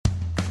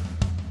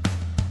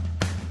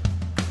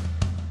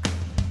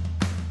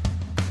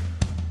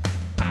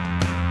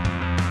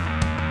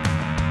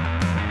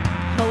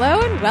Hello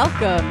and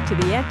welcome to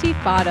the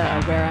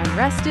Antifada, where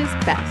unrest is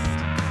best.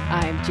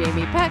 I'm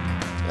Jamie Peck.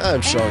 I'm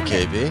Sean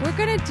KV. We're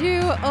going to do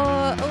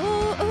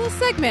a little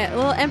segment, a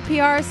little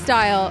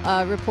NPR-style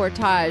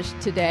reportage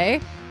today.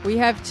 We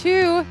have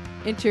two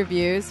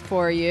interviews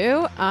for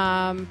you.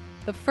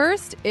 The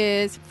first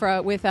is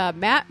with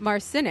Matt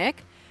Marciniec,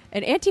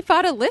 an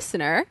Antifada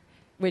listener,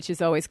 which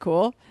is always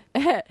cool,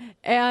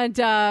 and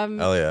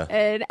Hell yeah.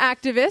 an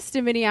activist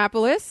in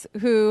Minneapolis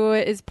who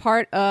is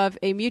part of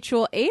a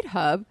mutual aid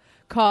hub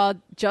called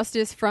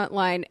Justice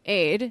Frontline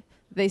Aid.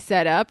 They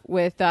set up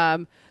with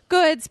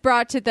goods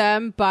brought to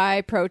them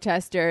by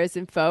protesters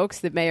and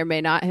folks that may or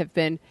may not have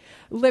been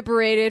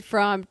liberated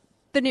from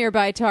the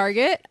nearby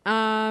Target.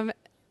 Nudge,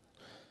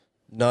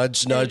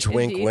 nudge,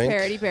 wink, Indeed, wink.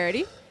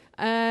 Parody.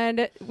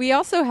 And we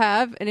also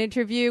have an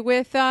interview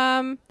with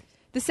the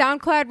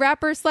SoundCloud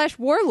rapper /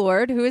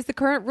 warlord who is the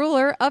current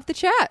ruler of the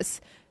Chaz.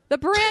 The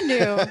brand new.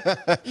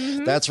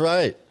 Mm-hmm. That's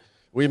right.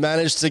 We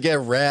managed to get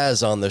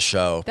Raz on the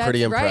show.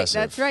 Pretty impressive.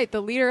 That's right. The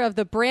leader of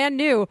the brand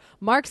new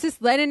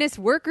Marxist-Leninist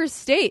workers'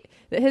 state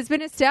that has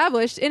been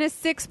established in a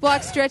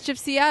 6-block stretch of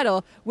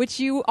Seattle, which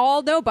you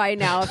all know by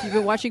now if you've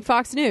been watching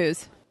Fox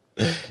News.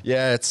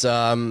 Yeah,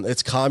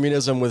 it's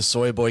communism with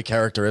soy boy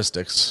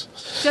characteristics.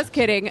 Just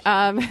kidding.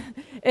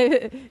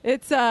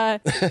 It's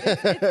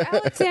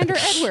Alexander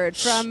Edward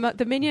from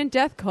the Minion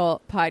Death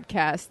Cult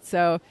podcast.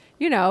 So,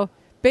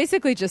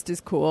 basically just as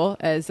cool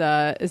as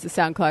the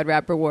SoundCloud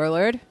rapper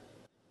warlord.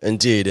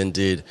 Indeed.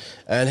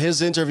 And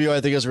his interview,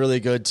 I think, is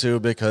really good, too,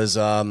 because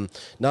not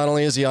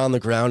only is he on the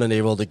ground and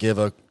able to give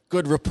a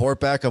good report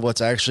back of what's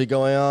actually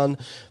going on,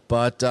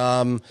 but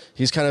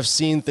he's kind of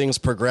seen things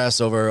progress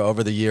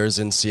over the years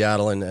in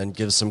Seattle and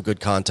gives some good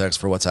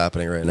context for what's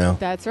happening right now.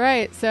 That's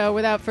right. So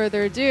without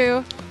further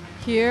ado,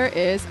 here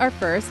is our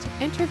first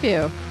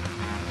interview.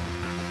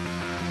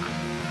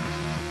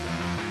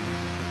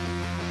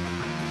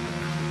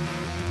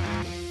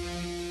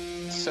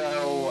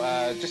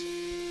 So just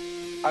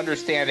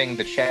understanding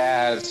the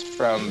Chaz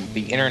from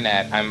the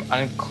internet, I'm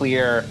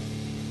unclear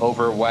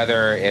over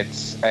whether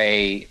it's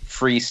a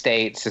free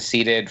state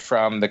seceded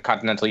from the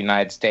continental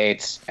United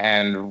States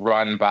and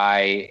run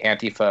by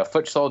Antifa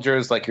foot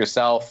soldiers like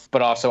yourself,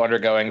 but also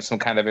undergoing some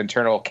kind of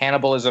internal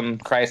cannibalism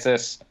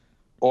crisis,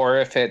 or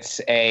if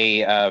it's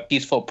a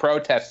peaceful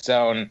protest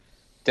zone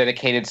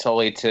dedicated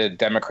solely to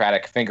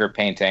democratic finger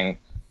painting,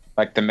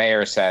 like the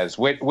mayor says.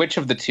 Which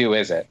of the two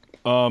is it?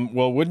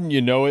 Well, wouldn't you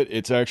know it?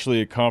 It's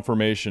actually a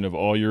confirmation of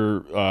all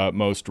your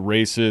most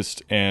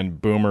racist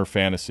and boomer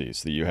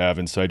fantasies that you have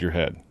inside your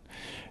head.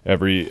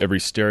 Every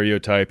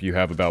stereotype you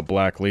have about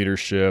black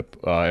leadership,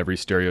 every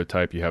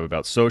stereotype you have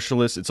about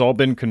socialists, it's all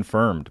been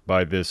confirmed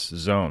by this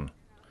zone.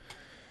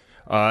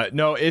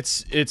 No,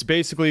 it's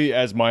basically,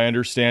 as my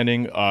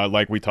understanding,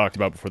 like we talked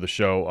about before the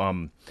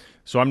show.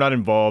 So I'm not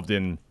involved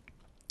in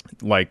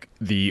like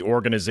the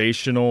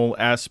organizational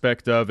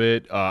aspect of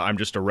it. I'm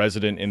just a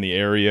resident in the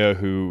area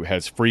who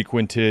has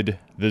frequented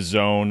the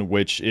zone,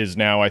 which is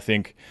now, I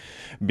think,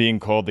 being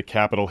called the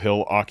Capitol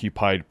Hill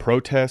Occupied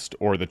Protest,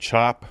 or the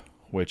CHOP,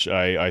 which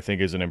I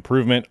think is an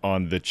improvement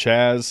on the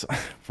Chaz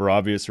for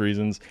obvious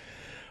reasons.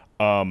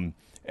 And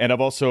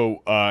I've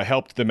also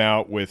helped them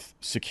out with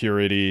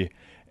security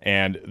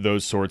and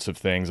those sorts of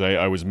things.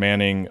 I was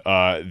manning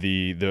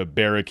the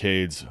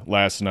barricades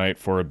last night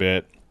for a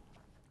bit.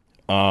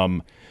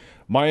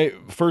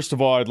 First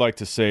of all, I'd like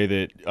to say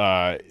that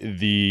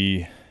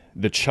the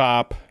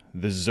CHOP,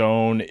 the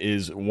zone,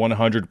 is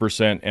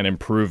 100% an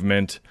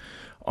improvement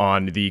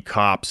on the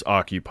cops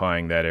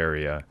occupying that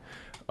area.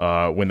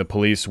 When the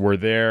police were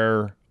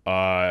there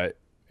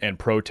and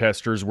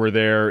protesters were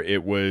there,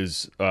 it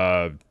was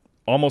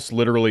almost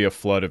literally a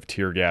flood of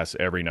tear gas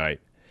every night.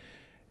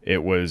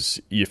 It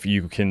was, if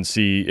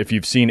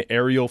you've seen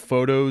aerial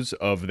photos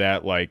of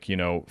that,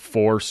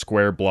 4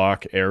 square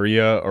block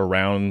area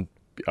around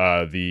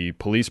the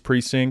police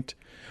precinct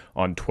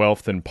on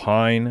 12th and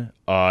Pine,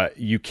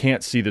 you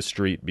can't see the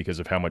street because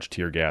of how much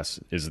tear gas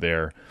is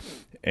there.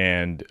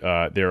 And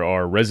there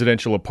are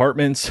residential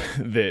apartments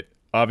that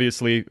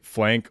obviously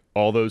flank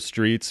all those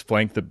streets,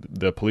 flank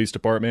the police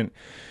department,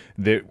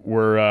 that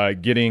were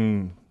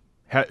getting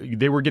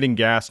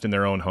gassed in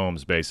their own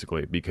homes,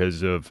 basically,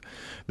 because of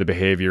the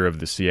behavior of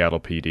the Seattle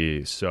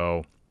PD.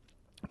 So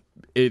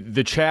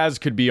the Chaz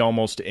could be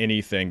almost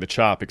anything. The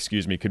CHOP,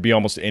 could be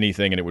almost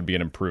anything, and it would be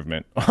an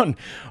improvement on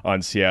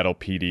Seattle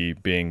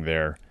PD being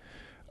there.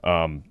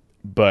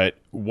 But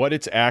what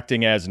it's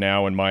acting as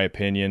now, in my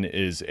opinion,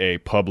 is a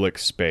public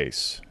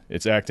space.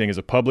 It's acting as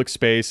a public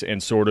space and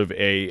sort of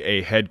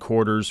a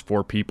headquarters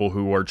for people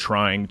who are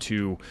trying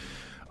to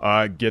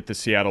get the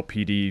Seattle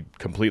PD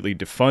completely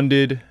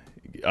defunded,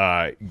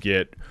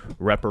 get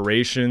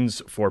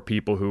reparations for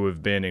people who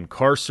have been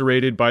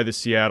incarcerated by the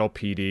Seattle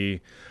PD.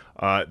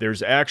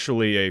 There's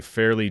actually a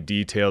fairly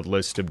detailed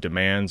list of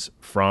demands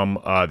from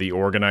the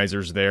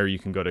organizers there. You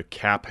can go to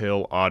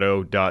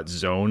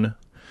caphillauto.zone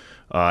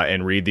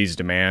and read these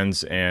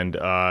demands, and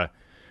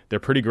they're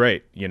pretty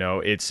great.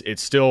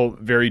 It's still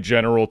very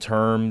general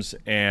terms,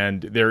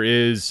 and there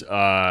is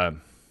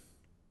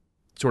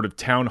sort of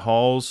town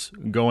halls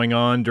going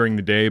on during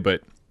the day,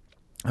 but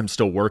I'm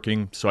still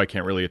working, so I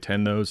can't really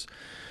attend those.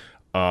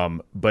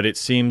 But it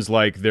seems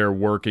like they're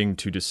working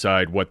to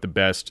decide what the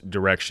best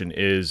direction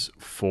is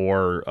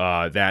for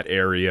that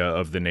area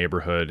of the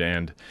neighborhood.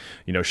 And,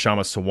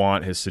 Shama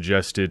Sawant has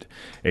suggested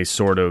a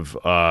sort of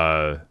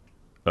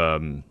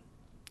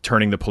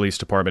turning the police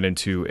department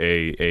into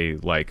a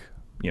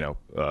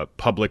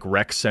public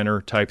rec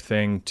center type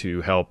thing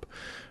to help,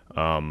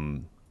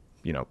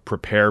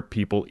 prepare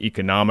people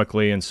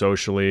economically and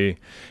socially,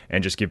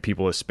 and just give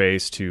people a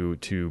space to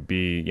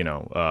be,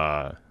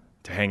 to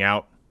hang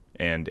out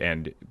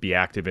and be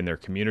active in their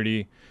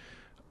community.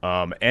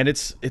 And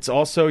it's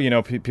also,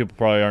 people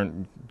probably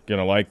aren't going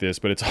to like this,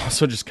 but it's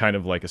also just kind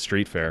of like a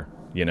street fair,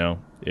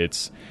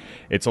 it's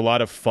a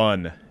lot of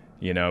fun.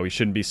 We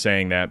shouldn't be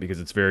saying that because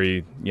it's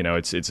very,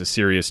 it's a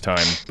serious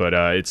time, but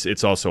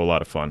it's also a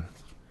lot of fun.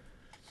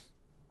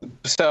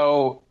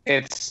 So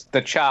it's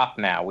the CHOP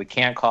now. We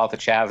can't call it the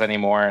Chaz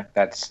anymore.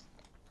 That's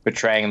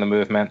betraying the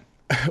movement.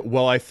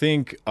 Well, I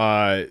think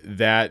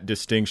that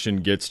distinction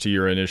gets to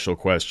your initial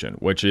question,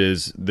 which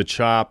is the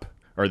CHOP,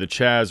 or the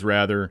Chaz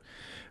rather,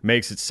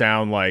 makes it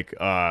sound like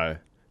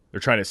they're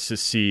trying to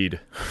secede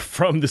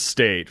from the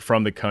state,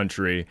 from the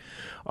country.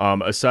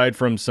 Aside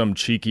from some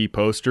cheeky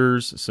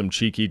posters, some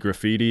cheeky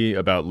graffiti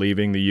about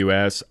leaving the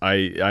U.S.,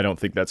 I don't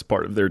think that's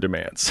part of their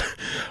demands.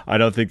 I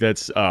don't think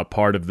that's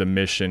part of the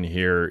mission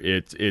here.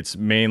 It's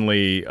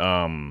mainly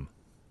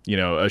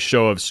a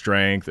show of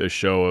strength, a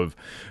show of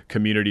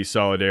community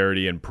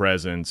solidarity and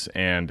presence.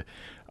 And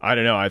I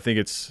don't know, I think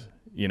it's,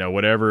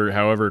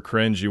 however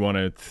cringe you want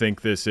to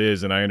think this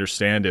is, and I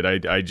understand it.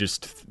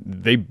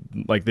 They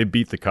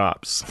beat the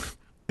cops.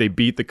 They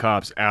beat the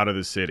cops out of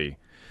the city.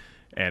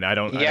 And I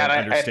don't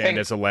understand I think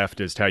as a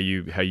leftist how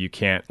you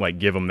can't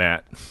give them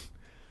that.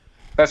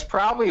 That's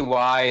probably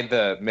why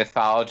the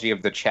mythology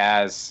of the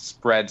Chaz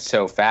spread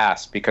so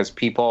fast, because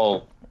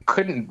people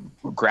couldn't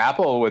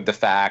grapple with the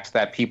fact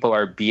that people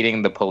are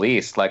beating the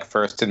police, like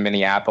first in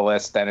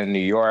Minneapolis, then in New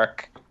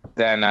York,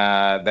 then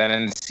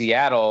in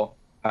Seattle,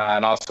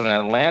 and also in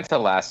Atlanta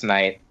last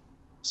night.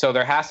 So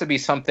there has to be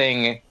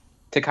something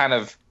to kind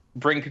of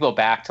bring people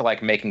back to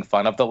making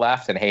fun of the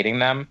left and hating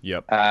them.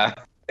 Yep.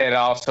 It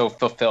also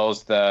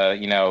fulfills the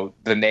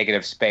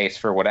negative space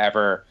for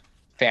whatever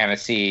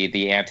fantasy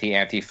the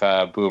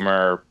anti-Antifa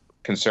boomer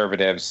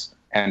conservatives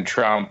and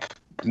Trump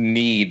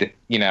need,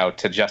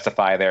 to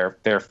justify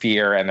their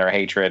fear and their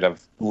hatred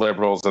of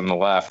liberals and the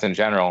left in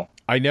general.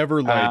 I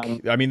never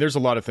there's a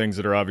lot of things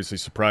that are obviously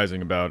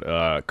surprising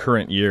about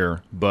current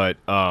year, but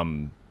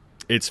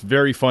it's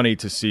very funny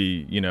to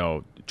see,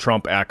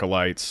 Trump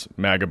acolytes,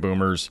 MAGA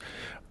boomers,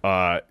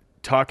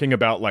 talking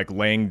about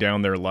laying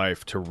down their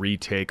life to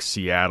retake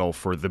Seattle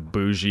for the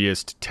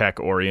bougiest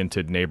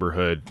tech-oriented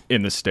neighborhood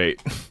in the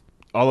state.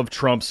 All of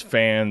Trump's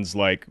fans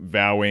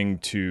vowing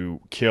to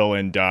kill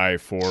and die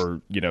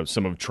for,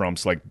 some of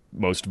Trump's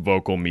most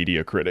vocal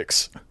media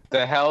critics.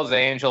 The Hells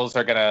Angels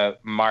are going to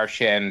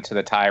march into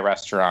the Thai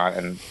restaurant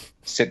and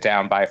sit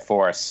down by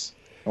force,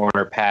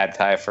 order pad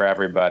Thai for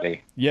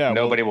everybody. Yeah,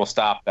 nobody will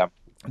stop them.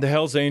 The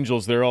Hells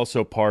Angels, they're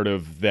also part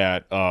of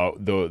that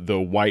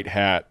the white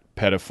hat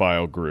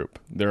pedophile group.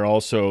 They're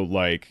also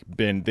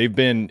they've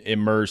been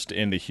immersed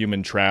in the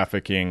human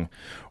trafficking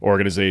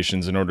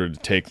organizations in order to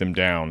take them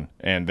down,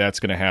 and that's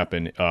going to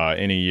happen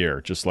in a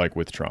year, just like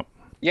with Trump.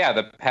 Yeah,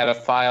 the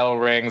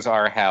pedophile rings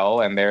are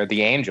hell, and they're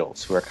the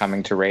angels who are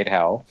coming to raid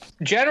hell.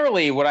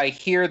 Generally, what I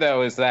hear,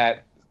 though, is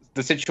that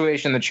the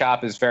situation in the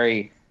CHOP is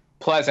very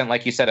pleasant.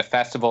 Like you said, a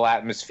festival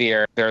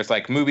atmosphere. There's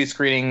movie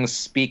screenings,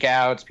 speak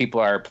outs. People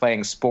are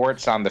playing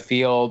sports on the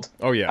field.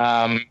 Oh,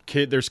 yeah.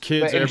 There's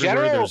kids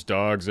everywhere. There's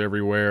dogs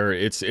everywhere.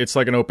 It's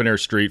like an open air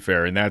street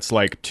fair. And that's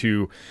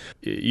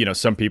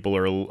some people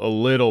are a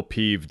little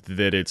peeved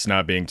that it's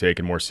not being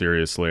taken more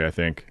seriously, I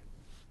think.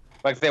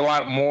 They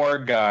want more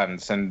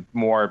guns and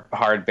more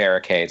hard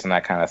barricades and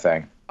that kind of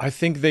thing. I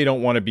think they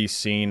don't want to be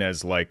seen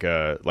as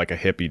a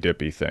hippy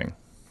dippy thing.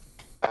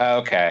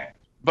 Okay.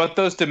 But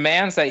those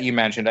demands that you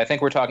mentioned, I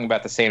think we're talking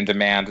about the same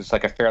demands. It's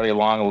a fairly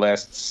long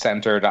list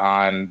centered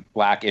on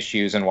black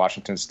issues in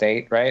Washington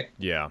state, right?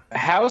 Yeah.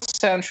 How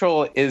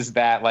central is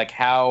that?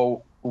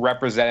 How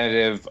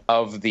representative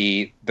of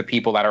the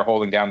people that are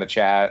holding down the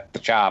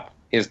CHOP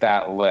is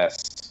that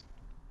list?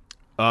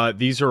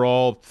 These are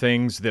all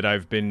things that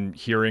I've been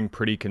hearing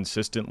pretty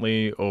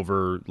consistently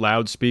over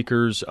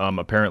loudspeakers.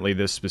 Apparently,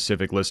 this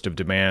specific list of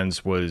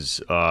demands was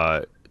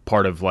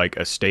part of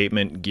a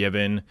statement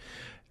given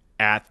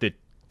at the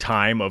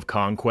time of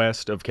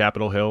conquest of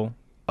Capitol Hill.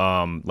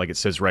 It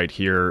says right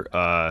here,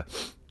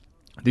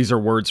 these are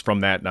words from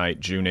that night,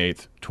 June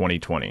 8th,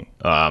 2020.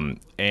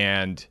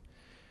 And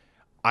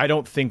I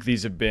don't think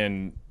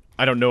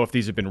I don't know if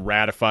these have been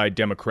ratified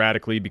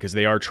democratically, because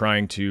they are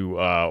trying to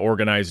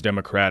organize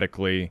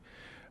democratically.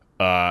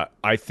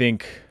 I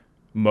think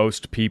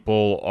most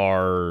people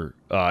are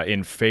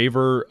in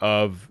favor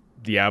of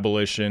the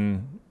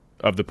abolition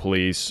of the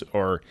police,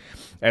 or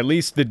at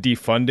least the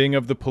defunding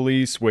of the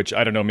police, which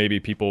I don't know, maybe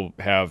people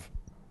have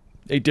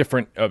a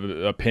different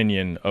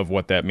opinion of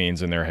what that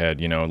means in their head,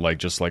 you know, like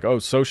just like, oh,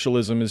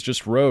 socialism is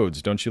just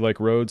roads. Don't you like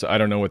roads? I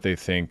don't know what they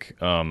think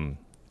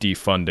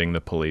defunding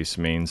the police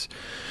means.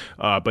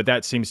 But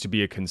that seems to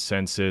be a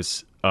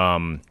consensus,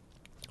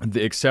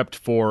 except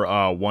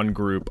for one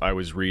group I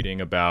was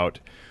reading about,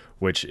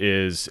 which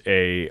is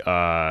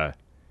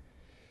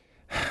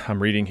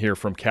I'm reading here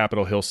from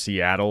Capitol Hill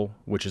Seattle,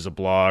 which is a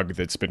blog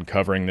that's been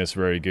covering this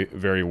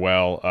very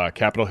well.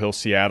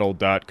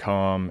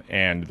 CapitolHillSeattle.com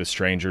and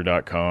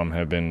TheStranger.com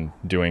have been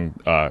doing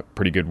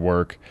pretty good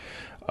work.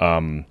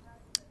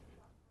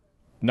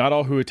 Not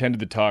all who attended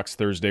the talks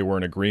Thursday were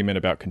in agreement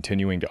about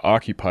continuing to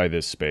occupy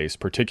this space,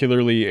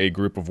 particularly a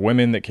group of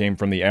women that came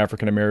from the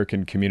African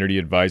American Community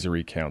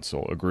Advisory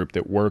Council, a group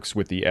that works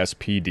with the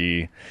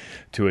SPD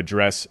to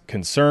address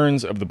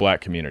concerns of the black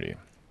community.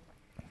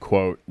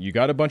 Quote, you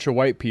got a bunch of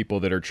white people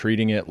that are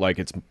treating it like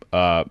it's,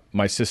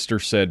 my sister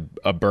said,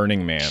 a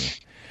Burning Man.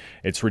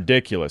 It's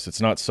ridiculous.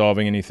 It's not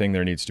solving anything.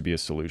 There needs to be a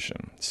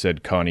solution,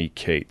 said Connie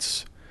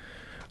Cates.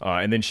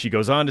 And then she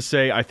goes on to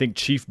say,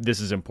 this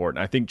is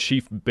important, I think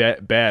Chief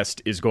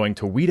Best is going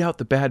to weed out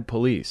the bad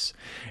police.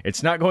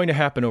 It's not going to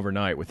happen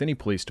overnight. With any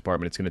police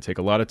department, it's going to take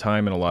a lot of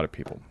time and a lot of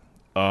people.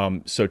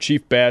 So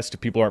Chief Best, if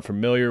people aren't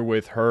familiar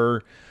with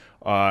her,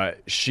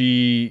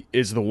 she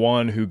is the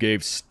one who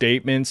gave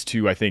statements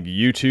to, I think,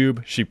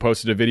 YouTube. She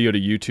posted a video to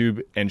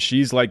YouTube, and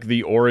she's like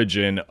the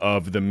origin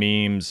of the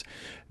memes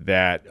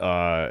that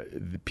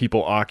the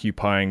people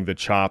occupying the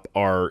CHOP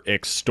are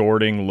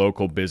extorting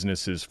local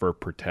businesses for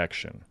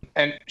protection.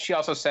 And she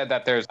also said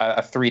that there's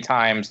 3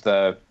 times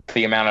the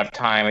amount of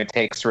time it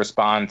takes to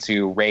respond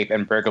to rape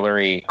and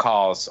burglary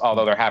calls,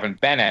 although there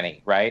haven't been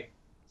any, right?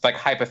 Like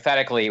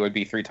hypothetically, it would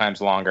be 3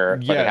 times longer,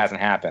 but it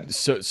hasn't happened.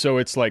 So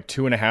it's like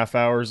 2.5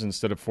 hours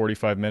instead of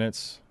 45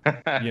 minutes.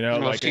 You know,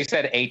 well, like she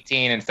said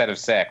 18 instead of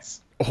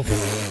 6.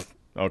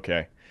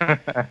 Okay.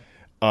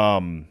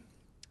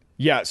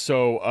 Yeah.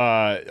 So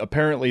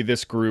apparently,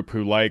 this group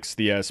who likes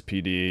the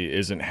SPD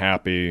isn't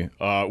happy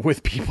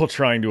with people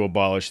trying to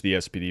abolish the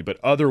SPD, but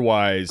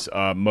otherwise,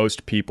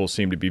 most people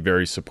seem to be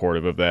very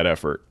supportive of that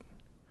effort.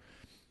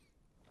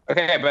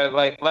 Okay, but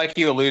like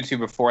you alluded to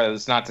before,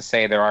 that's not to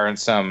say there aren't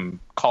some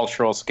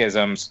cultural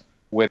schisms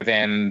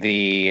within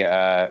the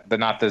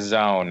not the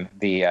zone.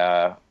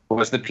 What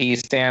was the P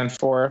stand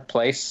for?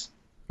 Place?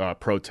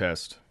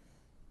 Protest.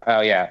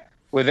 Oh yeah,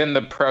 within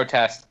the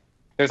protest,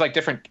 there's like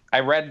different. I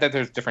read that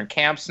there's different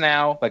camps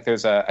now. Like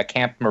there's a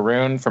Camp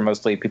Maroon for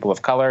mostly people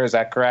of color. Is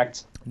that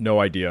correct? No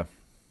idea.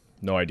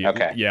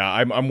 Okay. Yeah,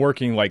 I'm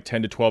working like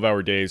 10 to 12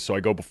 hour days, so I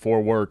go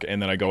before work and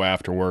then I go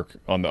after work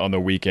on the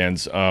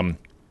weekends.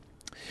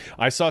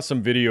 I saw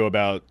some video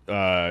about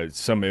I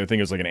think it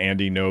was like an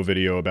Andy No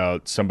video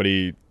about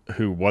somebody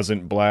who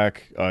wasn't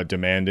black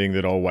demanding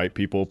that all white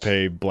people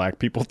pay black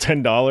people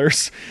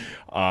 $10.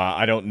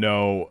 I don't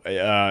know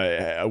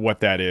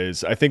what that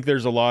is. I think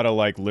there's a lot of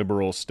like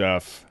liberal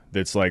stuff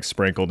that's like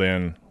sprinkled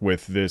in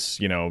with this,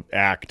 you know,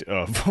 act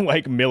of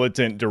like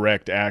militant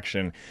direct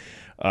action.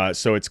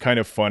 So it's kind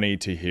of funny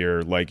to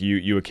hear, like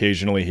you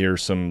occasionally hear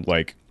some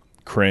like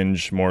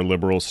cringe, more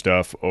liberal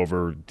stuff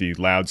over the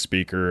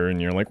loudspeaker,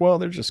 and you're like, well,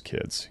 they're just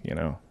kids, you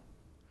know?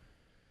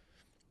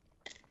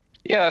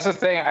 Yeah, that's the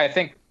thing. I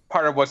think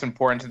part of what's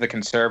important to the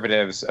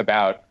conservatives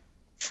about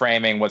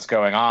framing what's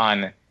going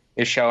on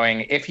is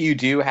showing if you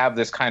do have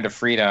this kind of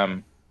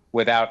freedom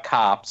without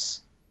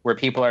cops, where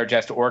people are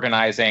just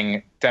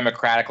organizing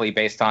democratically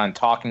based on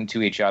talking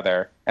to each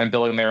other and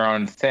building their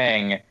own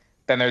thing,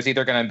 then there's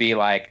either going to be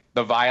like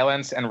the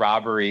violence and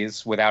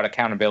robberies without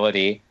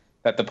accountability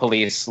that the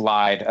police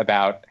lied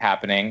about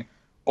happening,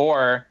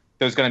 or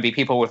there's going to be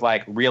people with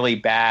like really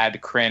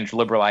bad, cringe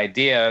liberal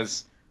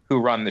ideas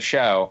who run the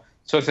show.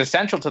 So it's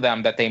essential to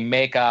them that they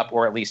make up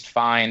or at least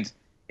find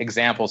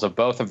examples of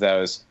both of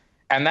those.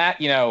 And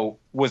that, you know,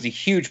 was a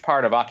huge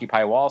part of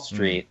Occupy Wall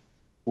Street.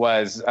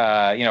 Was,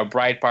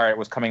 Breitbart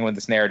was coming with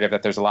this narrative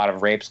that there's a lot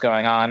of rapes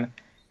going on.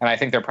 And I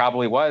think there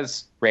probably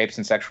was rapes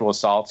and sexual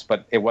assaults,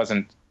 but it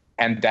wasn't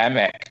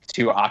endemic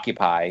to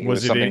Occupy.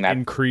 Was it something that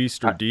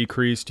increased or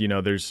decreased? You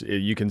know,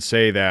 you can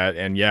say that,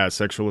 and yeah,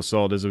 sexual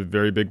assault is a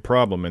very big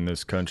problem in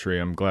this country.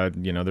 I'm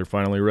glad, you know, they're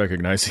finally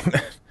recognizing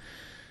that.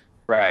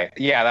 Right.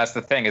 Yeah, that's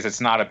the thing. Is it's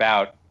not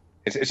about.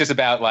 It's just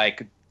about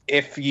like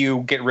if you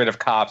get rid of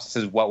cops,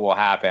 this is what will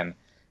happen.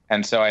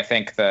 And so I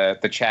think the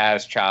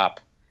Chaz Chop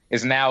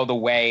is now the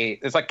way.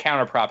 It's like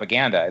counter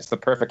propaganda. It's the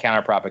perfect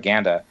counter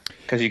propaganda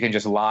because you can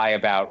just lie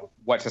about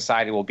what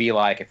society will be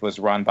like if it was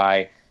run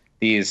by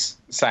these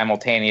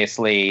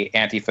simultaneously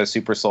Antifa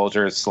super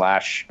soldiers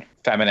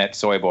 / feminine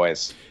soy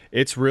boys.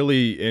 It's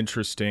really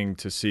interesting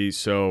to see.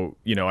 So,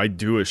 you know, I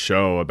do a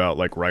show about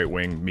like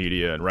right-wing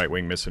media and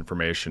right-wing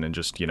misinformation and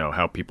just, you know,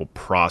 how people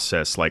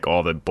process like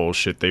all the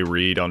bullshit they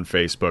read on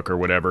Facebook or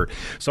whatever.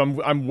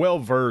 So I'm well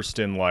versed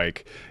in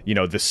like, you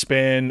know, the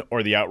spin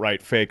or the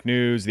outright fake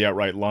news, the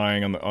outright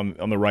lying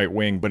on the right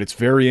wing. But it's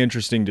very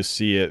interesting to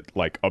see it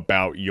like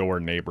about your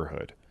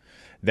neighborhood.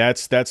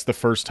 That's the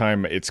first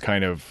time it's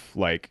kind of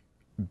like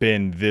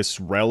been this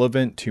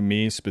relevant to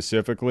me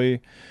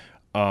specifically.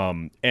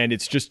 And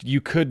it's just,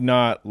 you could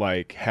not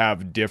like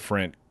have a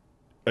different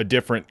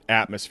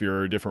atmosphere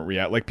or a different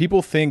reality. Like,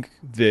 people think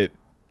that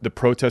the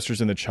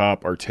protesters in the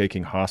CHOP are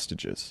taking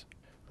hostages.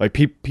 Like,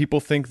 people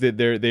think that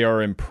they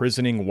are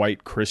imprisoning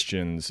white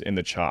Christians in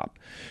the CHOP.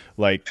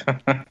 Like,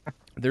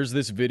 there's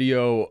this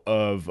video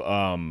of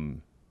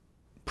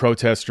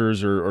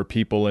protesters or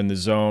people in the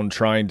zone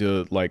trying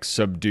to like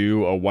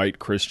subdue a white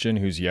Christian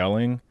who's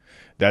yelling.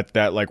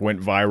 That like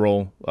went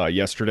viral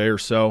yesterday or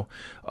so.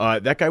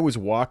 That guy was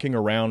walking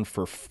around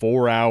for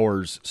 4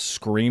 hours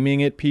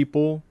screaming at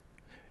people,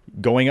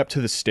 going up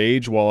to the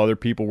stage while other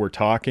people were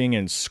talking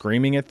and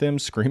screaming at them,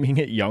 screaming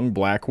at young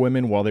black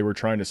women while they were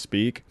trying to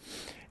speak.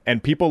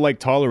 And people like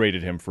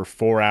tolerated him for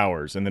 4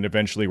 hours, and then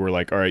eventually were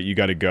like, all right, you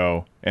got to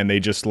go. And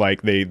they just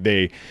like,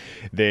 they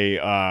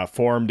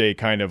formed a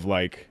kind of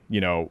like,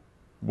 you know,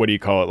 what do you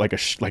call it? Like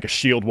a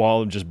shield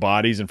wall of just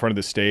bodies in front of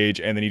the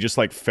stage. And then he just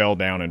like fell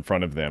down in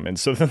front of them. And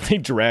so then they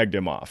dragged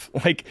him off.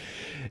 Like,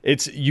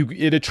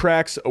 it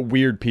attracts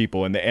weird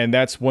people. And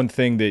that's one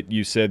thing that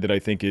you said that I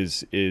think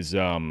is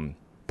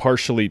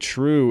partially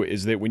true,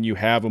 is that when you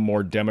have a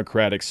more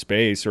democratic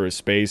space, or a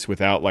space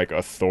without like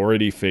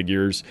authority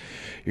figures,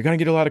 you're going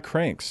to get a lot of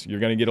cranks. You're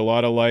going to get a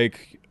lot of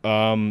like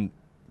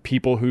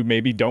people who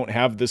maybe don't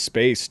have the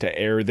space to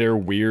air their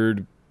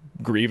weird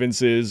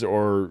grievances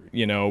or,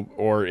 you know,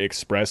 or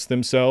express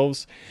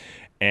themselves.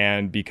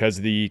 And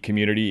because the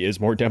community is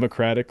more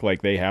democratic,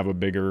 like, they have a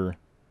bigger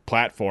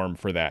platform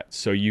for that.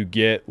 So you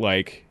get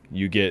the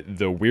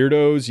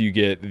weirdos, you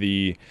get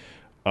the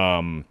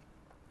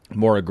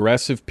more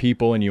aggressive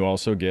people, and you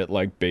also get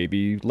like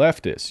baby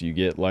leftists. You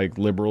get like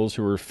liberals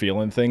who are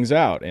feeling things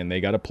out, and they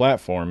got a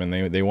platform,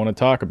 and they want to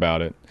talk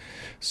about it.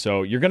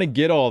 So you're going to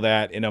get all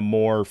that in a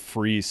more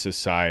free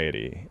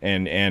society.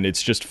 And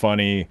it's just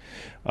funny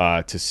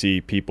to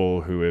see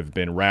people who have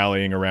been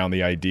rallying around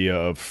the idea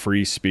of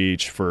free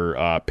speech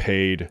for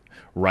paid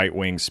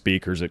right-wing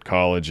speakers at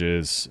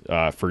colleges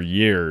for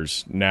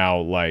years now,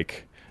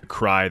 like,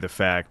 cry the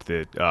fact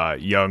that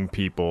young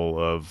people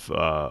of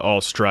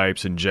all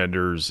stripes and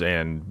genders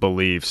and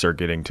beliefs are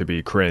getting to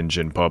be cringe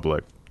in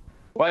public.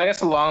 Well, I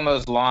guess along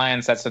those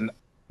lines, that's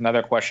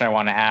another question I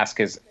want to ask,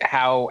 is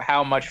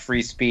how much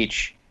free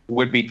speech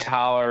would be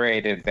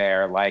tolerated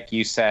there? Like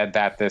you said,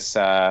 that this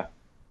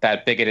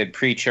that bigoted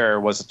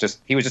preacher was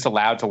just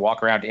allowed to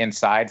walk around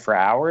inside for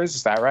hours.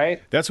 Is that right?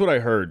 That's what I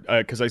heard.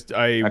 Because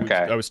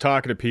I was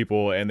talking to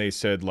people, and they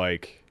said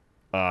like,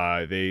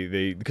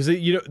 because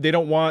they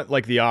don't want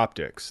like the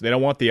optics. They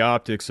don't want the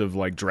optics of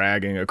like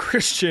dragging a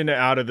Christian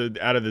out of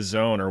the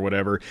zone or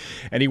whatever.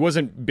 And he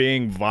wasn't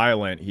being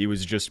violent. He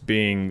was just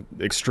being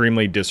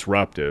extremely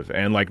disruptive.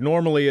 And like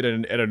normally at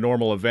a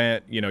normal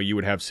event, you know, you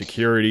would have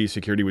security.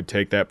 Security would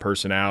take that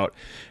person out,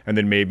 and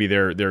then maybe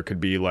there could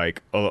be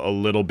like a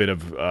little bit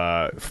of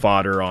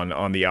fodder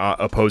on the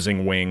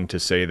opposing wing to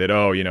say that,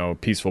 oh, you know,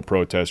 peaceful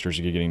protesters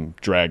are getting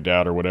dragged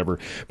out or whatever.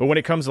 But when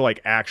it comes to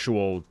like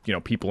actual, you know,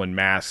 people in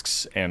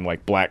masks and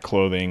like black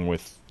clothing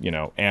with, you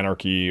know,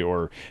 anarchy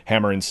or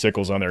hammer and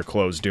sickles on their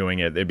clothes doing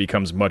it, it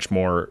becomes much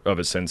more of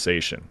a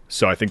sensation.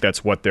 So I think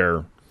that's what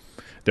they're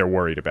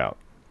worried about.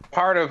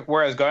 Part of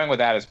where I was going with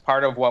that is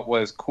part of what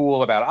was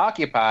cool about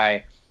Occupy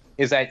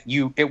is that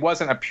it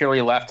wasn't a purely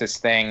leftist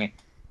thing.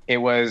 It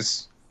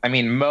was, I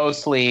mean,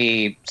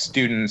 mostly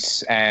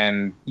students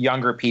and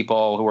younger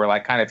people who were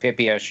like kind of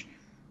hippie-ish,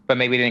 but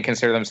maybe didn't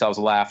consider themselves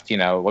left, you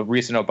know,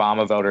 recent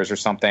Obama voters or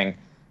something,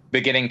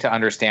 beginning to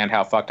understand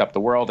how fucked up the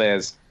world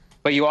is.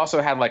 But you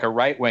also had like a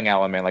right-wing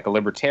element, like a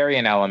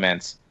libertarian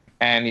element,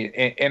 and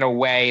in a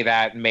way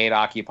that made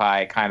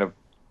Occupy kind of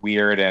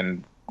weird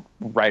and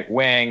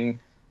right-wing,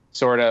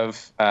 sort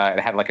of.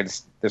 It had like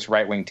this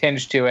right-wing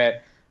tinge to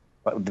it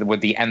with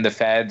the End the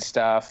Fed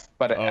stuff.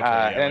 But in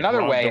like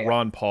another way... The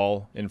Ron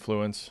Paul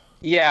influence.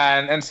 Yeah,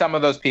 and some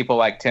of those people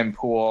like Tim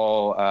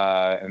Pool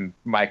and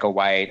Michael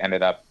White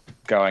ended up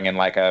going in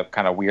like a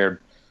kind of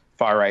weird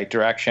far-right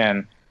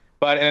direction.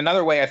 But in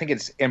another way, I think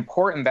it's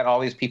important that all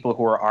these people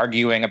who are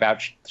arguing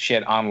about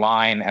shit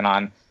online and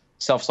on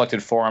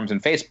self-selected forums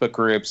and Facebook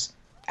groups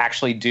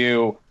actually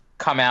do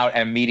come out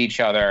and meet each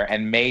other,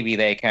 and maybe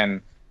they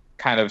can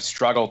kind of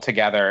struggle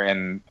together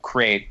and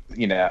create,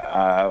 you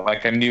know,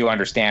 like a new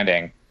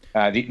understanding.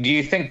 Do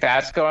you think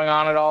that's going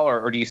on at all,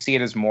 or do you see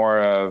it as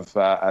more of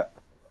a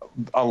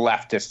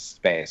leftist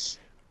space?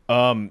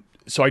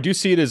 So I do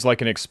see it as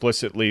like an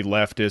explicitly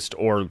leftist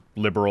or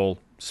liberal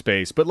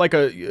space, but like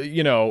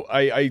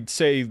I'd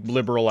say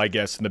liberal, I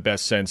guess, in the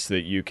best sense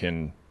that you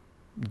can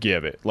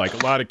give it. Like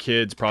a lot of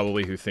kids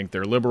probably who think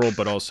they're liberal,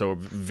 but also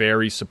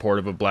very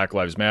supportive of Black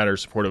Lives Matter,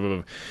 supportive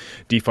of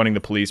defunding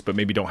the police, but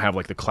maybe don't have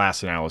like the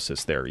class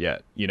analysis there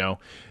yet. You know,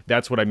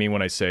 that's what I mean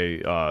when I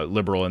say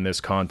liberal in this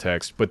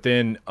context. But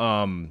then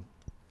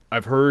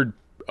I've heard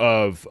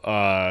of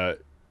right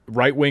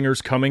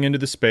wingers coming into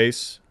the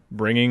space,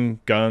 bringing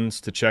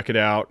guns to check it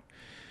out,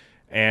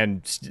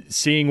 and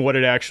seeing what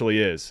it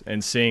actually is,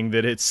 and seeing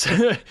that it's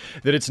that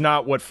it's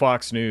not what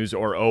Fox News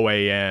or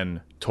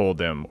OAN told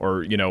them,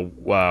 or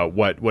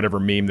whatever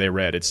meme they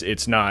read.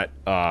 It's not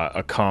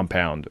a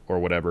compound or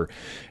whatever.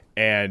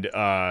 and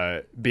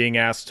being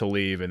asked to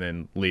leave and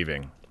then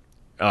leaving.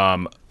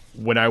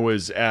 When I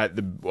was at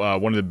the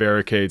one of the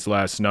barricades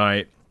last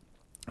night,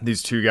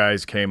 these two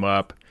guys came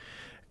up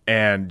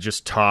and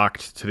just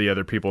talked to the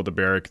other people at the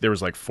barricade. There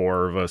was like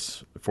 4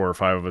 or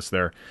 5 of us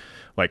there.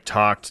 Like,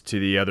 talked to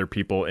the other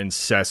people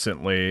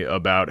incessantly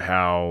about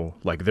how,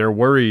 like, they're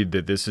worried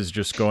that this is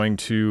just going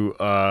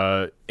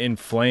to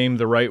inflame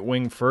the right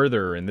wing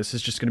further, and this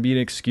is just going to be an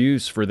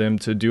excuse for them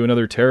to do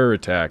another terror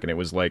attack. And it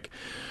was like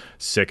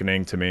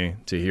sickening to me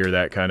to hear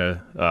that kind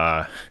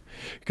of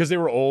because they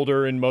were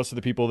older, and most of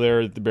the people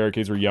there at the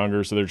barricades were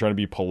younger, so they're trying to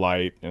be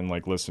polite and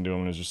like listen to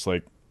them. And it's just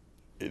like,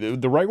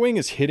 the right wing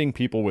is hitting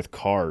people with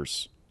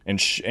cars and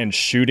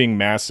shooting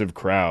massive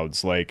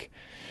crowds. Like,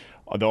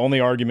 the only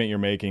argument you're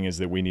making is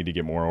that we need to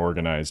get more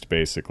organized,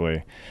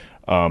 basically.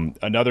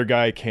 Another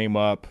guy came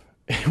up.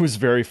 It was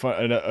very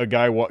fun. A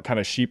guy kind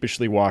of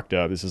sheepishly walked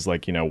up. This is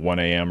like, 1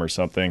 a.m. or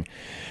something.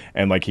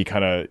 And like, he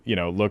kind of,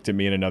 looked at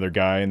me and another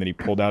guy, and then he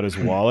pulled out his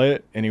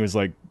wallet and he was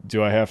like,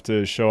 "Do I have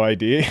to show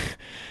ID?"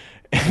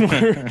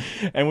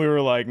 And we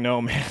were like,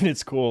 "No, man,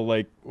 it's cool.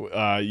 Like,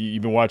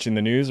 you've been watching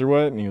the news or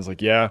what?" And he was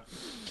like, "Yeah."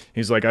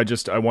 He's like,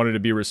 I wanted to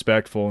be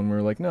respectful." And we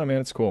were like, "No, man,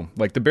 it's cool."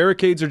 Like, the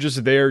barricades are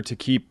just there to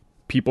keep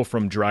people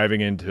from driving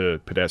into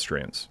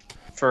pedestrians.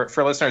 For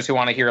listeners who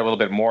want to hear a little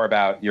bit more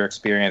about your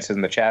experience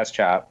in the Chaz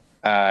Chop,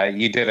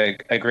 you did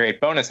a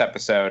great bonus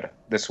episode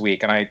this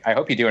week, and I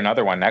hope you do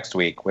another one next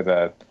week with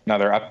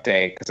another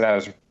update,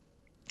 because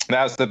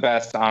that was the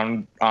best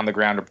on the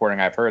ground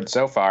reporting I've heard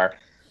so far.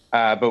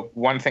 But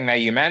one thing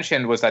that you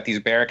mentioned was that these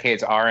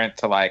barricades aren't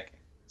to like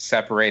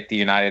separate the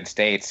United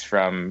States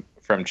from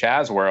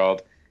Chaz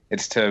World.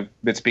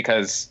 It's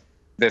because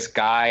this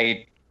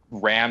guy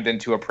rammed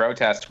into a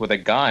protest with a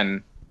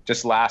gun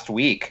just last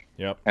week.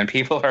 Yep. And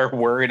people are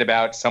worried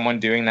about someone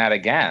doing that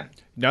again.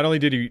 Not only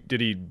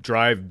did he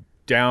drive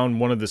down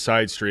one of the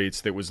side streets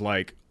that was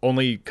like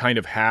only kind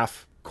of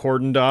half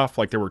cordoned off,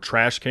 like there were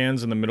trash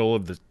cans in the middle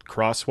of the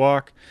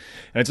crosswalk,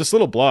 and it's this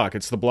little block.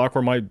 It's the block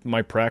where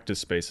my practice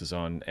space is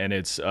on, and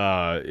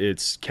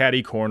it's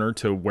catty corner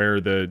to where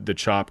the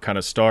chop kind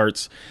of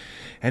starts.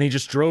 And he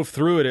just drove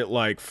through it at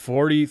like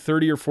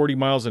 30 or 40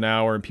 miles an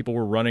hour, and people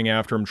were running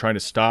after him trying to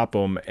stop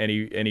him. And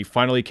he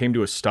finally came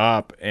to a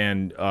stop,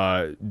 and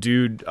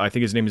dude, I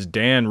think his name is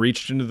Dan,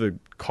 reached into the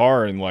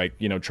car and like,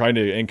 tried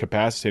to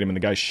incapacitate him, and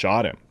the guy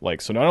shot him.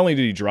 Like, so not only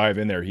did he drive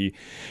in there, he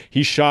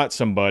shot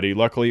somebody.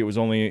 Luckily it was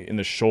only in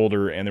the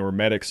shoulder, and there were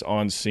medics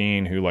on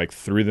scene who like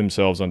threw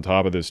themselves on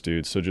top of this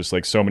dude. So just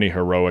like so many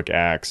heroic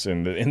acts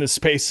in the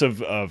space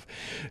of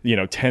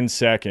 10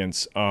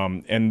 seconds.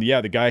 And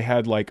yeah, the guy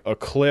had like a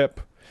clip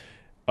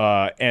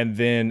and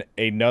then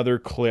another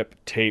clip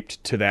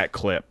taped to that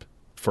clip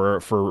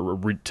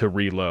to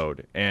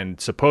reload. And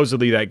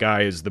supposedly that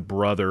guy is the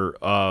brother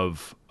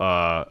of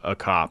a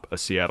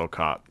Seattle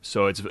cop.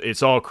 So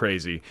it's all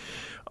crazy.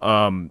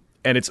 And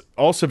it's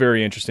also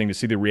very interesting to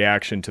see the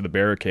reaction to the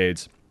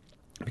barricades,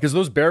 because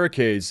those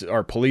barricades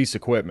are police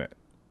equipment.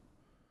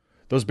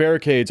 Those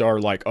barricades are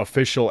like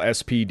official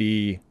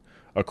SPD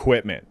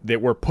equipment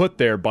that were put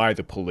there by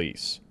the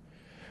police.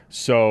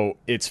 So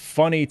it's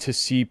funny to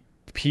see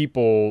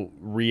people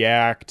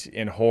react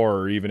in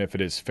horror, even if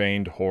it is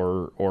feigned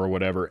horror or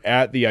whatever,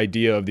 at the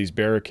idea of these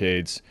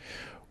barricades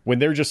when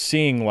they're just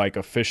seeing like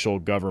official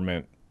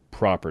government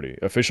property,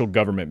 official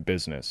government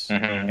business.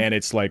 Mm-hmm. And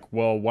it's like,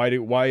 well,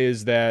 why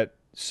is that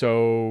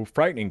so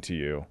frightening to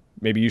you?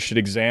 Maybe you should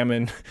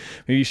examine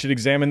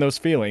those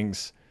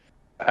feelings.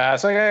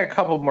 So I got a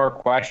couple more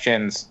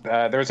questions.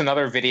 There was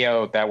another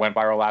video that went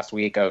viral last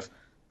week of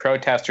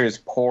protesters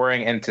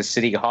pouring into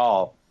City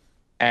Hall.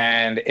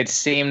 And it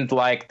seemed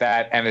like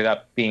that ended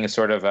up being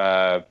sort of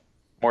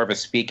more of a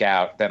speak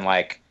out than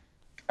like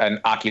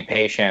an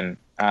occupation.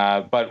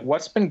 But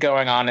what's been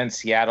going on in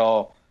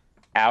Seattle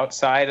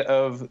outside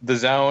of the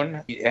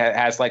zone?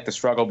 Has like the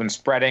struggle been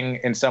spreading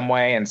in some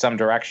way, in some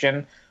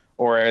direction?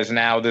 Or is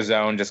now the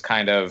zone just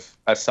kind of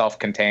a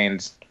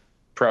self-contained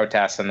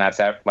protest, and that's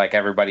like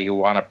everybody who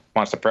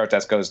wants to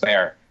protest goes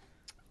there?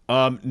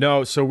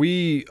 No. So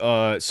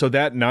so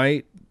that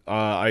night,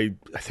 I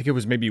think it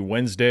was maybe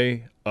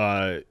Wednesday,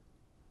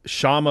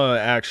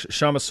 Shama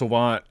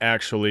Savant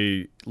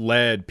actually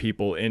led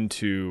people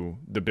into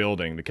the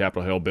building, the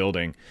Capitol Hill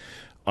building,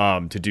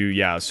 to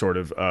do, sort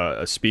of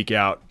a speak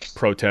out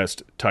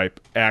protest type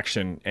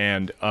action.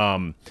 And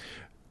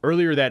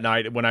earlier that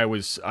night, when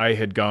I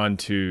had gone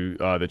to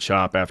the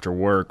CHOP after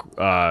work,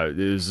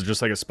 it was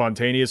just like a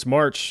spontaneous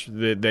march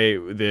that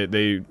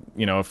they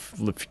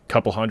a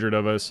couple hundred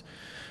of us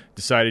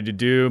decided to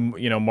do,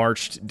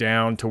 marched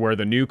down to where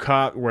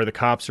the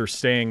cops are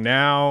staying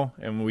now,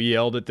 and we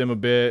yelled at them a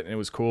bit, and it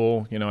was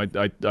cool.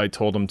 I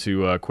told them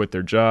to quit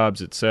their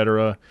jobs,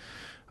 etc.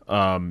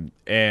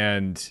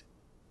 And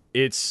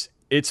it's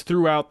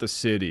throughout the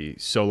city.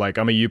 So like,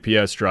 I'm a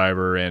UPS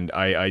driver, and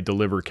I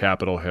deliver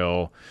Capitol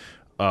Hill.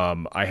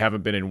 I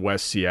haven't been in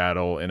West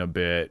Seattle in a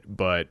bit,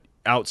 but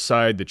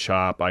outside the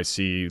CHOP, I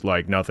see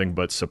like nothing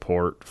but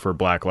support for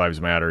Black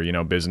Lives Matter.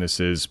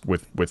 Businesses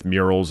with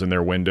murals in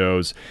their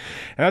windows,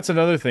 and that's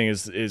another thing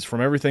is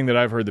from everything that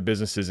I've heard, the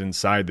businesses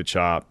inside the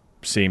CHOP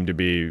seem to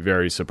be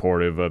very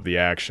supportive of the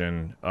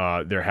action.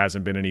 There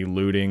hasn't been any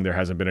looting, there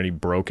hasn't been any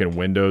broken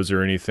windows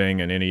or anything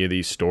in any of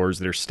these stores.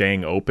 They're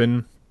staying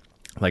open.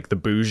 Like the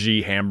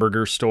bougie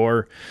hamburger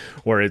store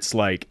where it's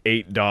like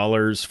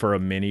 $8 for a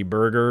mini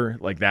burger.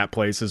 Like that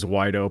place is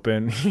wide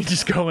open. You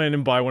just go in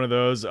and buy one of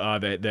those.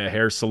 The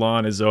hair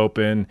salon is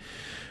open.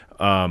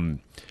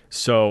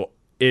 So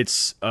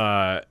it's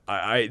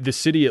the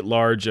city at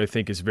large, I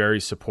think, is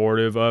very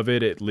supportive of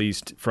it, at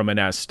least from an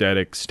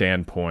aesthetic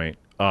standpoint.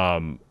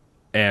 And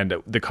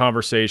the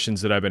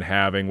conversations that I've been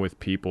having with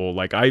people,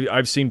 like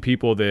I've seen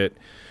people that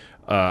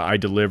I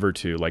deliver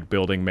to, like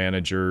building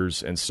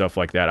managers and stuff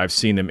like that. I've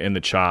seen them in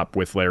the CHOP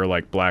with their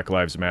like Black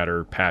Lives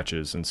Matter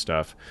patches and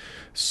stuff.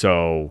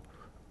 So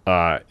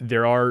I don't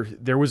know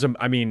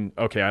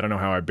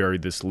how I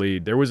buried this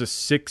lead. There was a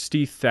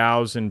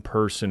 60,000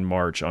 person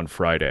march on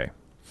Friday.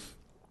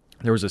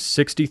 There was a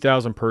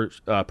 60,000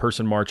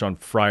 person march on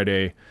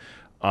Friday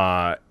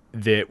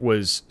that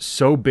was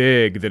so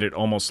big that it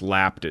almost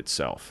lapped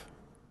itself.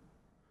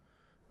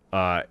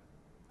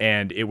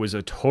 And it was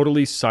a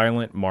totally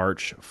silent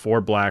march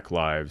for Black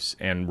Lives,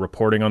 and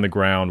reporting on the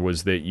ground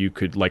was that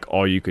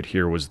all you could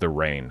hear was the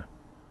rain.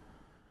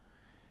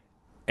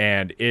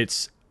 And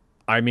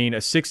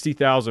a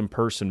 60,000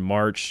 person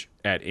march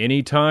at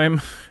any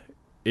time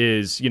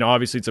is,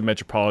 obviously it's a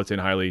metropolitan,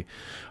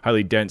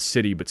 highly dense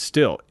city, but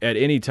still at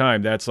any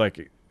time that's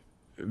like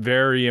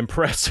very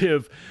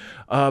impressive.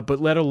 But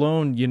let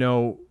alone,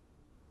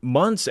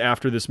 months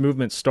after this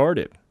movement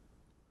started.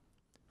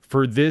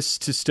 For this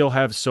to still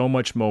have so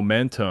much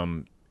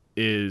momentum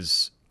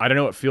is, I don't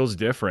know, it feels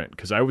different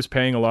because I was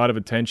paying a lot of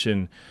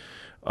attention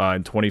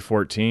in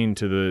 2014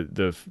 to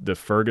the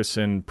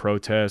Ferguson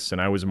protests,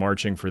 and I was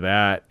marching for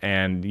that,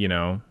 and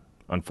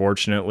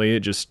unfortunately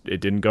it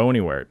didn't go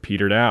anywhere. It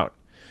petered out,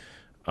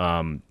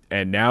 and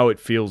now it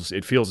feels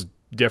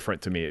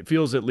different to me. It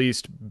feels at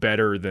least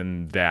better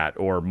than that,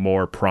 or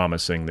more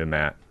promising than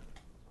that.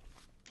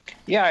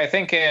 Yeah, I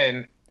think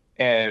in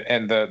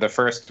the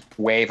first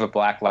wave of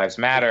Black Lives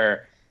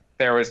Matter,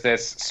 there was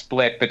this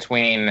split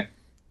between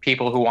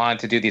people who wanted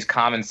to do these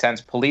common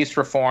sense police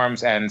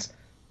reforms and,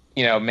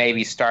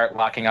 maybe start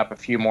locking up a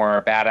few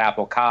more bad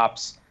apple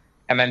cops,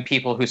 and then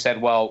people who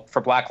said, well,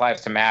 for Black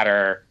Lives to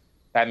matter,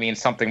 that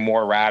means something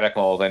more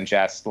radical than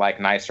just like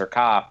nicer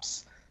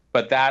cops.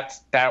 But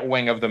that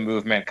wing of the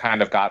movement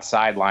kind of got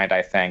sidelined,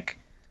 I think.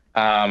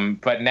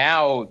 But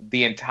now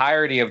the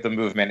entirety of the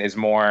movement is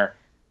more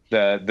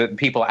the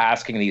people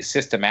asking these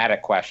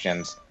systematic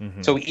questions.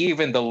 Mm-hmm. So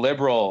even the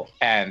liberal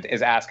end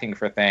is asking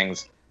for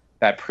things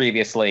that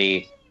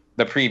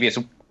the previous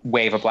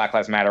wave of Black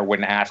Lives Matter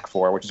wouldn't ask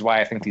for, which is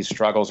why I think these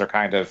struggles are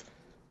kind of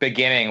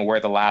beginning where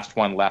the last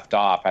one left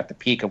off, at the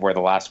peak of where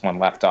the last one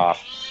left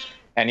off.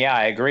 And yeah,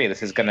 I agree.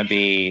 This is going to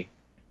be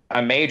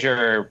a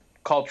major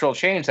cultural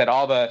change that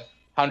all the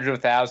hundreds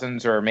of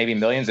thousands or maybe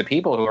millions of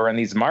people who are in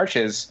these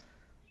marches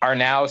are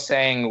now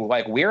saying,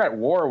 like, we're at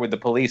war with the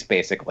police,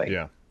 basically.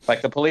 Yeah.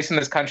 Like, the police in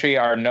this country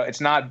it's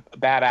not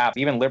bad apps.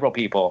 Even liberal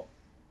people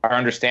are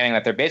understanding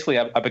that they're basically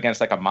up against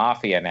like a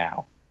mafia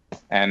now.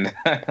 And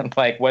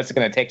like, what's it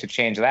going to take to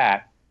change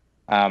that?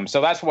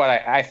 So that's what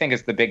I think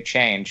is the big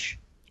change.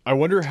 I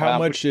wonder how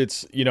much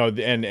it's,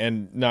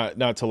 and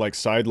not to like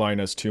sideline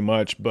us too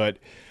much, but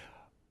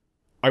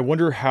I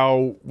wonder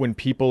how, when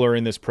people are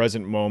in this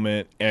present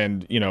moment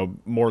and,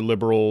 more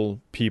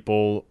liberal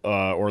people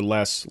or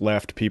less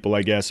left people,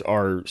 I guess,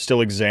 are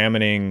still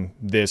examining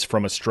this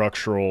from a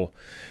structural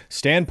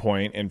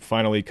standpoint and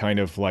finally kind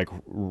of like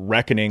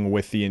reckoning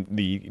with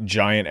the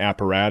giant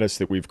apparatus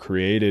that we've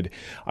created.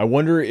 I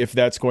wonder if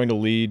that's going to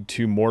lead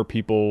to more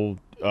people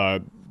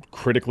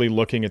critically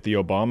looking at the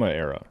Obama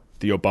era,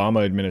 the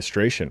Obama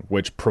administration,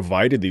 which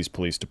provided these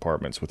police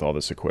departments with all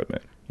this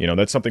equipment.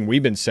 That's something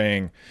we've been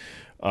saying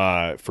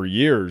for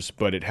years,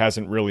 but it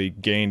hasn't really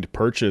gained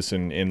purchase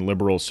in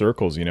liberal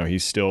circles.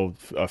 He's still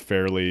a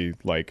fairly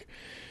like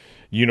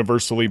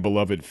universally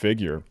beloved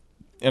figure.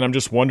 And I'm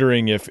just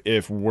wondering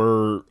if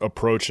we're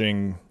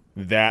approaching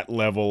that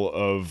level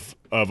of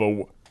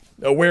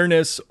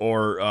awareness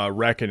or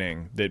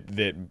reckoning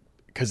that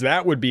because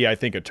that would be, I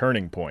think, a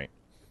turning point.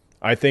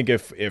 I think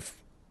if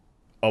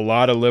a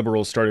lot of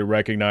liberals started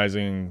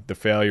recognizing the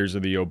failures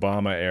of the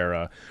Obama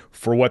era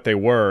for what they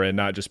were, and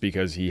not just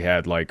because he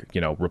had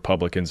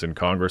Republicans in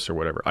Congress or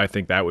whatever, I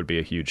think that would be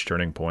a huge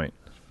turning point.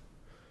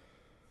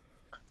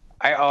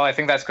 I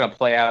think that's going to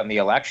play out in the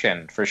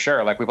election for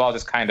sure. Like, we've all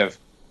just kind of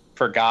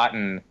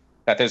forgotten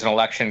that there's an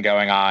election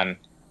going on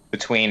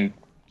between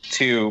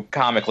two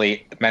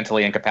comically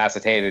mentally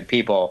incapacitated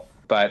people,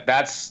 but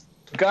that's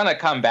going to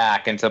come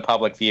back into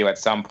public view at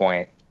some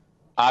point.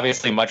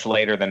 Obviously much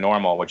later than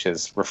normal, which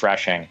is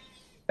refreshing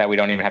that we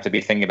don't even have to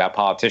be thinking about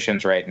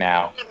politicians right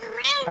now.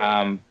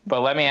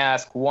 But let me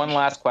ask one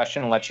last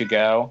question and let you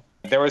go.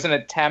 There was an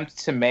attempt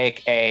to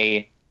make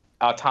a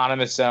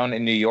autonomous zone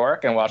in New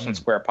York in Washington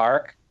Square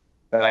Park.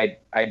 but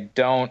I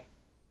don't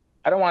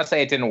want to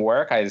say it didn't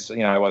work. I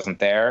wasn't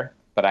there,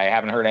 but I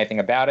haven't heard anything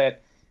about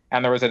it.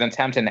 And there was an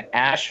attempt in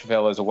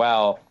Asheville as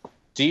well.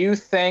 Do you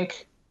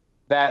think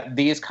that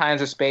these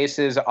kinds of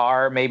spaces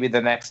are maybe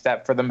the next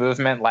step for the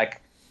movement,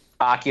 like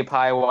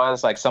Occupy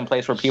was, like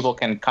someplace where people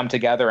can come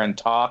together and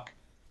talk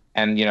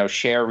and,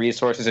 share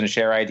resources and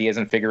share ideas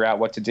and figure out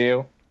what to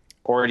do?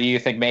 Or do you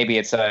think maybe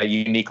it's a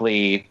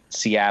uniquely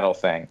Seattle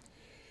thing?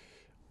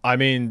 I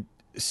mean,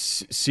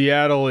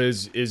 Seattle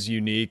is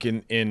unique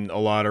in a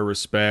lot of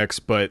respects,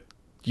 but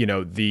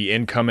the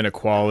income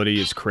inequality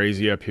is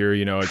crazy up here.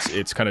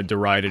 It's kind of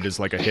derided as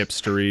like a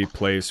hipstery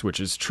place, which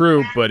is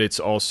true, but it's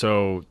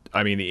also,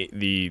 I mean,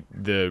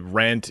 the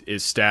rent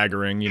is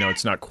staggering.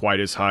 It's not quite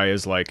as high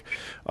as like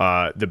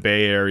the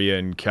Bay Area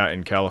in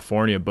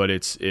California, but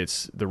it's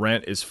the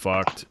rent is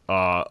fucked.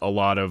 A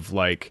lot of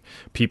like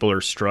people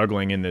are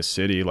struggling in this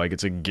city, like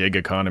it's a gig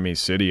economy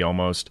city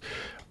almost.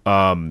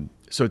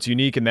 So it's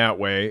unique in that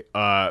way,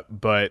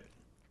 but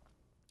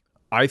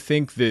I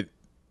think that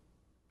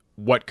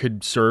what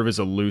could serve as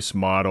a loose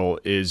model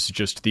is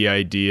just the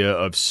idea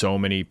of so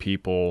many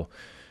people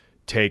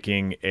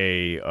taking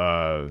a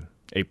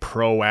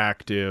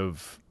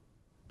proactive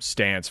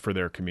stance for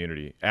their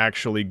community,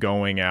 actually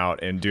going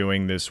out and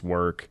doing this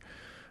work.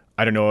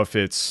 I don't know if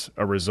it's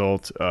a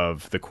result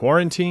of the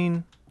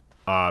quarantine.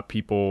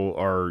 People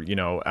are,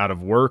 out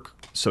of work,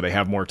 so they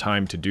have more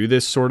time to do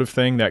this sort of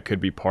thing. That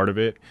could be part of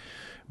it.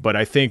 But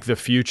I think the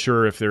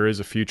future, if there is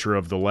a future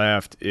of the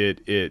left,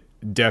 it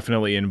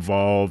definitely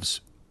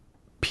involves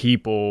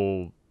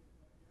people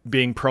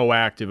being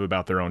proactive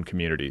about their own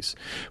communities,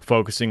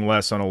 focusing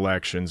less on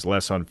elections,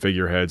 less on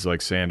figureheads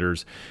like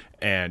Sanders,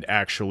 and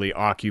actually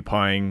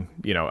occupying,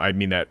 I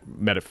mean that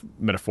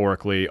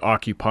metaphorically,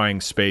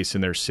 occupying space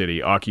in their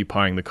city,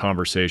 occupying the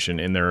conversation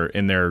in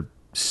their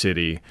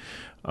city.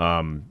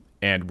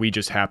 And we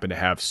just happen to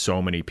have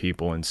so many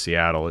people in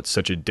Seattle. It's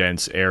such a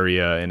dense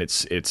area, and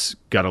it's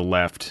got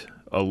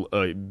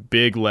a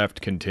big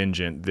left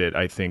contingent that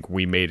I think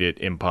we made it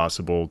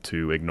impossible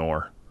to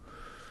ignore.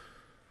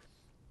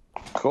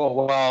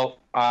 Cool. Well,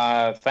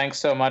 thanks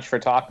so much for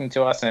talking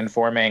to us and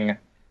informing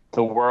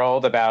the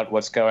world about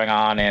what's going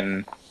on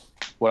in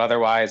what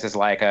otherwise is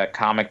like a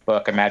comic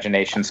book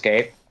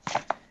imaginationscape.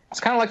 It's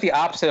kind of like the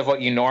opposite of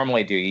what you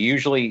normally do.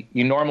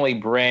 You normally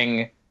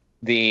bring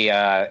the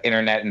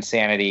internet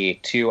insanity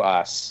to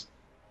us,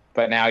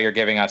 but now you're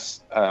giving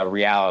us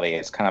reality.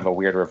 It's kind of a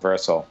weird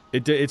reversal.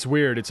 It's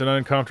weird. It's an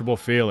uncomfortable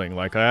feeling.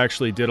 Like I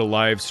actually did a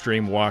live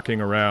stream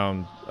walking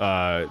around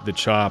the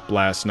Chop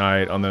last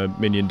night on the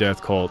Minion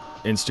Death Cult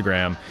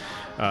Instagram,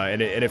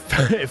 and it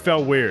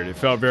felt weird. It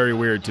felt very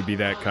weird to be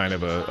that kind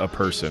of a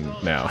person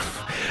now.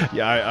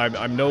 Yeah,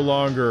 I'm no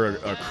longer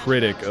a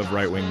critic of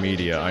right-wing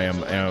media. I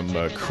am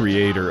a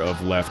creator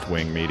of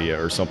left-wing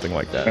media or something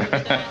like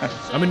that.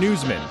 I'm a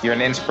newsman. You're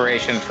an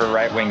inspiration for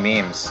right-wing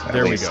memes.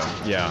 There we go.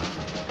 Yeah.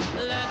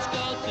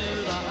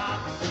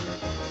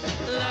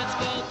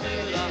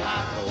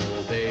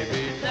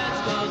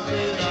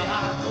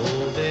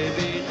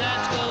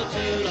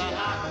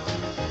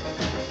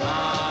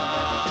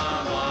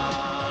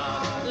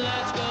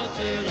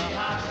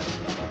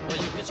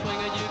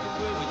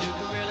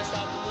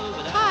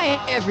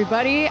 Hi,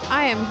 everybody.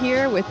 I am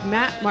here with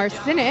Matt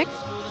Marciniec.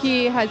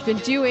 He has been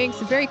doing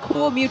some very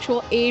cool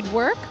mutual aid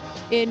work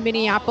in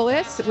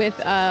Minneapolis with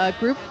a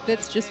group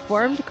that's just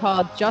formed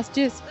called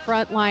Justice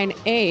Frontline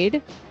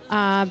Aid.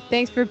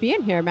 Thanks for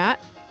being here, Matt.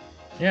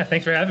 Yeah,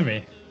 thanks for having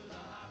me.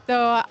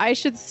 So I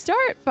should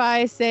start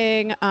by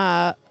saying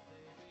the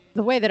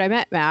way that I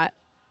met Matt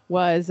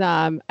was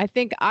I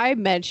think I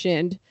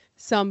mentioned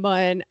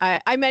someone,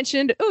 I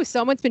mentioned,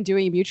 someone's been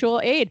doing mutual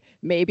aid,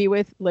 maybe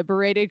with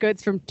liberated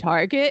goods from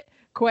Target,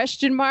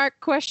 question mark.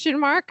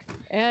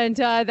 And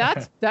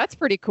that's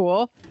pretty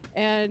cool.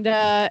 And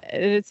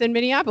it's in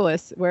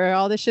Minneapolis where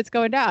all this shit's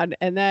going down.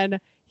 And then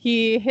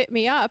he hit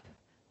me up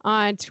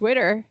on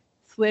Twitter,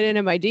 slid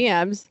into my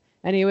DMs,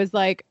 and he was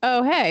like,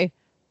 oh, hey,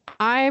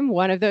 I'm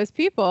one of those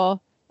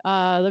people.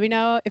 Let me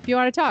know if you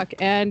want to talk.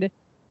 And,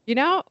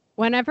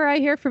 whenever I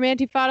hear from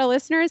Antifada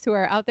listeners who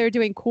are out there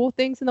doing cool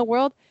things in the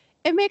world,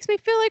 it makes me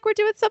feel like we're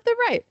doing something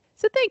right.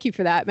 So thank you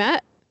for that,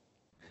 Matt.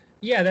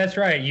 Yeah, that's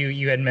right.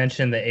 You had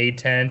mentioned the aid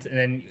tent, and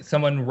then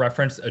someone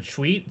referenced a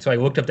tweet. So I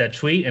looked up that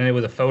tweet, and it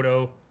was a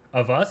photo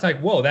of us. Like,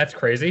 whoa, that's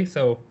crazy.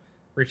 So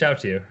reach out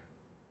to you.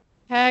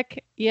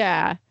 Heck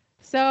yeah.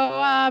 So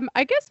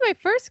I guess my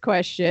first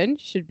question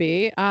should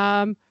be,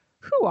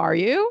 who are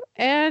you,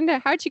 and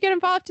how'd you get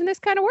involved in this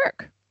kind of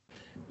work?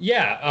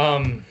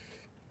 Yeah,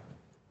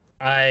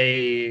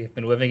 I've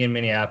been living in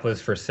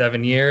Minneapolis for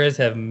 7 years,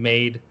 have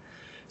made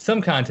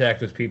some contact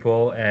with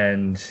people,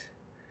 and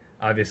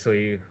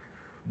obviously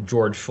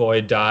George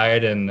Floyd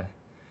died and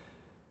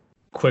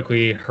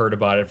quickly heard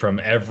about it from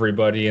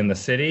everybody in the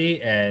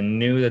city and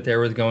knew that there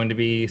was going to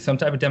be some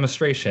type of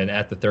demonstration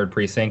at the 3rd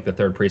precinct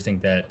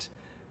that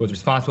was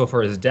responsible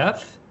for his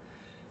death.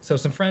 So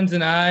some friends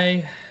and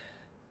I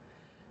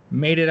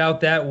made it out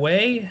that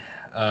way,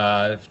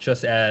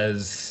 just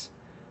as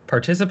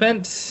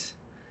participants.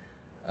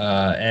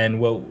 And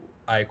what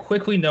I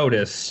quickly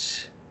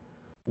noticed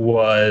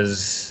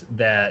was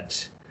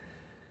that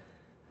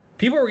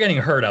people were getting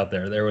hurt out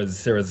there. There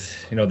was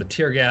the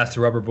tear gas,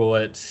 the rubber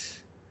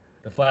bullets,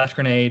 the flash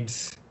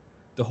grenades,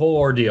 the whole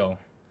ordeal.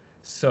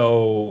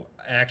 So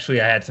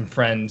actually, I had some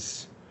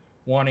friends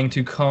wanting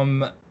to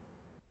come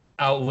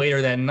out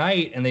later that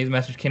night, and they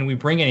messaged, "Can we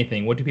bring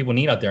anything? What do people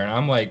need out there?" And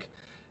I'm like,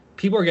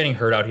 people are getting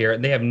hurt out here.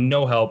 They have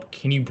no help.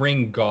 Can you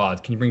bring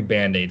gauze? Can you bring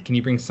Band-Aids? Can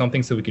you bring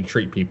something so we can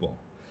treat people?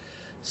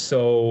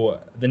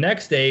 So the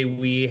next day,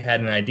 we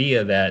had an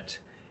idea that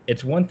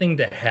it's one thing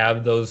to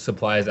have those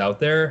supplies out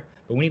there,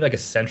 but we need like a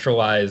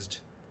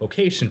centralized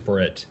location for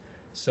it.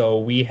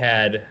 So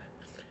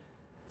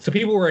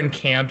people were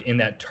encamped in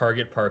that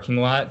Target parking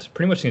lot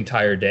pretty much the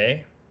entire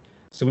day.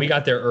 So we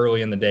got there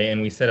early in the day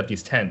and we set up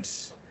these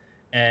tents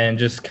and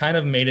just kind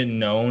of made it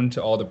known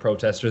to all the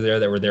protesters there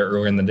that were there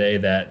early in the day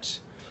that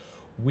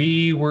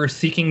we were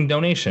seeking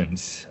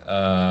donations,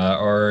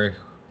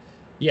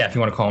 if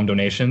you want to call them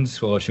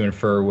donations, we'll let you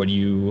infer what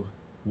you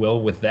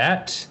will with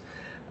that.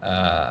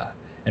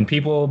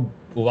 And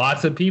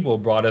lots of people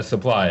brought us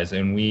supplies,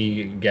 and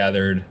we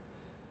gathered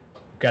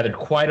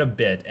quite a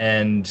bit.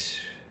 And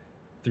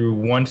through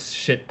once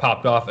shit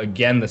popped off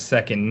again the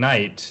second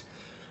night,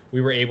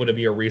 we were able to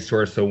be a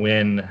resource. So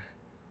when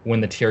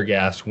the tear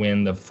gas,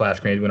 when the flash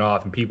grenades went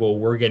off, and people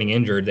were getting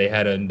injured,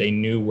 they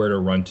knew where to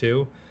run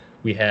to.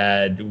 We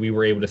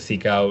were able to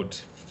seek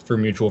out for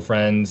mutual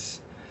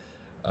friends.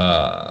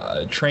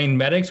 Trained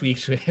medics. We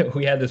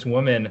had this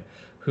woman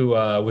who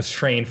was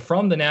trained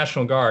from the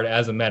National Guard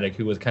as a medic,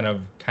 who was kind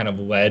of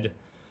led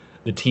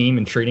the team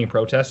in treating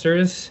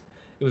protesters.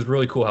 It was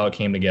really cool how it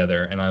came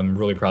together, and I'm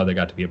really proud that I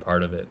got to be a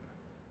part of it.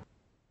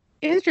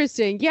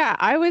 Interesting. Yeah,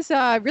 I was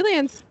really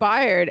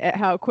inspired at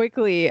how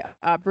quickly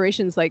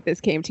operations like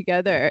this came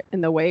together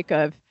in the wake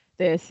of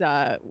this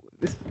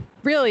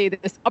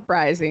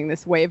uprising,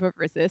 this wave of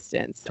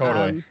resistance.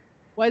 Totally.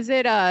 Was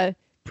it a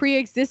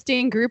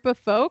pre-existing group of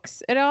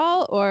folks at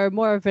all, or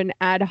more of an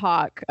ad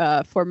hoc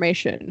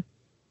formation?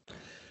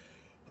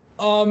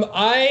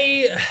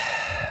 I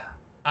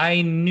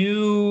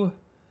knew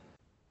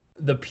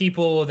the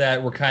people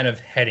that were kind of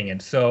heading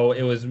it. So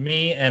it was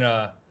me and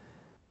a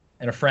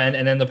friend,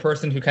 and then the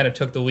person who kind of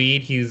took the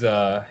lead, he's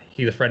a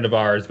friend of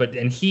ours,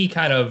 and he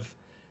kind of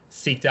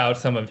seeked out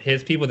some of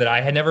his people that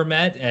I had never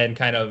met and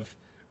kind of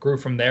grew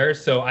from there.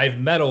 So I've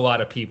met a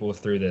lot of people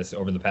through this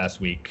over the past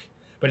week.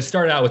 But it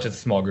started out with just a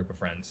small group of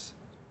friends.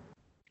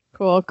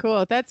 Cool.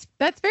 That's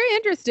very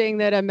interesting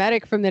that a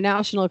medic from the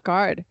National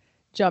Guard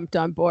jumped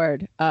on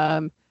board.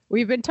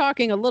 We've been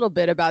talking a little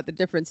bit about the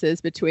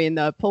differences between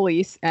the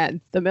police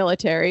and the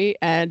military,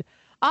 and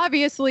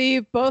obviously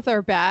both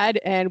are bad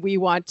and we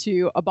want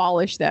to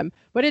abolish them.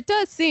 But it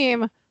does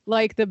seem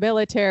like the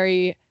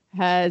military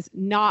has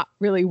not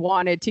really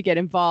wanted to get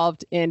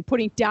involved in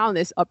putting down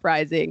this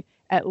uprising,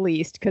 at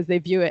least, because they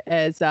view it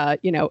as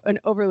an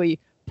overly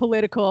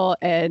political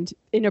and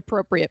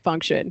inappropriate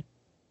function.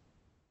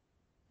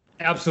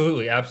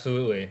 Absolutely.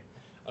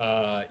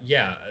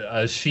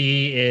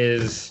 She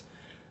is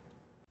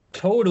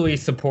totally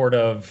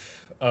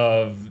supportive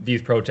of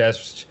these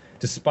protests,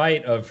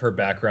 despite of her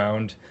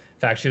background. In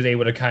fact, she was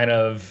able to kind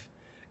of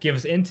give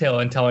us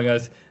intel and telling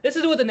us, this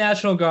is what the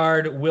National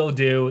Guard will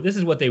do. This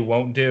is what they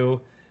won't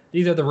do.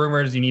 These are the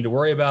rumors you need to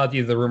worry about.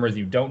 These are the rumors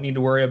you don't need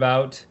to worry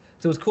about.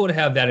 So it's cool to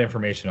have that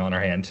information on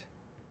our hand.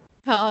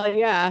 Hell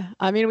yeah.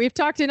 I mean, we've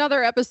talked in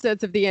other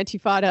episodes of the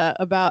Intifada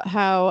about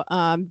how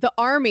the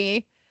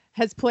army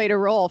has played a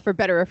role, for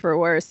better or for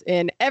worse,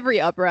 in every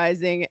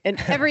uprising and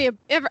every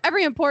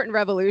important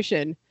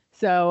revolution.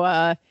 So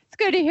it's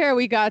good to hear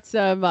we got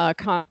some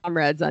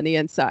comrades on the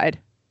inside.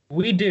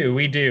 We do.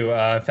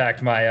 In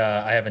fact,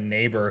 I have a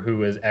neighbor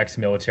who is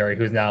ex-military,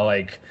 who's now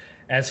like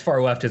as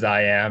far left as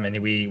I am, and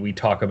we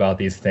talk about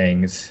these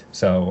things.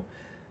 So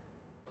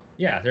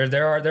yeah,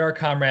 there are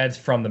comrades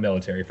from the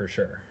military for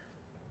sure.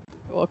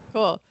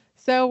 Cool.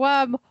 So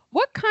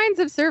what kinds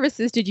of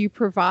services did you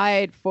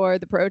provide for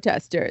the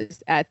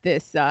protesters at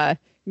this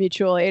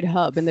mutual aid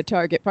hub in the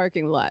Target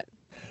parking lot?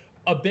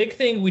 A big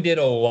thing we did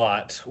a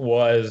lot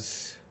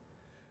was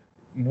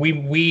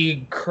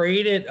we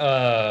created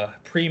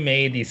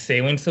pre-made these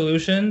saline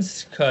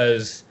solutions,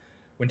 because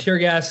when tear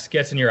gas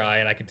gets in your eye,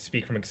 and I can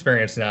speak from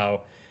experience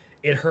now,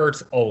 it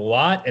hurts a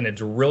lot and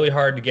it's really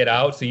hard to get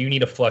out, so you need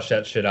to flush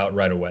that shit out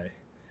right away.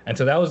 And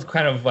so that was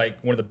kind of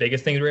like one of the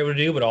biggest things we were able to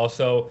do, but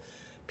also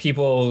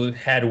people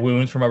had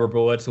wounds from rubber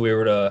bullets, so we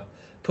were to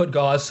put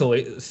gauze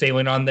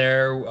saline on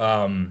there.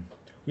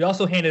 We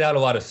also handed out a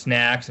lot of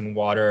snacks and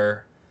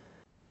water.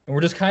 And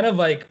we're just kind of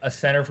like a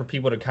center for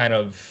people to kind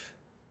of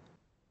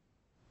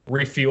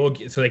refuel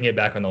so they can get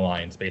back on the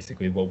lines,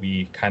 basically what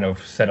we kind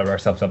of set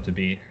ourselves up to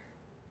be.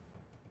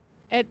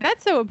 And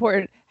that's so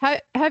important. Can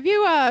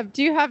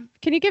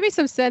you give me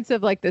some sense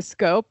of like the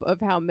scope of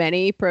how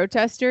many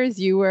protesters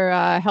you were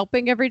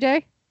helping every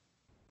day?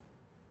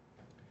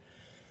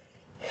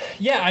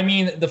 Yeah, I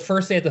mean, the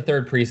first day at the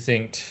 3rd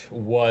Precinct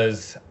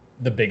was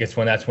the biggest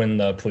one. That's when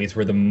the police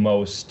were the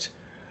most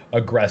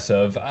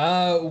aggressive.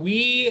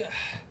 We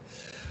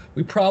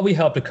we probably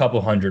helped a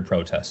couple hundred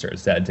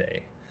protesters that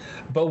day.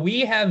 But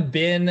we have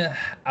been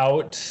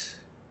out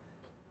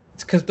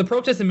because the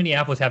protests in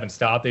Minneapolis haven't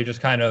stopped. They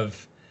just kind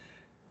of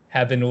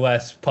have been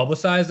less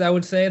publicized, I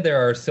would say. There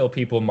are still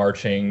people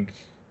marching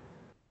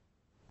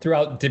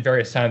throughout the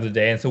various times of the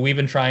day. And so we've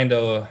been trying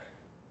to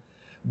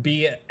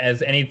be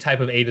as any type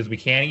of aid as we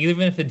can,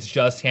 even if it's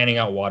just handing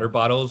out water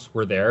bottles.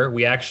 We're there.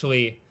 We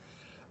actually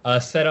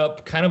set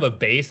up kind of a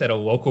base at a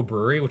local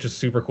brewery, which is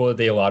super cool that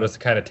they allowed us to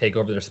kind of take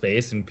over their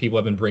space. And people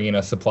have been bringing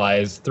us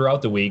supplies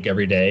throughout the week,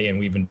 every day, and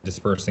we've been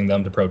dispersing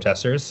them to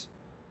protesters.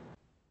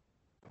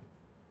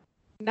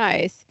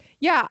 Nice.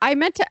 Yeah, I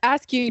meant to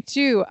ask you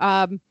too,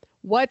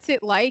 what's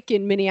it like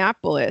in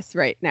Minneapolis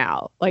right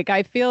now? Like,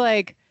 I feel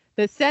like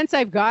the sense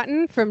I've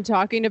gotten from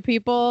talking to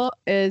people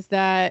is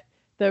that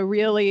the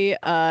really,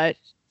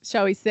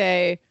 shall we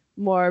say,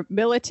 more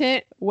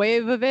militant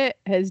wave of it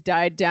has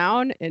died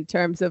down in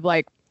terms of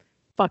like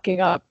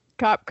fucking up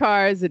cop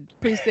cars and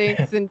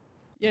precincts and,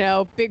 you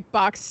know, big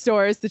box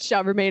stores that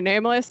shall remain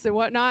nameless and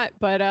whatnot.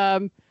 But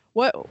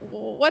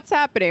what's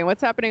happening?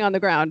 What's happening on the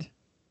ground?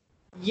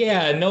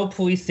 Yeah, no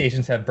police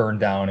stations have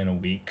burned down in a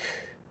week.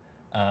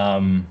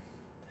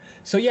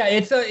 So yeah,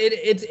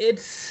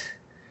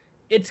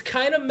 it's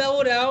kind of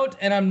mellowed out,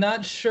 and I'm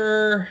not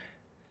sure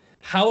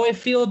how I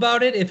feel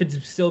about it. If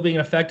it's still being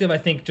effective, I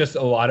think just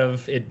a lot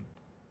of it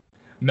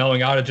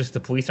mellowing out. Just the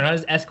police are not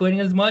as escalating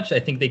as much. I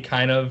think they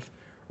kind of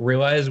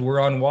realize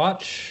we're on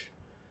watch.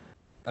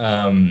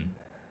 There,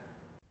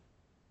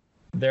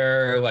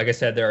 like I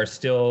said, there's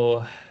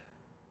still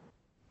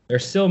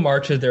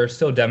marches, there are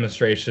still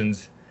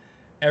demonstrations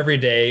every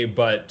day,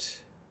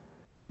 but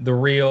the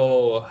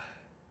real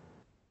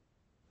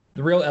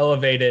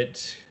elevated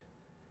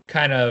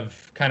kind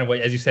of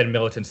what, as you said,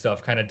 militant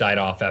stuff kind of died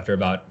off after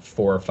about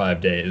 4 or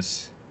 5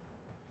 days.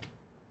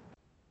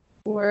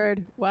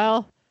 Word.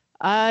 Well,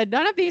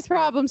 none of these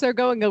problems are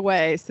going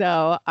away,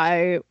 so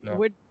I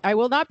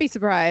will not be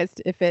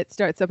surprised if it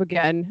starts up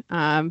again.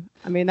 I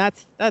mean,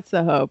 that's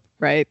the hope,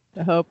 right?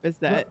 The hope is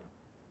that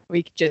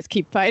we just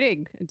keep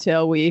fighting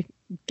until we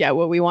get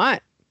what we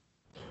want.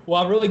 Well,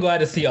 I'm really glad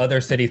to see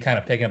other cities kind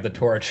of picking up the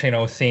torch. You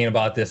know, seeing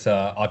about this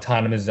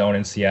autonomous zone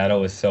in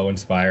Seattle is so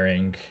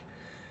inspiring.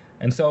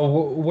 And so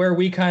where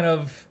we kind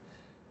of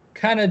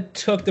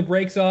took the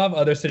brakes off,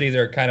 other cities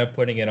are kind of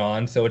putting it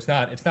on. So it's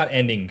not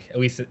ending, at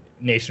least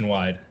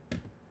nationwide.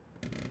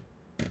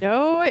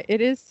 No, it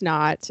is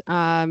not.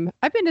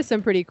 I've been to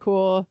some pretty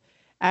cool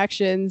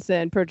actions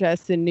and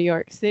protests in New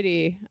York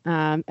City,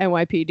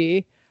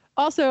 NYPD.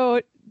 Also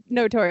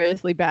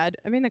notoriously bad.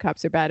 I mean, the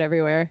cops are bad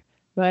everywhere.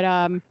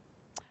 But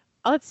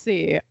let's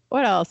see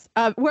what else.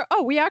 We're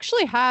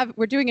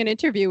doing an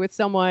interview with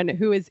someone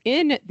who is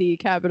in the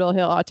Capitol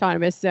Hill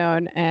Autonomous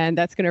Zone, and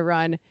that's going to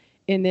run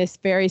in this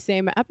very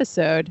same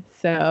episode.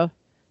 So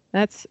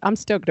I'm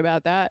stoked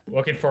about that.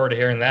 Looking forward to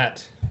hearing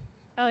that.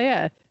 Hell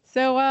yeah.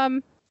 So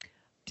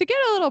to get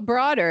a little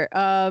broader,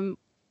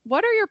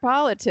 what are your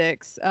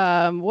politics?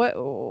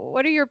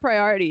 What are your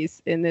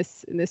priorities in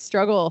this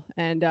struggle,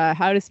 and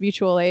how does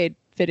mutual aid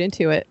fit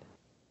into it?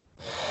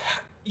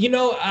 You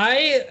know,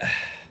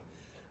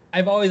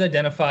 I've always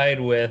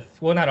identified with,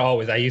 well, not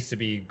always. I used to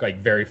be like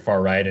very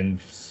far right and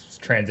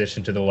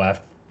transitioned to the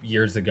left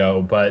years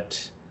ago,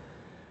 but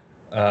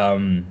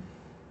I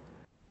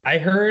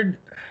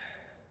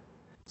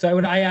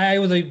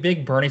was a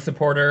big Bernie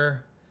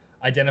supporter,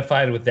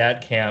 identified with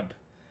that camp.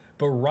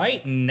 But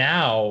right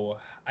now,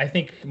 I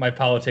think my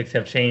politics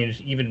have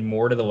changed even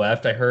more to the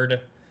left. I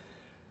heard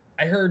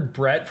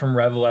Brett from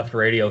Rev Left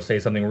Radio say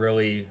something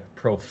really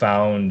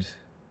profound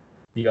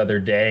the other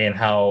day, and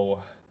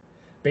how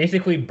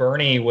basically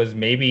Bernie was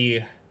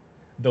maybe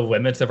the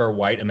limits of our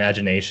white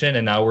imagination,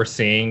 and now we're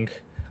seeing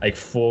like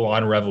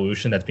full-on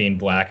revolution that's being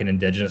Black and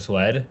Indigenous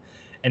led.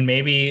 And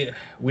maybe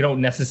we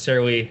don't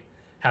necessarily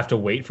have to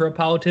wait for a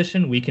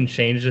politician. We can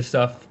change this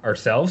stuff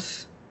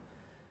ourselves.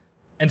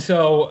 And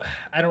so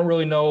I don't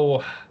really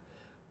know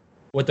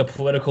what the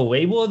political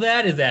label of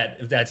that is.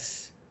 If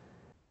that's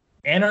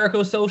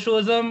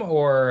anarcho-socialism,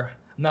 or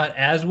I'm not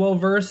as well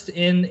versed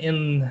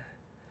in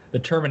the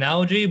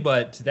terminology,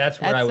 but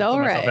that's where I would put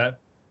myself at.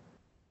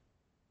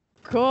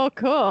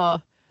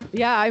 Cool.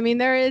 Yeah, I mean,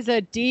 there is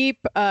a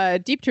deep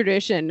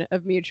tradition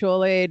of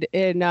mutual aid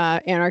in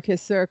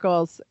anarchist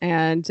circles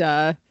and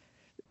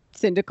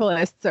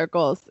syndicalist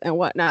circles and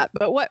whatnot.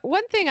 But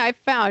one thing I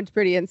found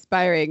pretty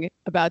inspiring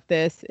about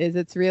this is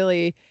it's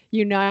really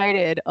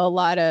united a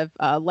lot of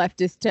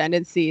leftist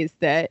tendencies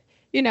that,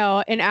 you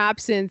know, in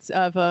absence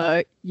of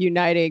a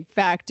uniting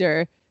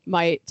factor,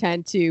 might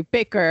tend to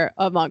bicker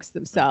amongst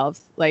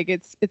themselves. Like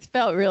it's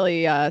felt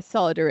really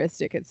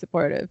solidaristic and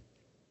supportive.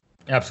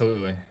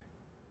 Absolutely.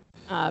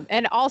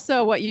 And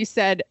also what you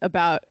said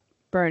about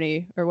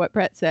Bernie, or what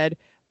Brett said,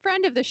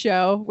 friend of the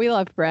show. We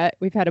love Brett.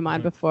 We've had him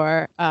on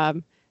before.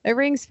 It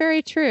rings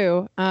very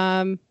true.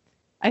 I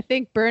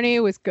think Bernie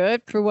was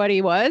good for what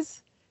he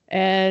was,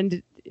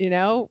 and you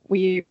know,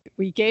 we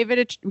gave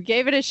it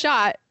a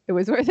shot. It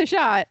was worth a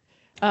shot.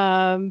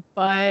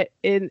 But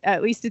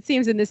at least it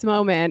seems in this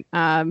moment,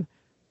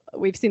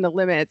 we've seen the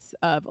limits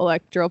of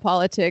electoral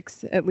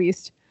politics, at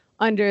least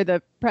under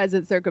the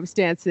present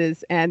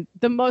circumstances. And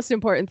the most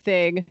important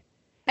thing,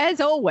 as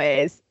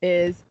always,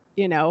 is,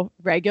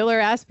 regular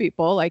ass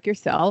people like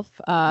yourself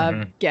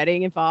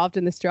getting involved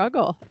in the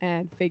struggle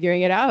and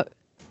figuring it out.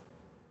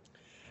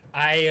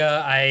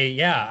 I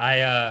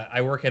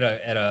work at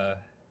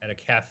a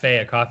cafe,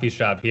 a coffee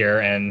shop here,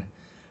 and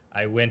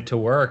I went to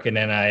work, and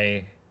then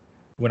I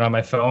went on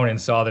my phone and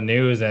saw the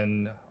news,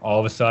 and all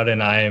of a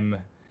sudden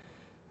I'm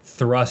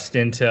thrust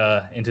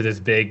into this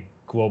big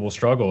global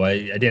struggle. I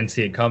didn't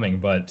see it coming,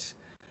 but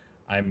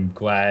I'm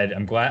glad.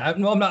 I'm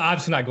not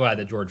obviously not glad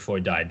that George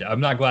Floyd died. I'm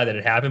not glad that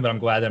it happened, but I'm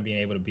glad that I'm being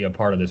able to be a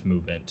part of this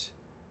movement.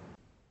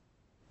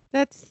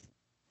 That's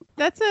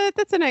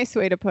a nice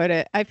way to put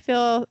it. I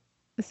feel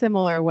a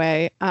similar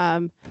way.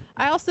 I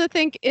also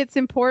think it's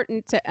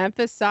important to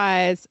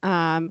emphasize,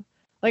 I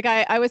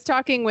was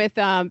talking with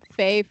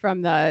Faye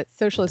from the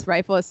Socialist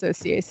Rifle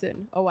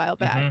Association a while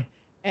back,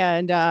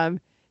 and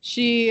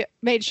she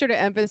made sure to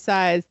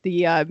emphasize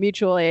the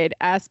mutual aid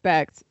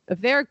aspects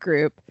of their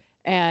group.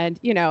 And,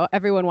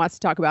 everyone wants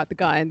to talk about the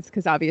guns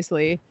because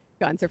obviously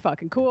guns are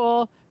fucking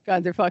cool.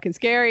 Guns are fucking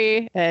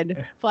scary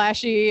and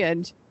flashy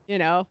and,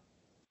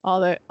 all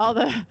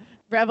the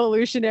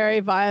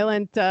revolutionary,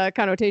 violent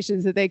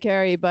connotations that they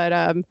carry.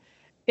 But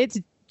it's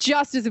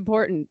just as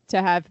important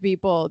to have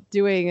people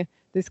doing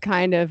this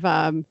kind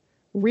of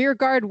rear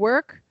guard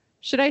work,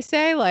 should I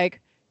say,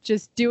 like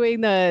just doing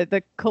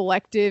the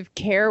collective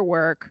care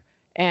work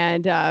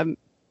and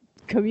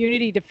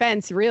community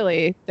defense,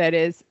 really, that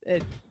is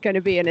going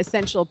to be an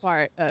essential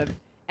part of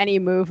any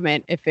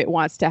movement if it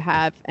wants to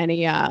have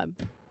any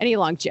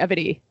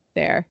longevity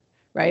there,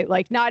 right?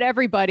 Like not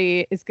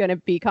everybody is going to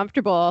be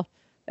comfortable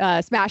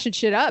smashing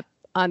shit up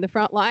on the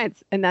front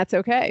lines, and that's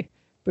okay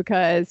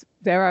because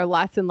there are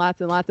lots and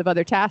lots and lots of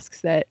other tasks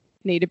that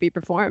need to be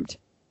performed.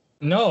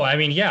 No, I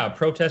mean, yeah,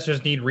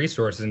 protesters need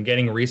resources, and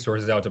getting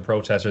resources out to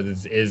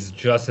protesters is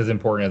just as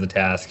important as a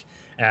task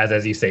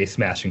as you say,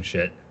 smashing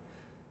shit.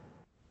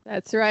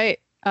 That's right.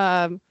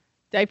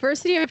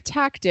 Diversity of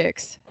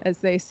tactics, as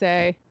they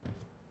say.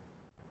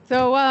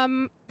 So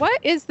what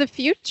is the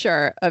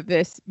future of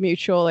this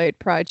mutual aid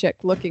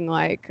project looking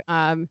like?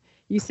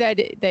 You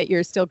said that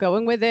you're still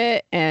going with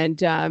it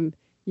and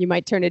you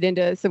might turn it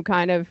into some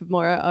kind of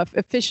more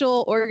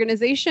official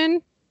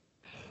organization.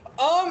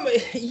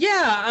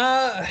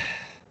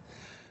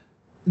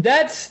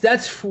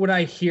 That's what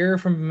I hear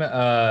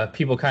from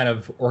people kind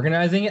of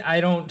organizing it.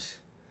 I don't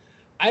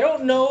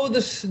know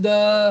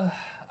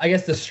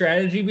the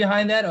strategy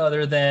behind that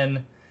other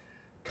than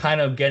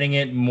kind of getting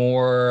it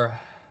more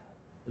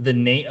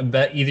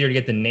easier to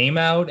get the name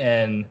out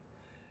and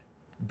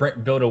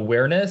build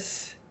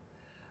awareness.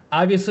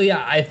 Obviously,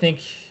 I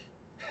think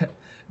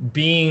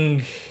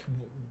being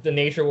the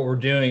nature of what we're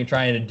doing and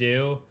trying to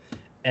do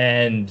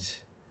and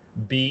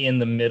be in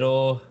the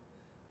middle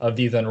of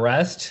these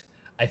unrest,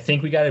 I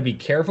think we got to be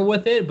careful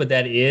with it, but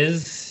that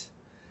is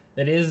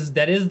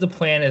the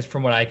plan, is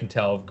from what I can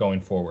tell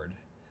going forward.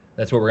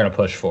 That's what we're going to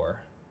push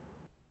for.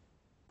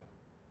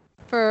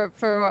 For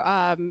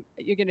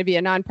you're going to be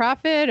a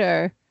nonprofit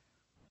or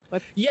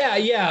what?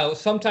 Yeah,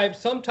 some type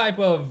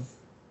of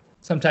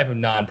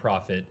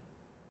nonprofit.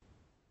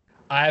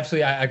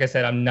 Like I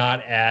said, I'm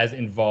not as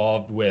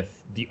involved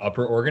with the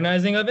upper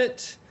organizing of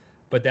it,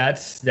 but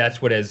that's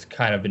what has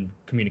kind of been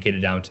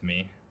communicated down to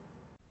me.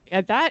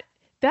 Yeah, that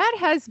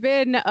has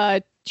been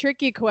a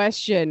tricky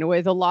question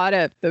with a lot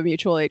of the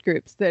mutual aid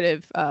groups that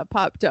have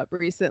popped up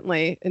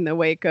recently in the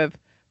wake of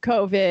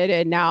COVID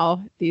and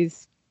now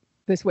this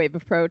wave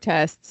of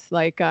protests.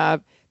 Like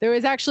there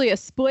was actually a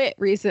split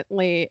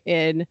recently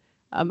in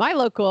my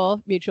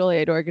local mutual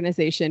aid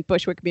organization,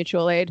 Bushwick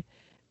Mutual Aid,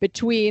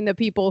 between the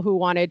people who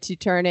wanted to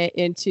turn it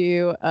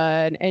into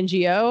an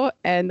NGO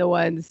and the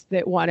ones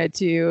that wanted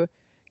to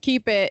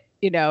keep it,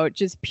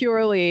 just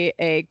purely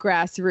a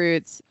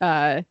grassroots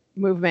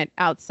movement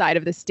outside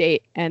of the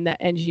state and the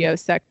NGO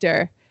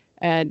sector.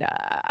 And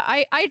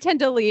I tend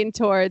to lean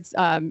towards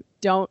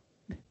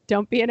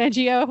don't be an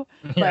NGO,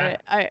 yeah.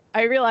 But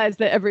I realize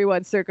that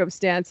everyone's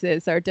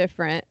circumstances are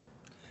different.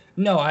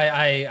 No,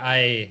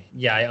 I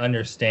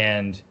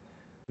understand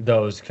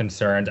those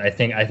concerns. I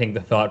think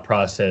the thought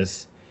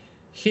process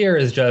here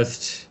is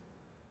just,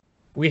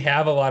 we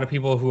have a lot of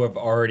people who have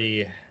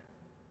already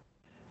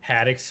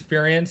had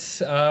experience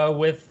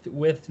with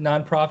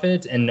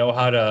nonprofits and know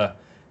how to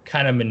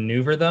kind of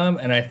maneuver them,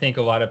 and I think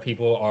a lot of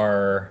people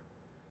our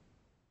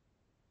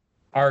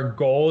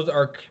goals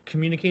are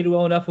communicated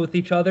well enough with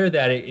each other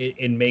that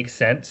it makes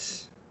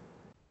sense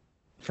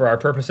for our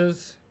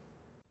purposes.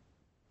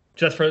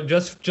 Just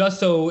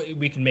so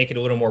we can make it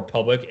a little more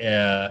public,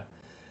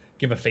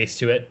 give a face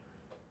to it.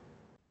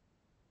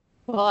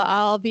 Well,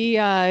 I'll be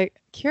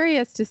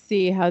curious to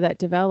see how that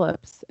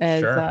develops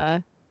as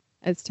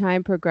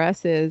time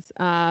progresses.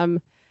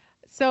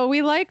 So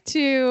we like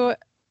to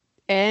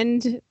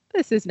end.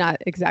 This is not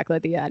exactly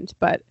the end,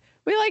 but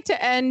we like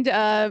to end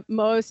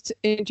most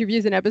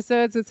interviews and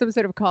episodes with some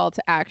sort of call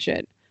to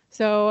action.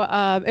 So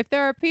if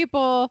there are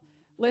people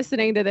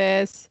listening to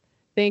this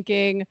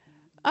thinking,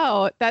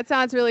 oh, that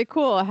sounds really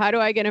cool. How do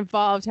I get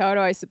involved? How do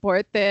I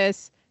support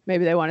this?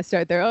 Maybe they want to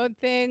start their own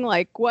thing.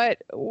 Like,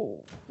 what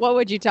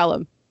would you tell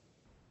them?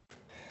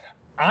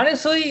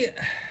 Honestly,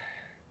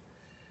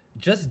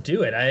 just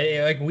do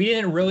it. We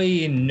didn't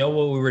really know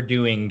what we were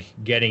doing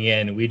getting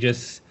in. We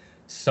just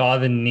saw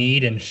the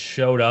need and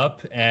showed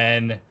up,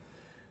 and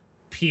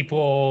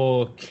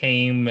people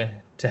came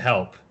to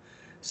help.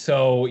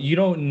 So you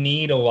don't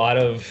need a lot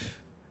of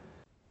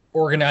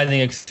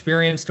organizing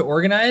experience to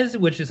organize,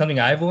 which is something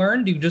I've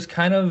learned. You just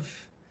kind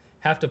of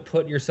have to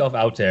put yourself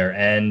out there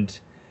and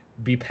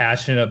be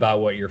passionate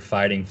about what you're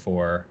fighting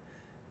for.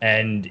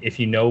 And if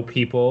you know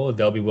people,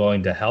 they'll be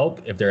willing to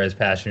help if they're as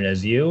passionate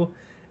as you.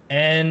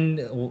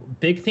 And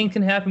big things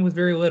can happen with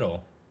very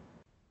little.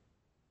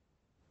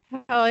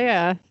 Hell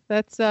yeah.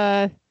 That's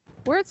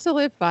words to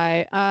live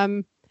by.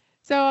 I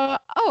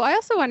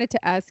also wanted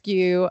to ask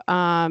you,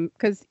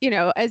 because,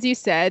 as you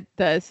said,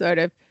 the sort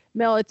of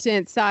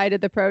militant side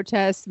of the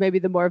protests, maybe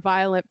the more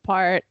violent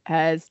part,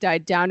 has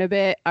died down a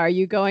bit. Are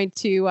you going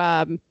to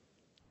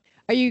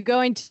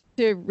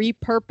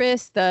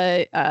repurpose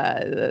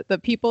the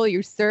people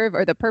you serve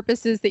or the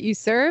purposes that you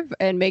serve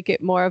and make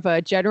it more of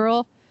a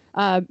general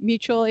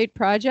mutual aid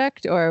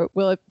project, or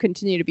will it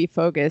continue to be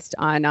focused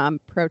on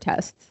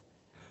protests?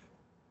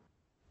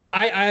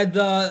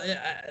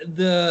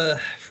 The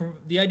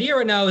idea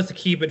right now is to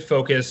keep it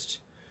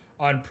focused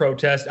on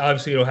protest.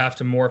 Obviously, it'll have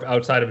to morph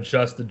outside of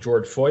just the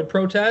George Floyd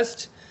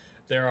protest.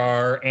 There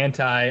are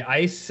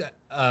anti-ICE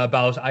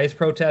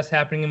protests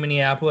happening in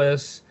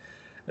Minneapolis.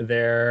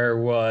 There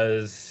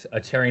was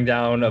a tearing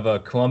down of a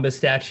Columbus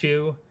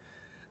statue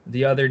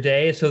the other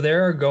day. So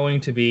there are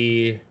going to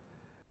be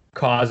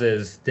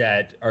causes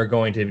that are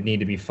going to need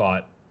to be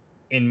fought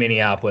in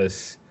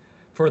Minneapolis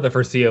for the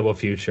foreseeable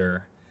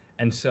future.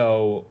 And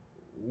so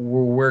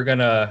we're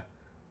gonna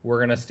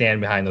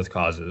stand behind those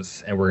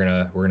causes, and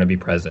we're gonna be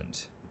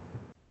present.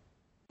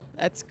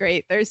 That's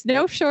great. There's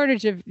no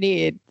shortage of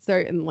need,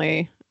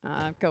 certainly,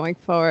 going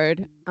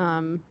forward.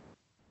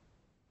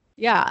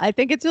 Yeah, I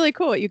think it's really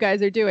cool what you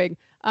guys are doing.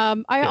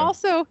 I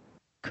also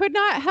could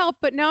not help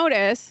but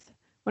notice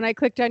when I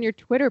clicked on your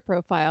Twitter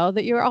profile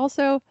that you're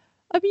also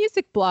a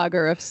music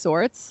blogger of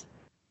sorts.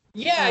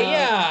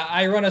 Yeah.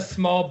 I run a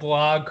small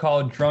blog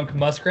called Drunk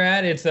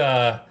Muskrat.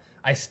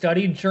 I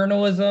studied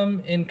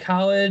journalism in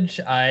college.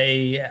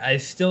 I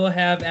still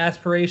have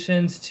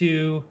aspirations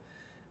to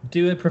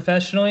do it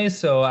professionally,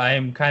 so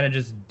I'm kind of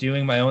just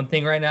doing my own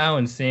thing right now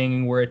and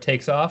seeing where it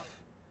takes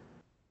off.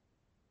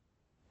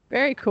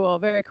 Very cool,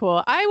 very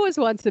cool. I was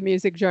once a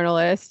music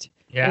journalist,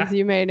 as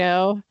you may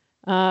know.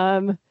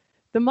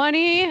 The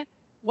money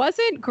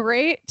wasn't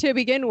great to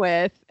begin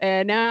with,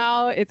 and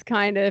now it's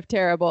kind of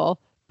terrible.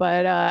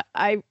 But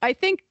I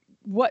think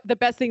what the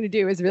best thing to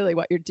do is really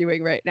what you're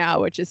doing right now,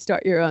 which is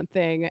start your own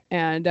thing,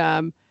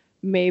 and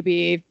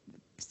maybe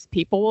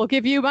people will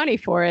give you money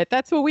for it.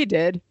 That's what we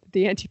did,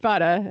 the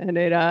Antifada, and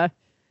it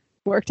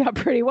worked out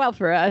pretty well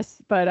for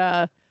us.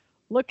 But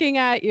looking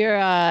at your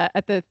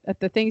at the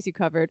things you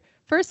covered,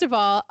 first of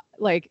all,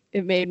 like,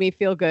 it made me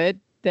feel good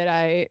that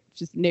I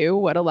just knew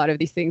what a lot of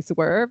these things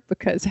were,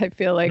 because I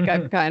feel like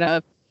I've kind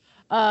of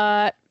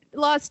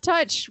lost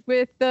touch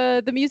with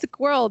the music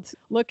world.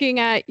 Looking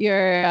at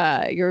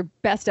your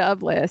best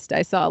of list,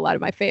 I saw a lot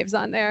of my faves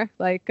on there,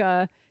 like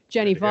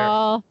Jenny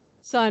Vall,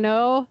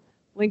 Sano,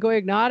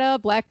 Lingua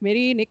Ignata, Black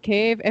Midi, Nick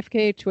Cave,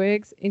 FKA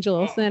Twigs, Angel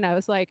Olsen. I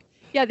was like,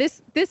 yeah,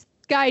 this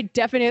guy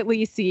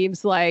definitely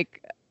seems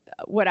like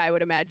what I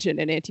would imagine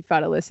an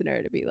Antifada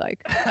listener to be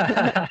like.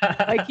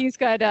 Like, he's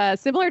got a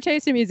similar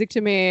taste in music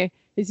to me.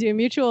 He's doing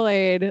mutual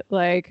aid.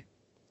 Like,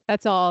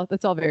 that's all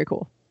very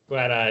cool.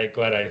 Glad I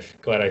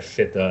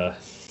fit the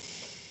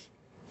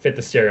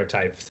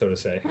stereotype, so to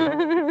say.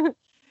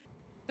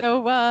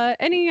 So,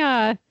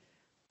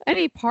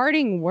 any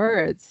parting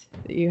words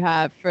that you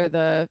have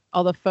for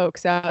all the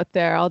folks out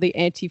there, all the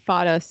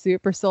Antifada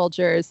super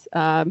soldiers,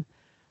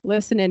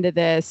 listening to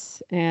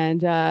this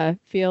and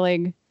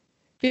feeling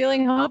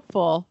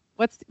hopeful?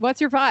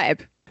 What's your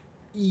vibe?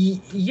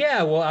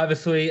 Yeah, well,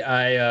 obviously,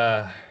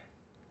 I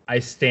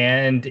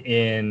stand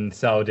in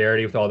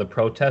solidarity with all the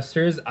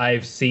protesters.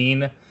 I've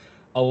seen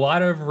a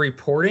lot of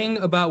reporting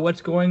about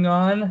what's going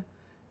on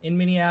in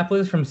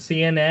Minneapolis from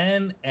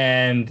CNN,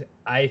 and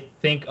I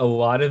think a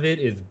lot of it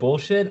is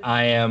bullshit.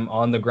 I am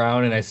on the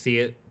ground and I see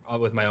it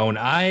with my own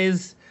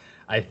eyes.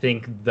 I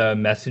think the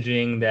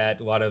messaging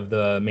that a lot of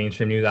the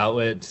mainstream news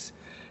outlets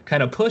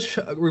kind of push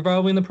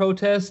revolving the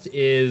protest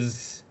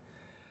is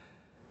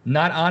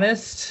not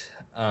honest.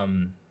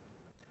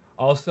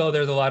 Also,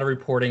 there's a lot of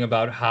reporting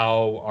about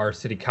how our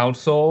city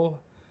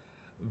council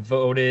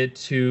voted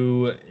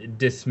to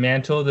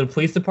dismantle the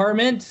police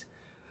department,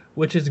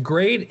 which is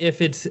great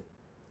if it's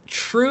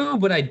true,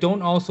 but I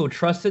don't also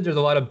trust it. There's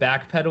a lot of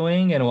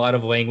backpedaling and a lot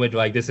of language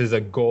like this is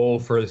a goal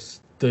for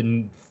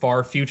the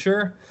far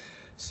future.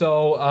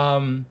 So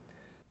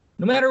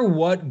no matter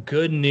what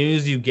good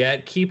news you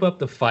get, keep up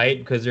the fight,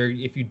 because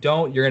if you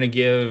don't, you're going to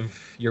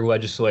give your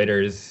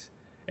legislators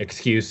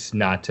excuse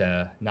not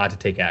to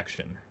take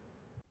action.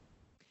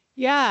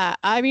 Yeah,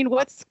 I mean,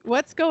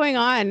 what's going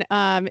on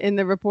in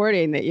the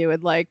reporting that you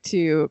would like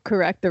to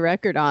correct the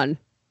record on?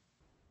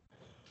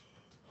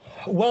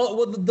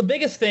 Well, the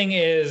biggest thing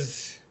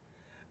is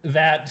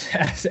that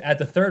at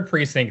the 3rd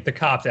precinct, the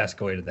cops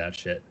escalated that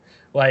shit.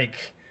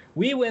 Like,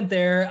 we went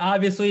there.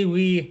 Obviously,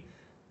 we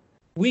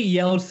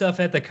yelled stuff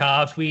at the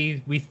cops. We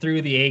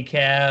threw the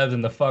ACABs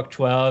and the fuck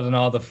 12s and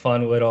all the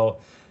fun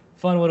little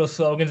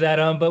slogans at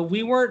them. But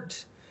we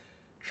weren't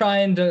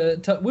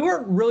we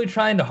weren't really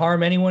trying to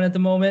harm anyone at the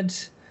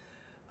moment.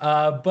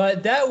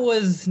 But that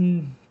was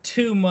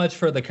too much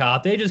for the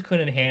cop. They just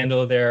couldn't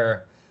handle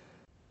their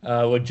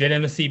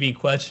legitimacy being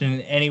questioned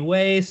in any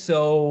way,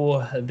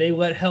 so they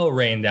let hell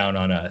rain down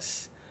on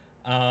us.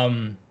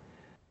 I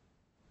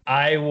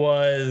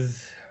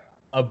was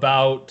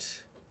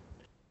about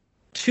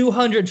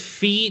 200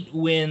 feet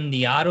when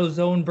the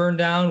AutoZone burned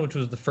down, which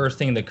was the first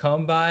thing to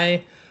come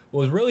by.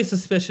 What was really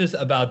suspicious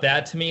about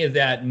that to me is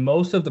that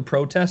most of the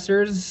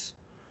protesters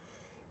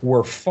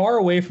were far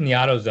away from the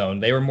AutoZone.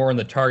 They were more in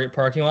the Target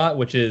parking lot,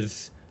 which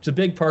is it's a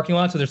big parking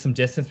lot, so there's some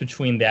distance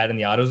between that and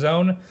the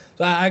AutoZone.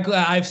 So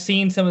I've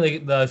seen some of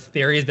the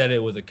theories that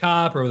it was a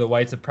cop or it was a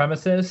white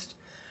supremacist.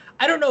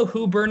 I don't know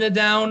who burned it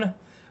down,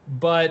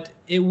 but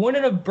it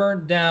wouldn't have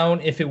burnt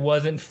down if it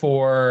wasn't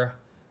for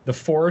the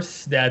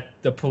force that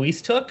the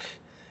police took.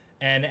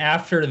 And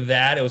after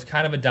that, it was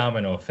kind of a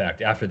domino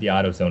effect after the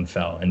AutoZone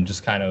fell and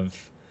just kind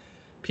of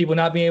people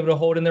not being able to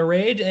hold in their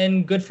rage.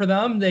 And good for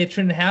them. They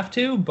shouldn't have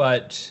to,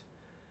 but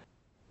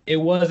it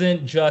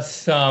wasn't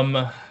just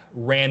some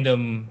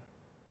random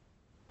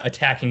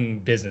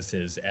attacking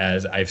businesses,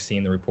 as I've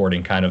seen the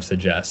reporting kind of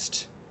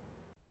suggest.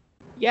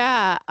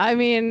 Yeah, I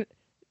mean,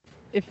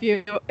 if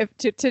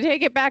to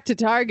take it back to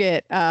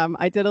Target,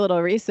 I did a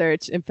little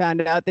research and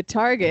found out that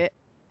Target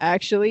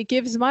actually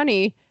gives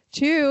money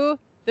to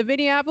the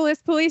Minneapolis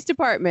Police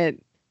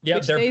Department.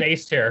 Yep, they're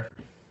based here.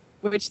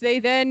 Which they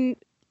then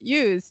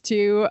use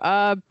to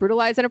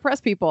brutalize and oppress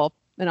people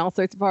in all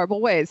sorts of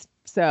horrible ways.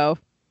 So,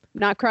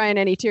 not crying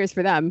any tears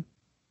for them.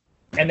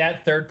 And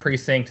that 3rd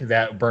precinct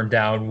that burned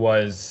down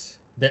was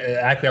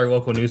actually our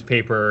local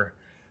newspaper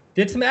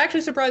did some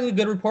actually surprisingly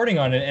good reporting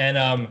on it.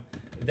 And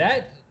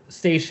that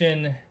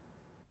station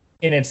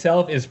in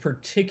itself is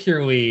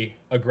particularly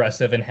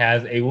aggressive and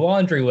has a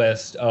laundry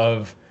list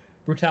of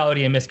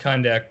brutality and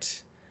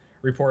misconduct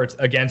reports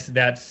against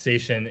that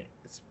station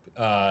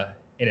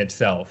in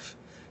itself.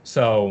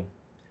 So,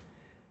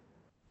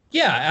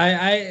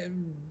 yeah,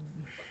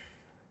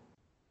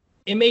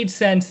 it made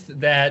sense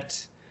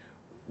that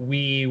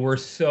we were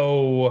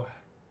so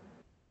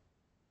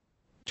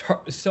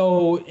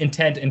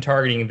intent in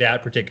targeting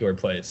that particular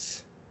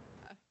place.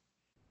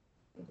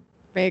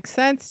 Makes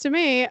sense to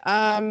me.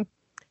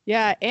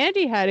 Yeah,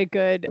 Andy had a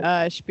good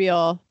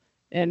spiel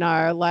in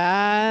our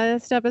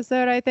last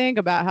episode, I think,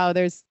 about how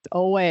there's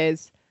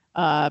always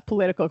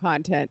political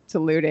content to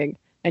looting.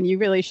 And you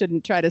really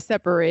shouldn't try to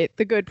separate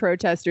the good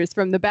protesters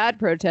from the bad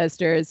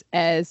protesters,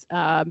 as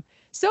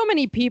so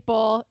many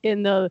people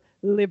in the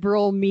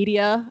liberal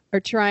media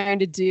are trying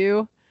to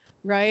do,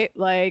 right?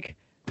 Like,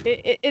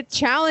 it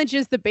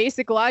challenges the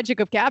basic logic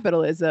of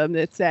capitalism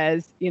that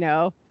says,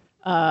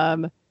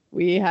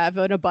 we have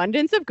an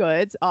abundance of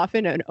goods,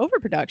 often an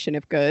overproduction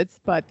of goods,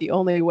 but the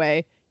only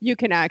way you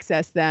can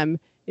access them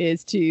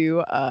is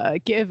to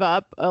give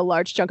up a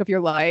large chunk of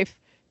your life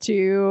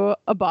to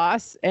a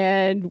boss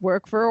and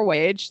work for a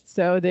wage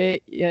so that,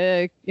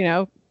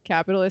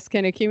 capitalists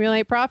can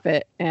accumulate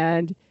profit.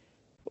 And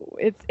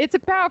it's a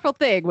powerful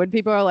thing when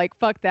people are like,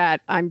 fuck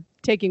that, I'm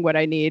taking what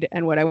I need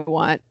and what I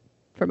want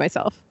for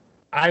myself.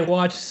 I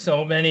watch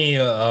so many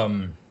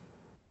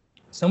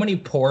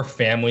poor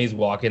families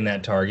walk in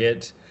that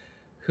Target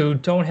who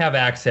don't have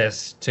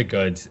access to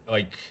goods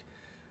like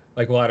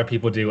a lot of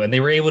people do, and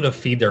they were able to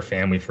feed their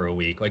family for a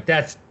week. Like,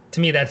 that's, to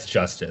me, that's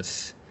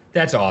justice.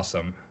 That's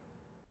awesome.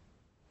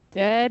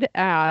 Dead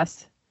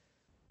ass.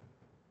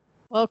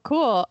 Well,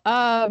 cool.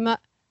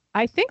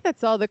 I think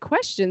that's all the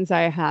questions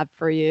I have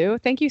for you.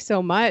 Thank you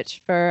so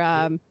much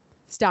for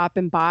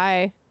stopping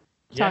by,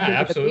 talking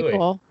to the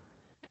people.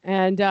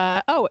 And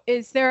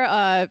is there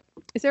a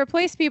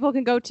place people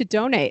can go to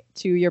donate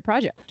to your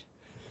project?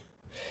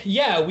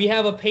 Yeah, we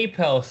have a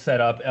PayPal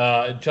set up,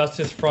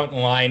 Justice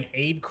Frontline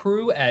Aid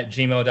Crew at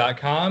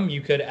gmail.com.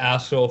 You could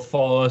also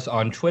follow us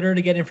on Twitter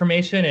to get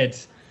information.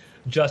 It's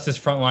Justice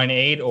Frontline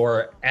Aid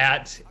or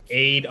at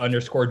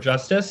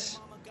 @aid_justice.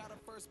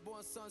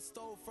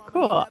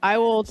 Cool. I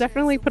will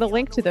definitely put a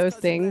link to those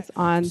things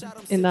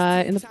in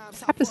the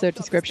episode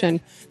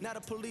description.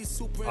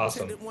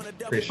 Awesome.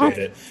 Appreciate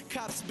it.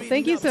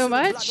 Thank you so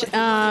much.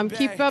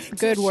 Keep up the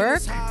good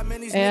work.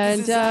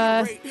 And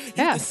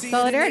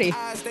solidarity.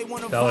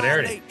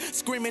 Solidarity.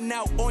 Screaming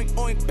out oink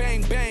oink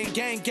bang bang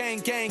gang gang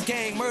gang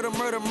gang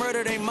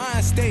murder they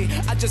mind state.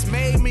 I just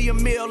made me a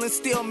meal and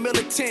still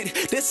militant.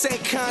 This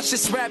ain't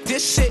conscious rap.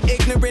 This shit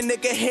ignorant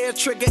nigga hair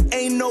trigger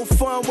ain't no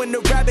fun when the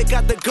rabbit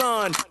got the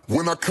gun.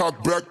 When I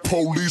cock back,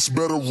 police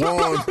better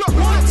run. 1, 2,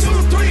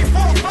 3,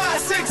 4, 5,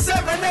 6,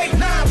 7, 8,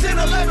 9, 10,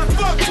 11,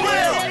 fuck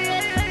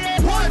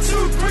 12. 1,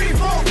 2, 3,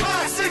 4,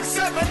 5, 6,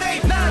 7, 8.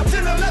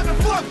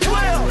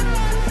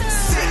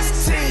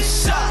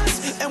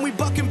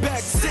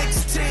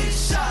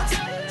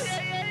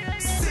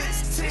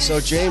 So,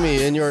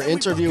 Jamie, in your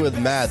interview with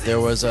Matt, there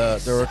were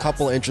a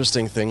couple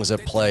interesting things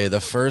at play.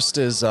 The first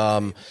is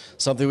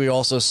something we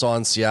also saw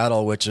in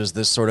Seattle, which is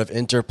this sort of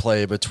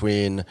interplay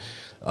between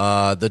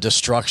the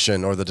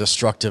destruction or the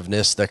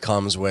destructiveness that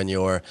comes when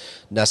you're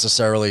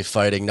necessarily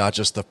fighting not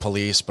just the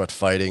police, but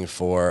fighting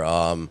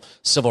for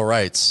civil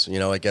rights,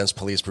 against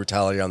police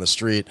brutality on the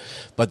street.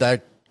 But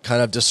that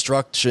kind of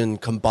destruction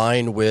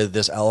combined with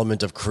this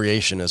element of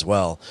creation as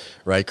well,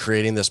 right?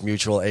 Creating this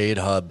mutual aid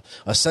hub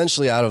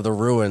essentially out of the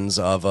ruins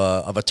of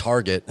a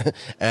Target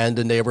and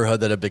a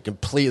neighborhood that had been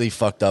completely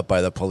fucked up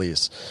by the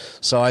police.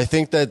 So I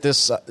think that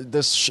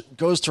this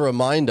goes to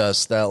remind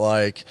us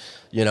that,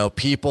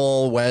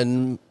 people,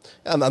 when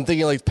I'm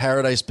thinking like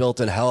Paradise Built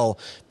in Hell,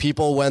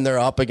 people, when they're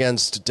up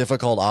against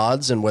difficult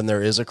odds and when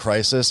there is a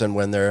crisis and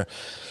when they're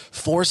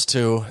forced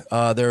to,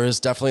 there is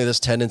definitely this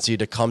tendency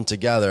to come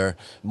together,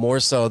 more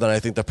so than I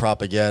think the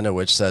propaganda,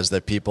 which says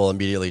that people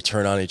immediately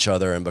turn on each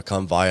other and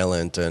become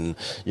violent and,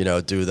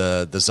 do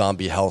the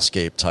zombie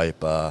hellscape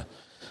type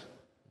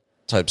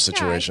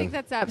situation. Yeah, I think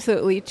that's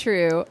absolutely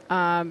true.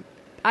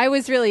 I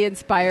was really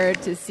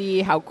inspired to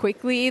see how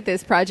quickly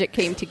this project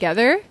came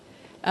together.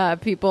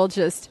 People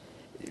just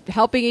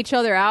helping each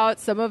other out,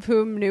 some of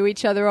whom knew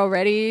each other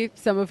already,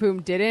 some of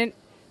whom didn't,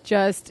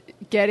 just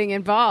getting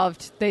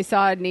involved. They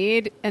saw a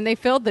need and they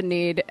filled the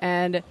need.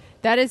 And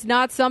that is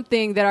not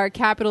something that our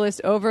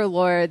capitalist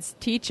overlords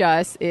teach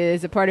us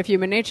is a part of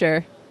human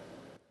nature.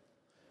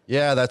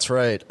 Yeah, that's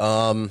right.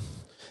 And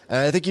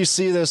I think you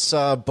see this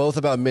both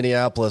about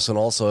Minneapolis and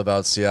also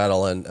about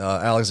Seattle. And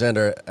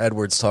Alexander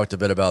Edwards talked a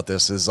bit about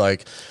this, is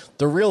like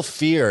the real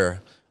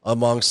fear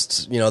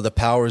amongst, the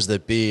powers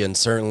that be, and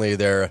certainly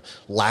their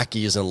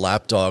lackeys and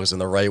lapdogs in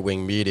the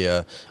right-wing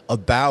media,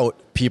 about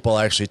people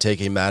actually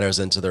taking matters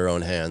into their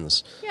own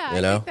hands. Yeah, I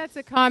think that's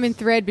a common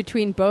thread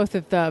between both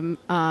of them.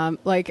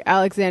 Like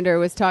Alexander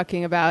was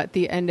talking about at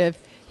the end of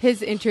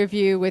his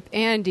interview with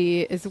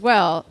Andy as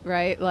well,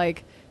 right?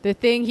 Like, the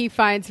thing he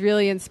finds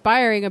really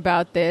inspiring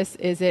about this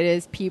is it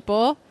is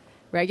people,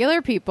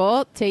 regular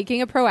people,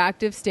 taking a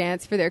proactive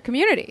stance for their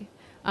community.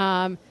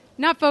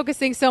 Not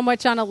focusing so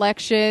much on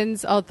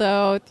elections,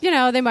 although,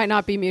 they might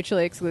not be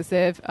mutually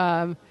exclusive,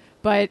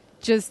 but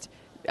just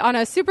on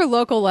a super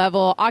local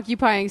level,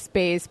 occupying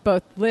space,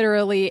 both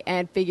literally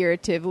and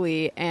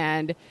figuratively,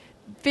 and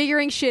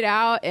figuring shit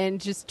out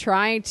and just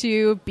trying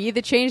to be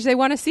the change they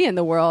want to see in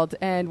the world.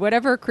 And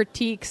whatever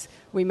critiques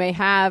we may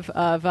have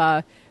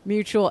of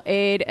mutual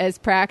aid as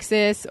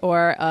praxis,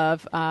 or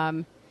of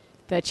the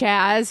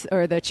Chaz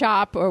or the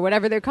Chop or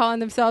whatever they're calling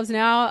themselves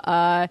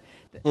now,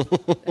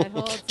 that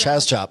holds,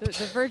 Chaz Chop. The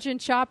Virgin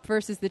Chop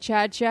versus the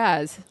Chad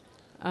Chaz.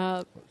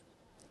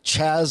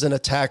 Chaz and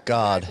Attack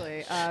God.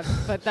 Exactly.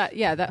 But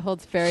that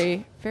holds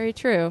very, very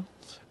true.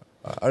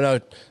 No,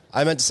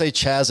 I meant to say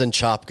Chaz and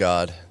Chop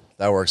God.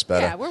 That works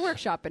better. Yeah, we're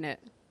workshopping it.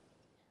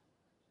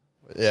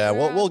 Yeah,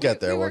 we'll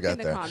get there. We We'll work get in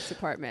the there. comms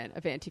department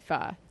of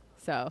Antifa,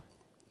 so.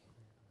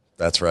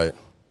 That's right.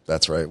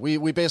 That's right. We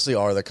basically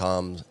are the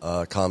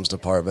comms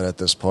department at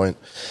this point.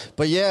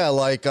 But yeah,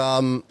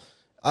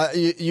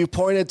 you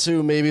pointed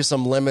to maybe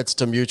some limits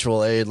to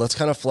mutual aid. Let's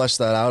kind of flesh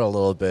that out a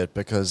little bit,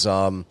 because,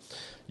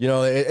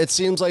 it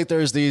seems like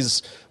there's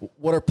these,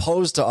 what are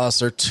posed to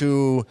us are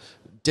two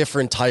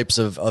different types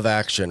of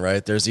action,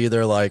 right? There's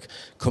either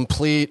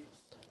complete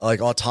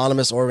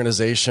autonomous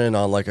organization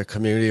on a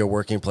community or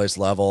working place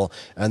level,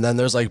 and then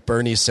there's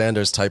Bernie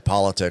Sanders type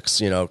politics,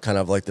 kind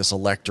of this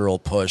electoral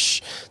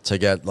push to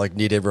get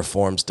needed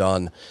reforms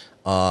done,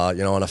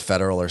 on a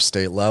federal or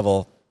state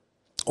level.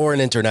 Or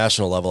an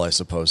international level, I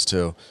suppose,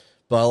 too.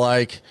 But,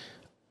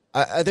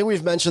 I think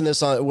we've mentioned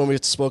this when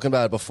we've spoken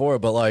about it before,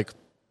 but,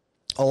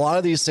 a lot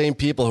of these same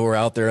people who are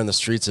out there in the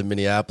streets of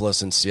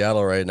Minneapolis and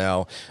Seattle right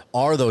now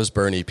are those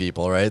Bernie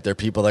people, right? They're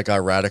people that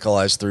got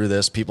radicalized through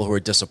this, people who are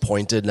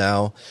disappointed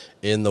now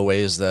in the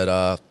ways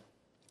that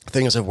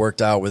things have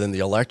worked out within the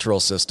electoral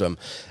system.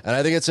 And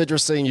I think it's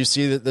interesting. You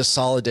see that this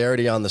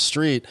solidarity on the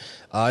street.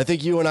 I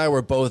think you and I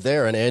were both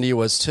there, and Andy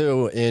was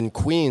too, in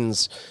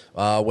Queens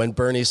when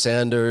Bernie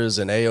Sanders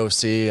and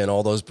AOC and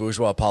all those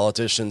bourgeois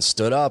politicians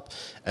stood up.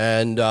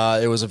 And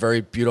it was a very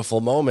beautiful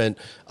moment.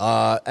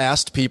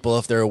 Asked people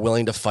if they were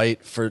willing to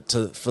fight for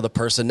the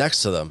person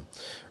next to them.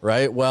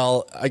 Right?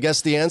 Well, I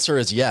guess the answer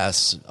is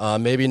yes.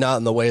 Maybe not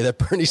in the way that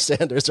Bernie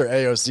Sanders or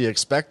AOC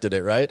expected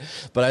it, right?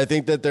 But I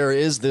think that there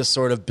is this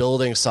sort of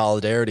building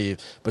solidarity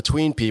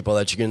between people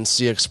that you can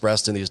see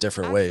expressed in these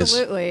different ways.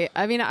 Absolutely.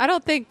 I mean, I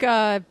don't think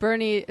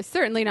Bernie,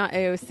 certainly not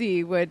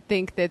AOC, would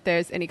think that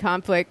there's any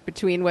conflict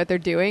between what they're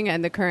doing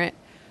and the current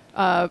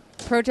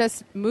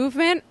protest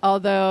movement,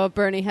 although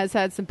Bernie has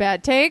had some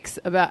bad takes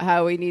about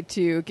how we need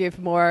to give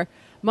more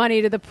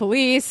money to the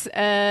police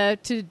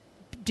to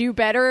do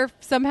better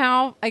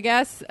somehow, I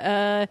guess.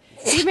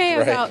 He may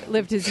have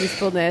outlived his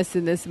usefulness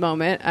in this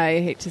moment. I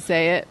hate to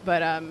say it,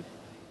 but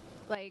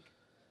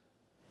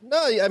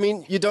No, I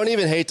mean, you don't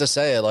even hate to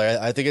say it.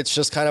 I think it's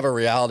just kind of a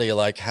reality,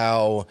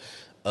 how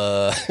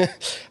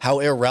how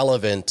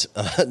irrelevant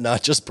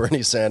not just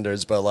Bernie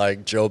Sanders,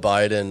 but Joe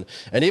Biden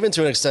and even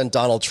to an extent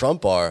Donald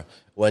Trump are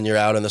when you're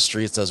out in the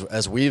streets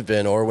as we've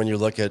been, or when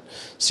you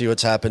see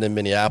what's happened in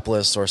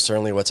Minneapolis, or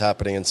certainly what's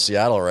happening in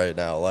Seattle right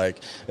now. Like,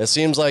 it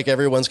seems like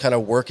everyone's kind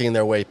of working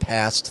their way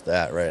past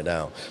that right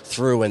now,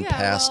 through and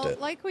past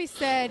it. Like we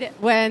said,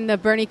 when the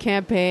Bernie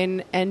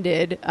campaign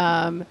ended,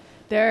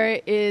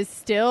 there is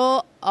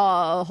still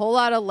a whole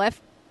lot of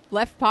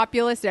left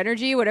populist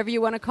energy, whatever you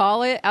want to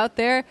call it, out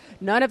there.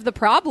 None of the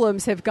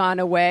problems have gone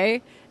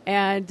away.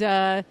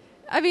 And,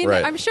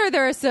 Right. I'm sure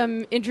there are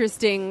some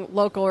interesting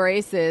local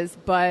races,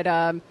 but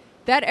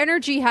that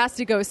energy has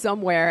to go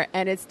somewhere,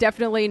 and it's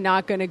definitely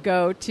not going to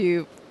go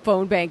to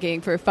phone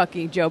banking for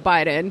fucking Joe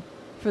Biden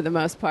for the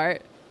most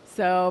part.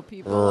 So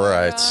people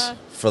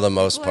for the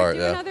most part,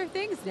 doing other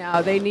things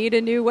now. They need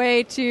a new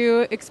way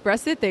to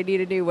express it. They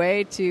need a new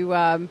way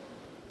to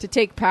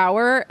take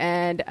power,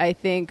 and I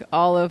think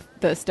all of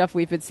the stuff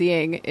we've been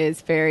seeing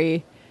is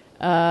very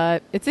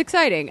it's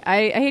exciting.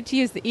 I hate to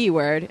use the E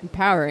word,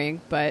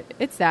 empowering, but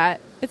it's that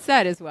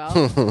as well.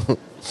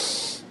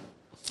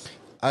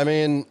 I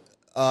mean,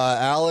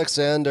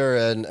 Alexander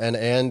and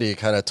Andy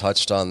kind of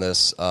touched on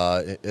this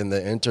in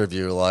the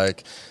interview.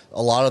 Like,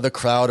 a lot of the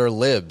crowd are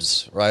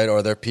libs, right?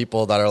 Or they're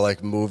people that are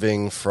like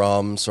moving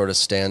from sort of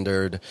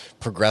standard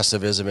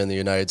progressivism in the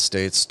United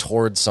States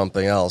towards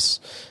something else.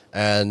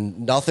 And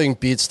nothing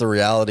beats the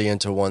reality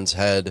into one's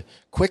head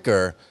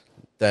quicker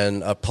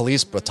than a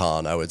police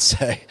baton, I would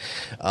say.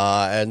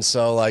 And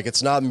so, like,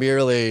 it's not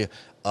merely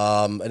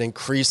an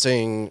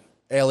increasing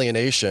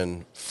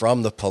alienation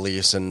from the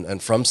police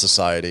and from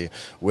society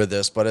with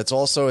this, but it's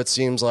also, it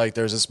seems like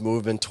there's this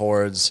movement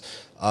towards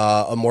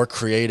a more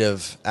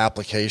creative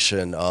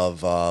application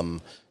of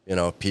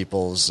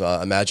people's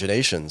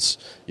imaginations,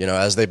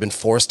 as they've been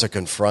forced to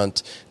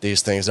confront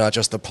these things, not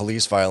just the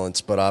police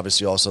violence, but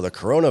obviously also the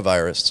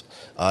coronavirus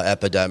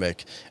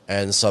epidemic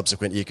and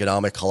subsequent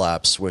economic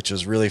collapse, which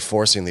is really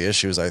forcing the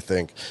issues, I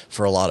think,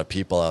 for a lot of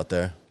people out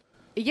there.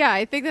 Yeah,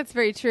 I think that's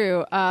very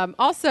true.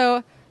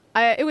 Also,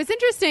 it was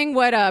interesting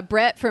what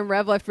Brett from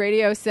Rev Left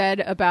Radio said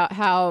about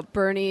how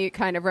Bernie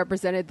kind of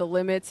represented the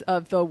limits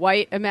of the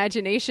white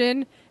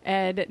imagination,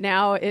 and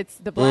now it's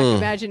the black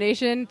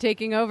imagination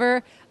taking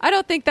over. I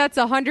don't think that's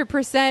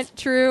 100%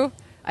 true.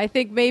 I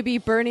think maybe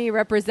Bernie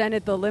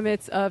represented the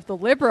limits of the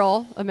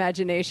liberal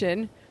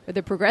imagination or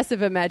the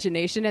progressive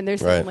imagination, and there's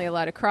certainly a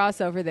lot of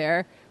crossover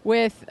there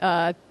with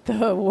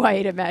the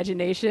white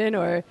imagination,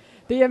 or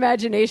the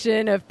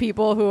imagination of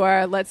people who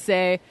are, let's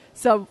say,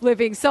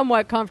 living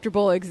somewhat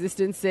comfortable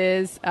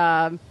existences,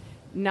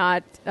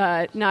 not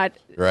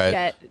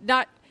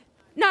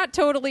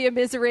totally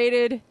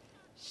immiserated.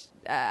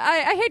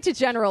 I hate to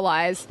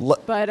generalize,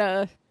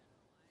 but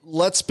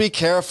let's be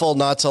careful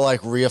not to like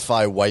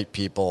reify white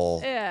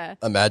people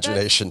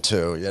imagination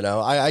too.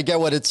 I get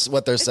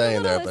what they're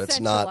saying there, but it's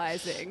not.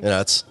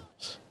 It's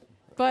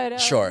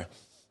sure.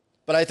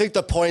 But I think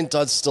the point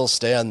does still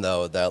stand,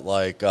 though, that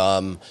like.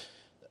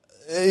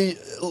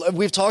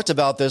 We've talked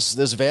about this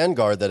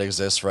vanguard that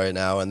exists right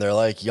now, and they're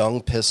like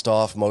young, pissed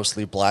off,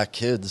 mostly black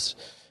kids.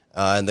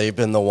 And they've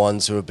been the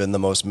ones who have been the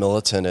most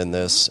militant in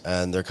this,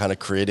 and they're kind of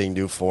creating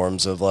new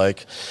forms of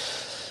like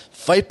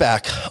fight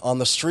back on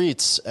the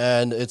streets.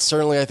 And it's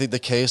certainly, I think, the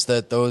case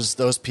that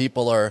those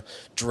people are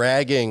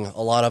dragging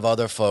a lot of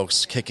other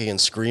folks kicking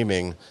and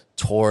screaming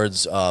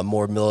towards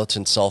more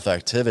militant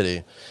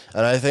self-activity.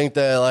 And I think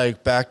that,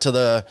 like, back to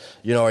the,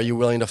 are you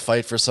willing to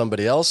fight for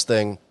somebody else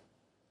thing,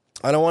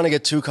 I don't want to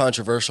get too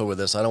controversial with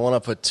this. I don't want to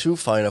put too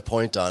fine a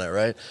point on it,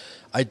 right?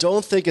 I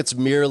don't think it's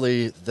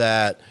merely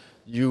that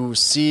you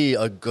see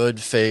a good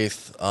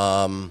faith,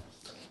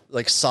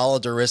 like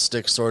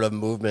solidaristic sort of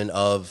movement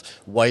of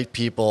white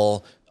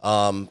people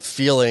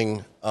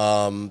feeling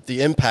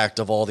the impact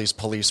of all these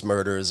police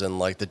murders and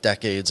like the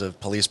decades of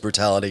police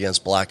brutality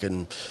against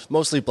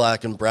mostly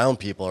black and brown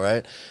people,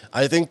 right?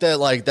 I think that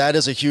like that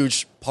is a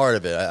huge part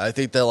of it. I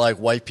think that like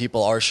white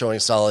people are showing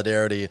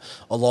solidarity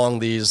along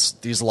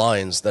these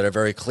lines that are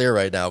very clear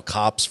right now: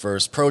 cops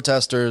versus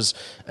protesters,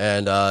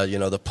 and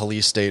the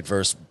police state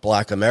versus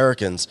black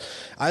Americans.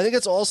 I think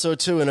it's also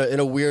too in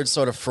a weird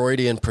sort of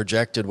Freudian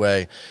projected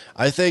way.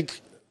 I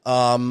think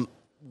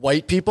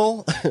white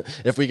people,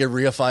 if we could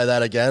reify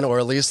that again, or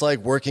at least like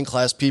working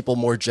class people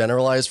more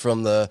generalized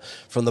from the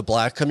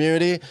black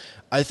community,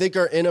 I think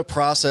are in a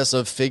process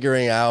of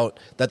figuring out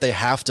that they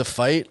have to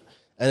fight.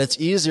 And it's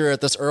easier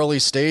at this early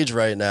stage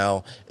right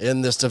now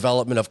in this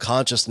development of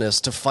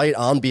consciousness to fight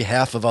on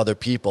behalf of other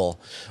people,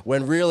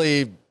 when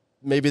really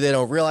maybe they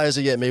don't realize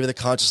it yet, maybe the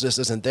consciousness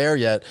isn't there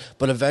yet,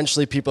 but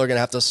eventually people are going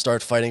to have to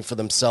start fighting for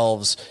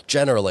themselves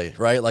generally,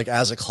 right? Like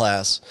as a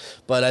class.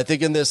 But I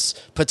think in this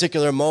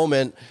particular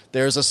moment,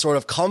 there's a sort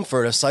of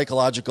comfort, a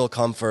psychological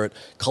comfort,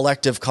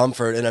 collective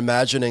comfort in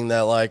imagining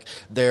that like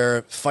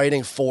they're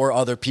fighting for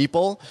other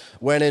people,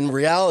 when in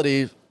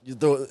reality,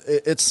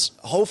 it's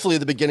hopefully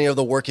the beginning of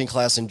the working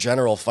class in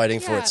general fighting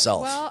for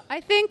itself. Well,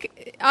 I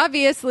think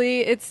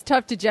obviously it's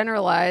tough to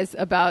generalize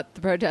about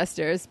the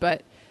protesters,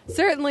 but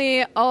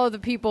certainly all of the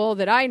people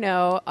that I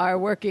know are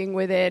working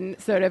within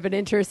sort of an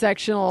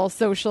intersectional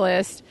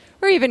socialist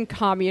or even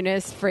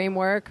communist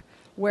framework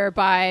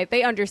whereby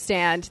they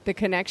understand the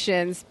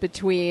connections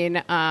between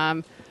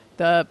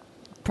the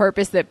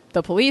purpose that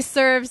the police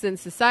serves in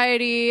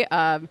society,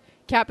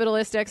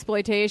 capitalist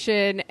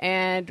exploitation,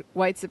 and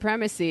white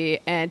supremacy.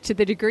 And to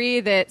the degree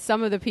that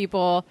some of the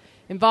people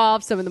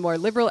involved, some of the more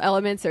liberal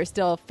elements, are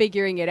still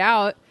figuring it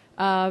out,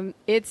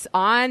 it's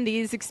on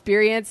these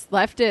experienced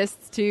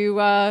leftists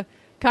to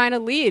kind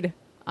of lead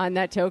on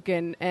that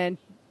token and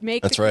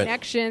make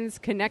connections,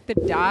 connect the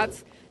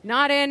dots,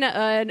 not in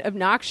an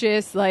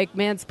obnoxious, like,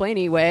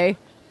 mansplaining way,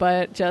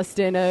 but just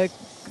in a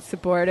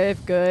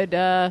supportive, good,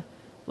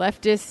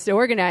 leftist,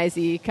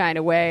 organize-y kind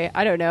of way.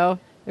 I don't know.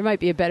 There might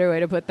be a better way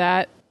to put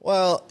that.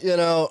 Well,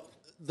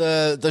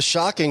 the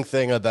shocking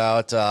thing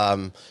about,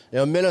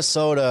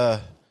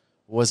 Minnesota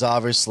was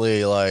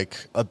obviously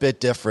like a bit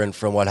different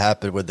from what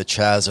happened with the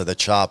Chaz or the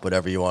Chop,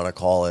 whatever you want to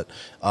call it,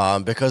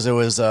 because it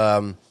was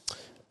a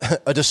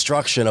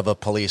destruction of a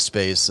police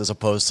space as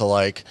opposed to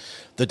like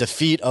the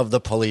defeat of the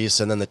police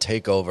and then the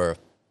takeover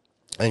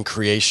and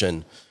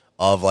creation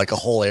of like a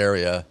whole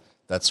area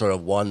that's sort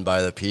of won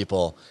by the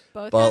people.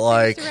 Both but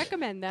like to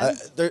recommend them.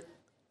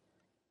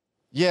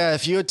 Yeah,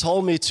 if you had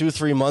told me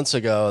 2-3 months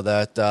ago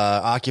that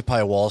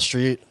Occupy Wall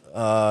Street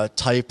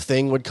type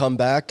thing would come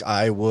back,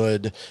 I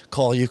would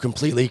call you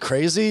completely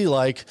crazy.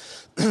 Like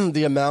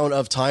the amount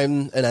of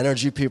time and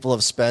energy people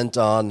have spent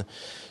on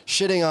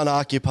shitting on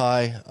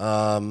Occupy,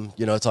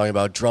 talking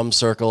about drum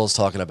circles,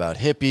 talking about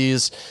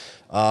hippies,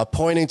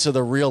 pointing to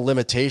the real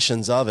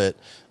limitations of it.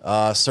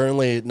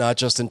 Certainly not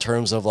just in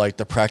terms of like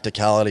the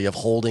practicality of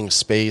holding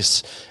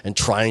space and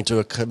trying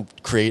to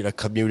create a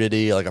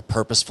community, like a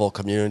purposeful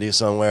community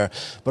somewhere,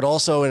 but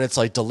also in its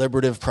like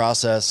deliberative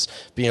process,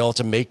 being able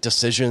to make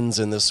decisions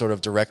in this sort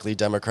of directly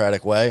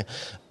democratic way.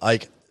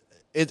 Like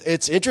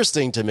it's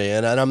interesting to me,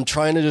 and I'm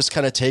trying to just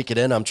kind of take it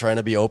in. I'm trying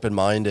to be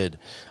open-minded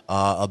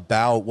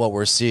about what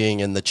we're seeing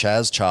in the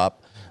Chaz Chop.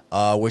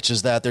 Which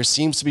is that there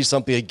seems to be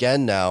something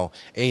again now,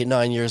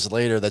 8-9 years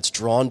later, that's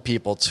drawn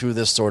people to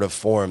this sort of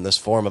form, this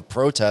form of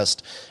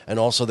protest, and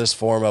also this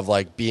form of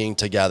like being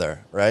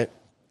together, right?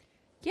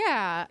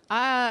 Yeah,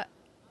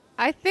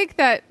 I think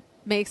that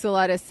makes a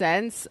lot of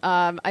sense.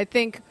 I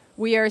think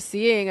we are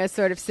seeing a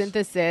sort of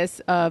synthesis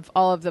of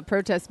all of the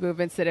protest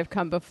movements that have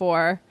come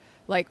before,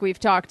 like we've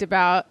talked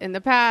about in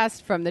the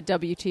past, from the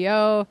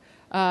WTO,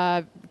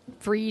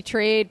 free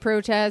trade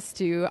protests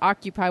to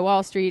Occupy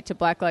Wall Street to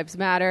Black Lives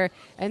Matter.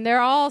 And they're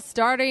all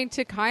starting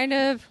to kind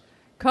of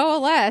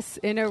coalesce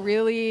in a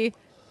really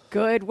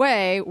good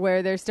way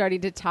where they're starting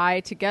to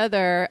tie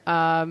together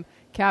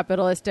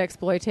capitalist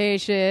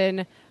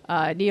exploitation,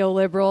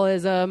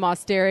 neoliberalism,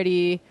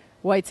 austerity,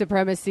 white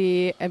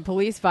supremacy, and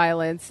police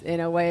violence in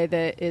a way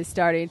that is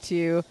starting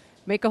to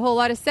make a whole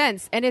lot of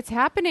sense. And it's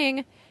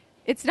happening.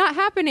 It's not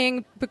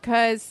happening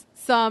because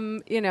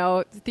some,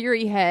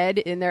 theory head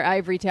in their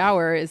ivory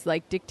tower is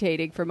like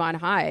dictating from on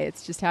high.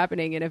 It's just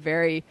happening in a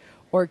very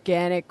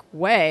organic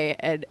way,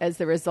 and as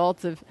the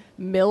result of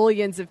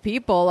millions of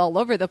people all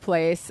over the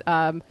place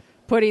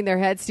putting their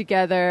heads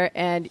together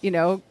and,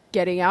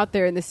 getting out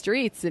there in the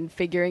streets and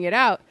figuring it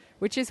out,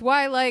 which is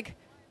why, like,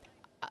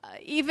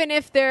 even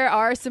if there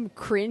are some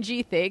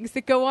cringy things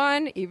that go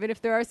on, even if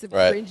there are some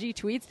cringy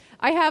tweets,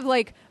 I have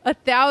like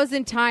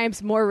 1,000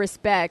 times more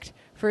respect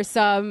for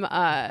some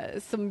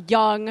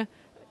young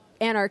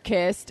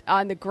anarchist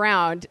on the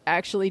ground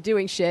actually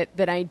doing shit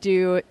than I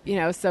do,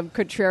 some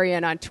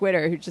contrarian on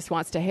Twitter who just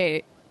wants to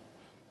hate.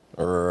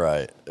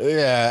 Right.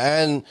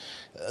 Yeah, and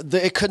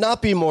it could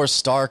not be more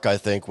stark, I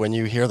think, when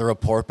you hear the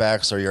report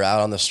backs or you're out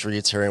on the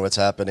streets hearing what's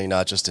happening,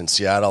 not just in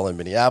Seattle and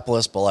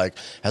Minneapolis, but like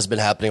has been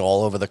happening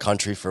all over the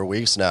country for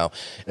weeks now.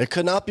 It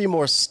could not be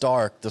more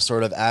stark, the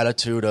sort of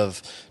attitude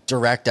of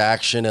direct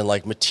action and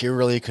like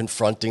materially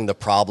confronting the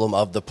problem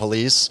of the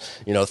police,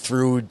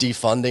 through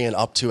defunding and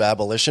up to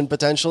abolition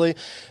potentially.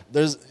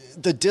 There's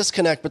the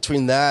disconnect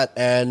between that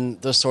and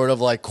the sort of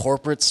like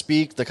corporate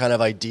speak, the kind of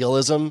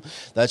idealism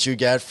that you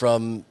get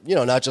from,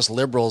 not just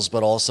liberals,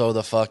 but also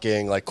the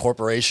fucking like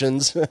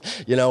corporations,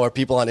 or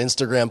people on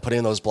Instagram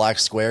putting those black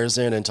squares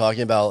in and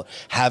talking about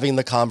having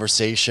the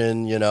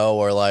conversation,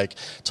 or like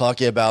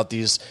talking about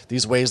these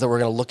ways that we're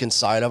going to look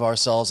inside of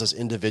ourselves as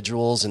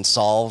individuals and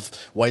solve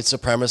white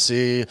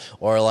supremacy,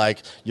 or like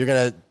you're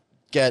going to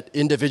get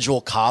individual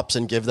cops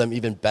and give them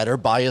even better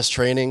bias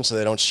training so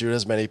they don't shoot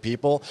as many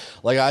people.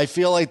 Like, I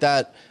feel like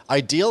that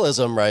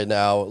idealism right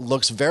now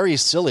looks very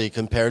silly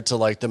compared to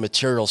like the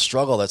material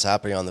struggle that's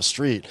happening on the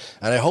street.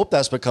 And I hope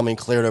that's becoming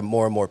clear to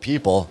more and more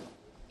people.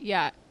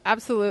 Yeah,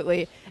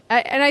 absolutely.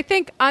 And I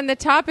think on the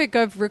topic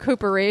of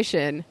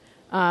recuperation,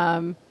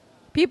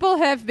 people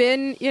have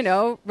been,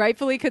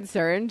 rightfully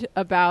concerned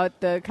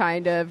about the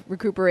kind of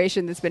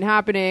recuperation that's been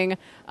happening.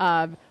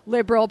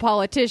 Liberal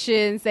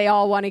politicians, they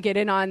all want to get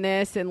in on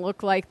this and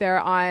look like they're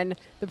on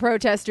the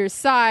protesters'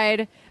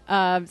 side.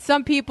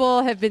 Some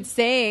people have been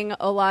saying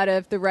a lot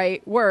of the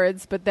right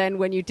words, but then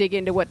when you dig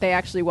into what they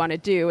actually want to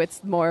do,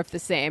 it's more of the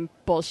same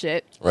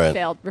bullshit,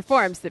 failed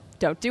reforms that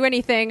don't do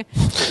anything.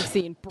 We've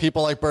seen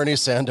people like Bernie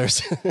Sanders.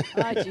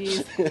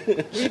 Jeez.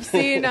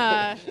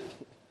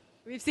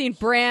 We've seen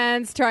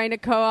brands trying to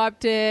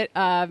co-opt it.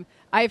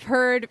 I've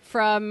heard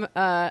from,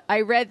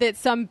 I read that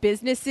some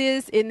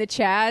businesses in the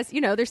Chaz,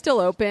 they're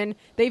still open.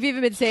 They've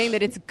even been saying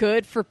that it's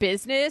good for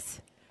business,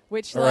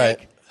 which,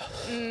 Right.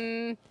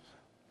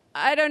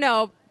 I don't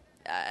know.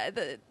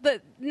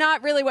 The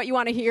not really what you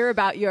want to hear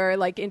about your,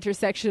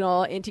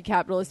 intersectional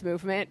anti-capitalist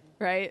movement,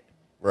 right?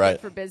 Right.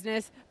 Good for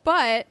business.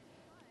 But,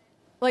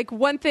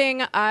 one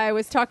thing I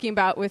was talking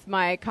about with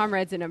my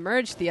comrades in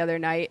Emerge the other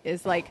night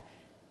is,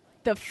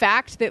 the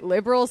fact that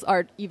liberals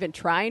are even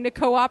trying to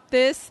co-opt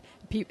this,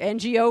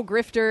 NGO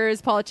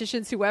grifters,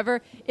 politicians,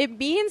 whoever, it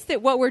means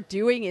that what we're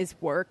doing is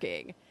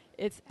working.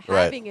 It's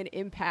having an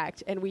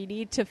impact, and we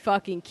need to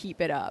fucking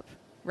keep it up,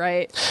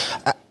 right?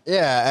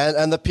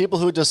 Yeah, and the people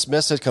who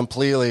dismiss it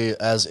completely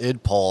as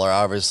id poll are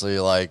obviously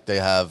they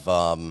have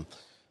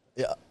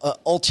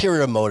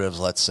ulterior motives,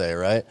 let's say,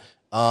 right?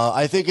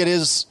 I think it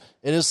is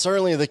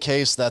certainly the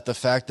case that the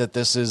fact that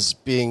this is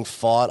being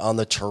fought on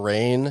the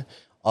terrain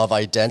of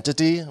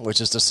identity, which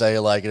is to say,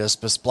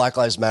 Black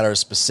Lives Matter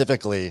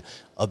specifically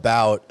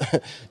about,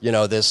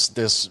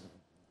 this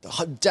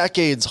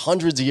decades,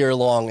 hundreds of year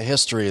long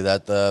history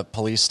that the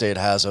police state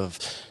has of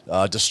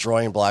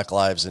destroying black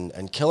lives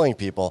and killing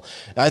people.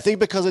 And I think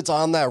because it's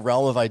on that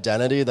realm of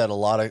identity that a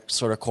lot of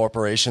sort of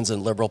corporations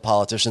and liberal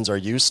politicians are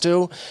used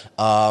to,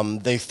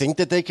 they think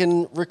that they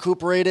can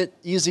recuperate it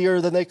easier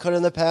than they could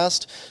in the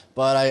past.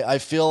 But I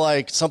feel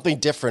like something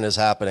different is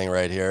happening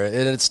right here. And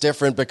it's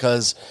different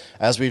because,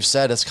 as we've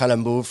said, it's kind of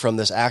moved from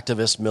this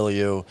activist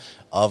milieu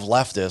of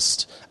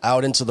leftists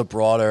out into the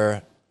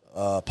broader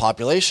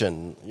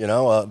population,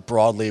 a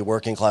broadly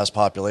working class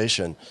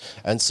population.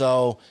 And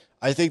so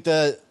I think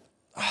the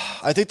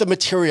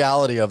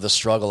materiality of the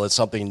struggle is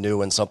something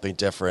new and something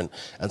different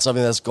and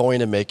something that's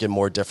going to make it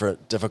more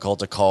difficult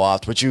to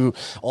co-opt, which you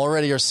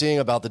already are seeing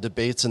about the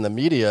debates in the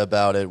media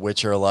about it,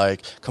 which are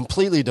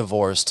completely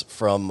divorced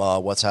from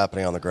what's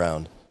happening on the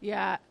ground.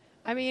 Yeah.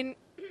 I mean,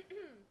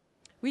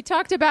 we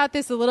talked about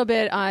this a little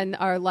bit on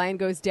our Line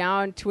Goes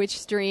Down Twitch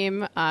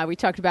stream. We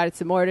talked about it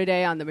some more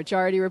today on the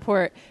Majority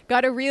Report.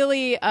 Got a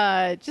really,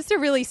 just a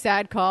really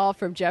sad call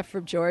from Jeff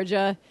from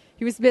Georgia.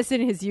 He was missing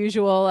his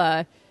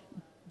usual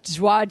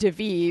joie de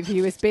vivre.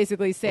 He was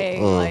basically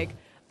saying,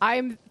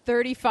 I'm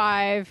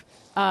 35,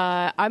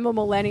 I'm a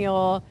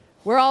millennial,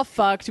 we're all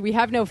fucked, we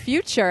have no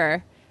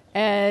future,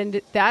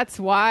 and that's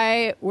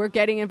why we're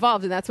getting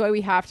involved, and that's why we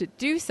have to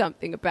do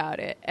something about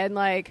it. And,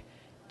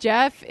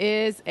 Jeff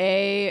is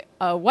a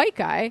white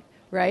guy,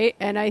 right?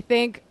 And I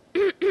think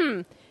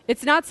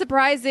it's not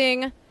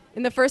surprising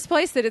in the first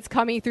place that it's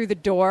coming through the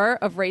door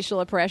of racial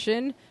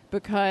oppression,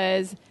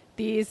 because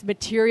these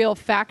material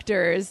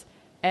factors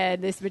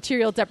and this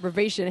material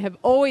deprivation have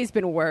always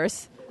been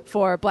worse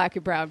for black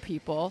and brown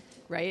people,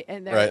 right?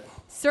 And they're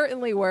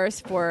certainly worse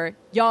for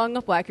young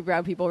black and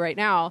brown people right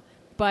now.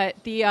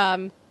 But the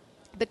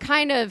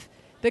kind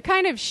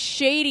of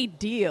shady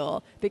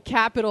deal that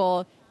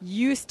capital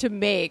used to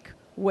make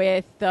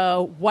with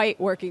the white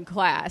working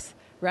class,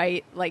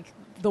 right?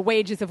 The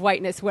wages of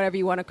whiteness, whatever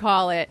you want to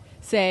call it,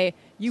 say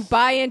you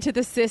buy into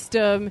the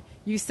system,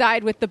 you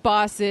side with the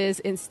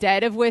bosses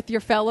instead of with your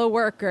fellow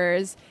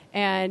workers,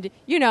 and,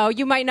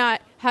 you might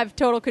not have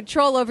total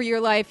control over your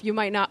life, you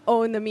might not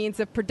own the means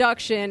of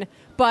production,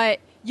 but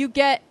you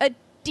get a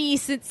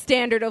decent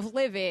standard of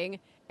living,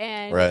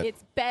 and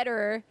it's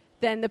better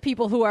than the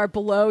people who are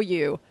below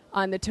you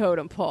on the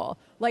totem pole.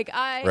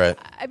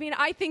 I mean,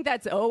 I think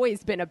that's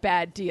always been a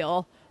bad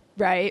deal,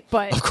 right?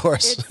 But of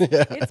course,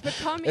 it's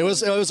becoming. It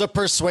was a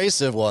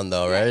persuasive one,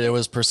 though, right? It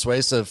was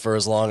persuasive for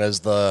as long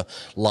as the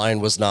line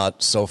was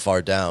not so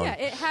far down. Yeah,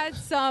 it had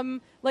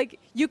some.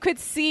 You could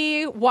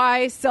see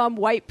why some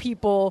white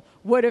people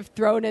would have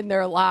thrown in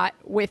their lot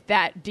with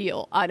that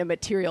deal on a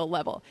material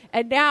level,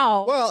 and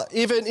now, well,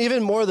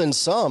 even more than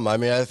some. I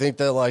mean, I think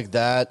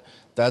that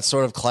that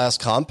sort of class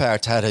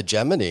compact had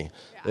hegemony,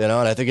 and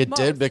I think it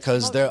did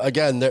because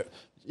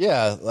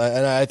yeah,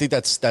 and I think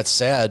that's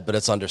sad, but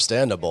it's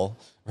understandable,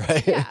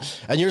 right? Yeah.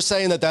 And you're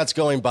saying that that's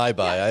going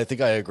bye-bye. Yeah. I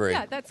think I agree.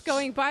 Yeah, that's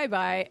going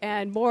bye-bye,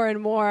 and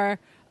more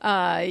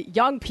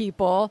young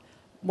people,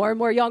 more and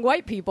more young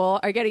white people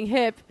are getting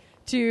hip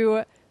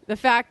to the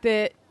fact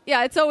that,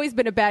 it's always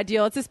been a bad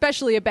deal. It's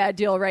especially a bad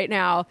deal right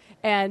now,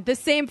 and the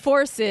same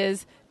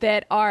forces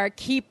that are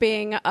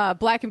keeping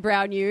black and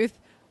brown youth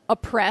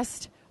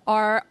oppressed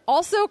are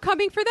also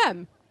coming for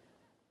them.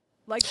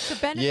 The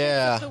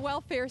benefits of the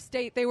welfare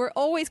state, they were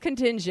always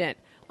contingent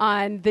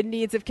on the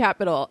needs of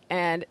capital,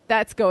 and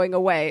that's going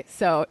away.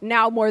 So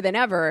now more than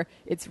ever,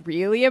 it's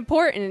really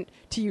important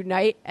to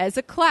unite as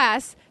a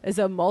class, as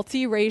a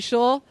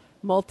multiracial,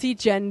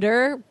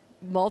 multigender,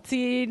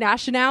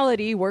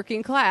 multinationality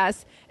working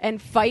class,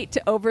 and fight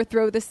to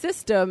overthrow the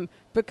system,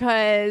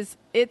 because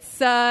it's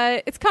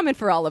coming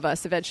for all of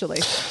us eventually.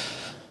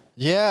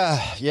 Yeah,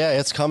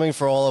 it's coming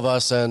for all of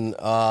us. And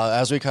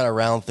as we kind of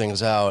round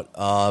things out,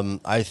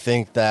 I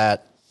think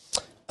that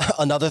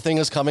another thing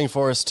is coming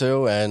for us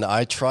too. And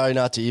I try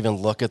not to even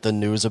look at the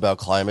news about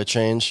climate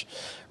change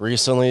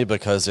recently,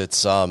 because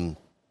it's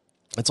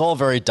it's all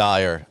very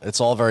dire. It's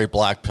all very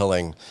black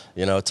pilling,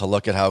 to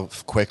look at how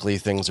quickly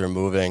things are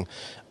moving.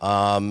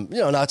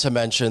 Not to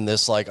mention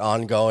this like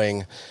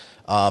ongoing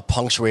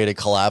punctuated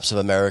collapse of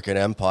American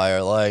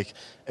empire. Like,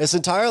 it's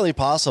entirely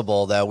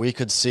possible that we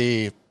could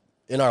see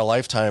in our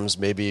lifetimes,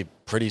 maybe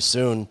pretty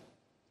soon,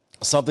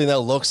 something that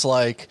looks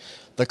like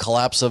the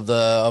collapse of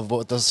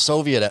what the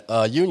Soviet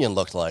Union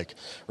looked like,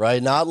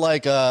 right? Not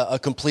like a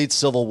complete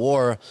civil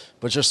war,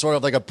 but just sort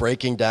of like a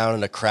breaking down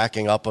and a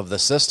cracking up of the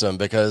system,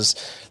 because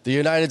the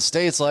United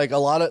States, like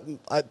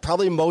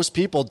probably most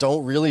people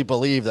don't really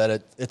believe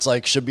that it's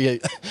like should be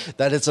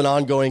that it's an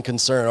ongoing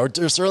concern, or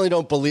certainly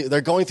don't believe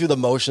they're going through the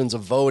motions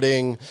of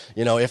voting,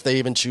 if they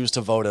even choose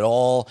to vote at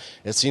all.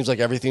 It seems like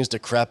everything's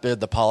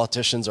decrepit. The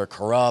politicians are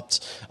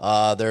corrupt.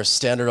 Their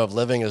standard of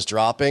living is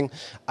dropping.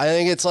 I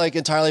think it's like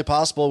entirely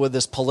possible with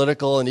this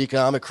political and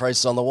economic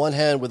crisis on the one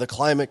hand, with a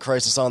climate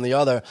crisis on the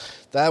other,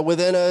 that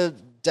within a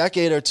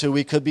decade or two,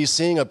 we could be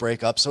seeing a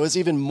breakup. So it's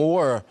even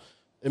more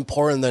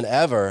important than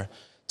ever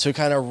to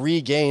kind of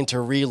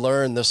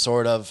relearn the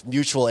sort of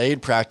mutual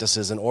aid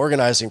practices and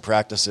organizing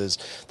practices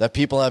that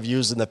people have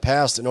used in the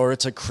past in order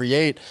to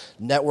create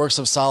networks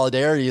of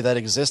solidarity that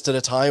exist at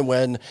a time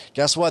when,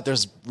 guess what,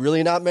 there's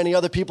really not many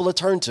other people to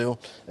turn to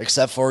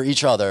except for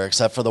each other,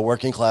 except for the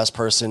working class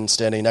person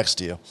standing next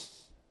to you.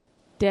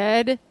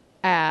 Dead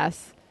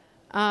ass.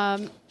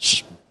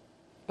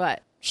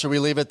 But should we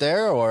leave it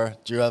there, or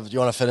do you want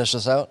to finish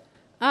this out?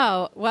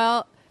 Oh,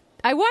 well,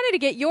 I wanted to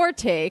get your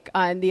take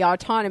on the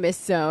autonomous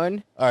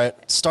zone. All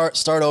right,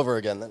 start over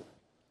again then.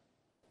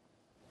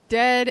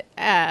 Dead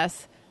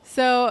ass.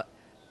 So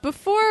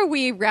before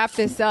we wrap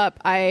this up,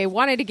 I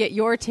wanted to get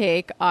your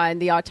take on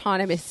the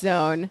autonomous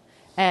zone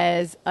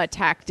as a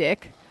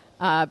tactic,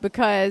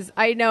 because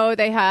I know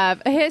they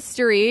have a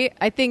history.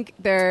 I think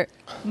they're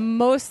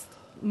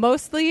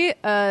mostly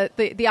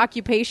the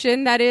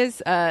occupation that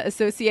is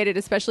associated,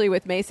 especially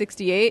with May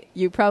 68.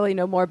 You probably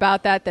know more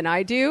about that than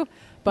I do.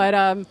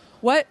 But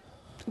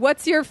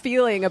what's your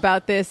feeling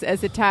about this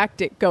as a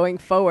tactic going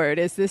forward?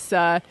 Is this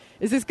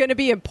going to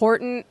be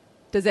important?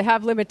 Does it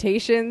have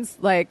limitations?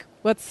 Like,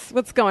 what's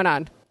going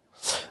on?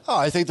 Oh,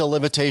 I think the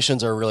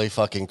limitations are really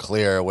fucking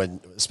clear,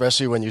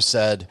 especially when you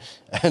said,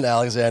 and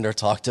Alexander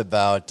talked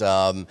about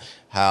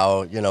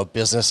how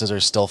businesses are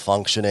still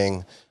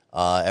functioning.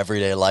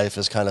 Everyday life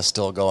is kind of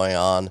still going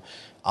on.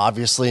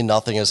 Obviously,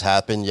 nothing has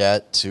happened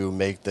yet to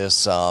make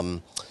this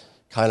kind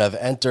of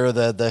enter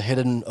the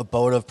hidden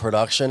abode of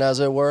production, as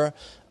it were.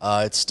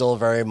 It's still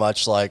very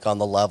much like on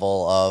the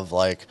level of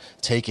like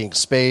taking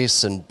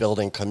space and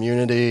building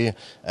community,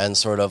 and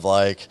sort of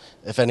like,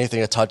 if anything,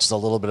 it touches a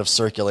little bit of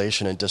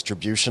circulation and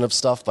distribution of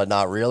stuff, but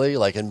not really.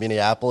 Like in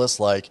Minneapolis,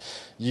 like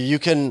you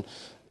can,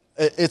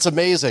 it's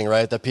amazing,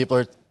 right, that people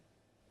are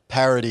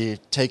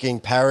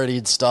taking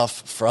parodied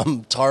stuff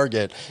from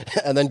Target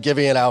and then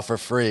giving it out for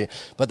free.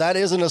 But that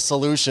isn't a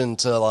solution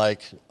to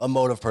like a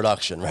mode of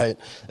production, right?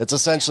 It's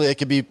essentially, it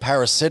could be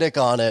parasitic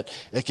on it.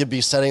 It could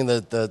be setting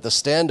the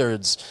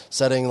standards,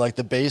 setting like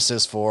the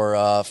basis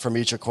for from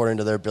each according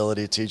to their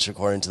ability, to each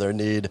according to their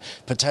need,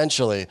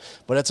 potentially.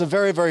 But it's a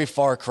very, very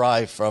far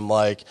cry from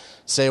like,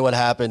 say, what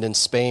happened in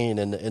Spain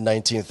in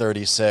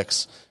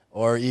 1936,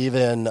 or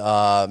even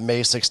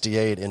May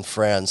 68 in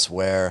France,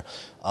 where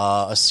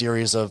a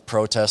series of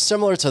protests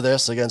similar to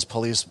this against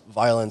police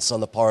violence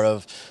on the part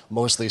of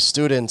mostly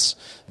students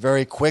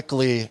very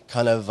quickly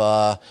kind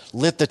of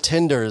lit the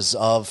tinders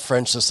of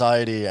French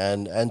society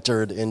and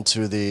entered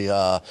into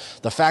the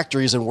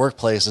factories and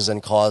workplaces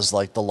and caused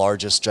like the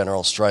largest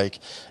general strike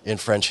in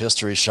French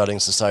history, shutting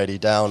society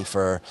down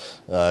for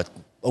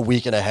a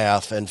week and a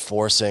half and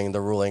forcing the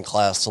ruling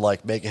class to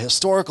like make a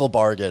historical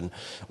bargain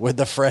with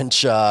the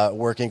French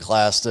working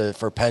class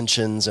for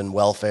pensions and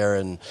welfare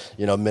and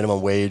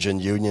minimum wage and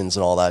unions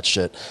and all that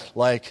shit.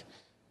 Like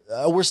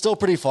we're still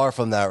pretty far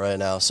from that right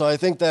now. So I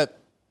think that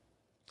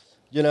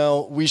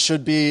we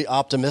should be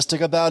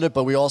optimistic about it,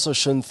 but we also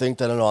shouldn't think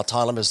that an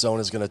autonomous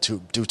zone is going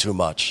to do too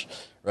much,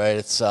 right?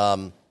 It's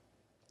the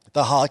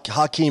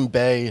Hakim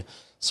Bey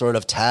sort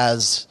of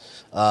Taz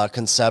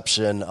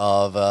conception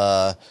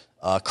of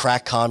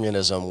crack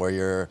communism, where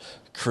you're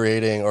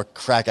creating, or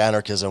crack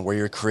anarchism, where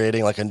you're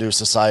creating like a new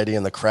society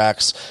in the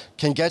cracks,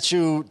 can get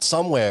you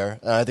somewhere.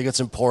 And I think it's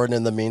important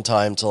in the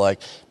meantime to like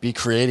be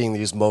creating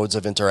these modes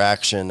of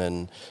interaction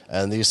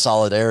and these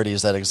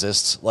solidarities that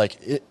exist like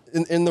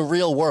in the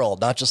real world,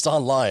 not just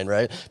online,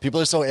 right?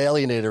 People are so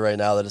alienated right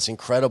now that it's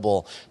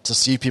incredible to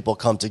see people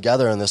come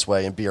together in this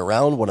way and be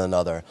around one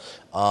another.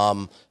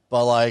 But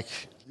like,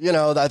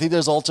 I think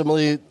there's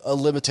ultimately a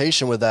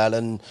limitation with that,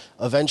 and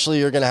eventually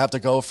you're going to have to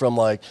go from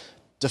like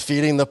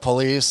defeating the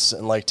police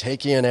and like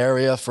taking an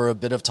area for a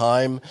bit of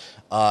time,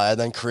 and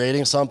then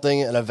creating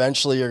something, and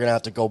eventually you're going to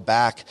have to go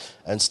back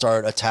and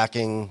start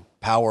attacking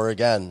power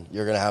again.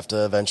 You're going to have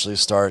to eventually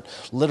start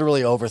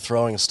literally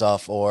overthrowing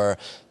stuff, or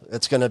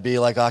it's going to be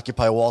like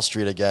Occupy Wall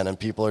Street again, and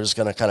people are just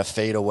going to kind of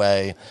fade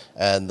away,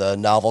 and the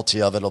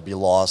novelty of it will be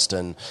lost.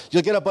 And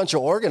you'll get a bunch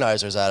of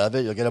organizers out of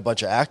it, you'll get a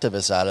bunch of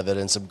activists out of it,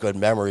 and some good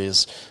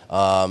memories,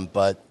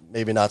 but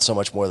maybe not so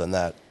much more than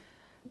that.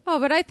 Oh,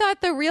 but I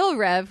thought the real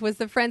Rev was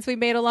the friends we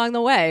made along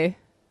the way.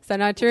 Is that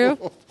not true?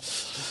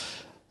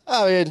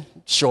 I mean,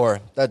 sure.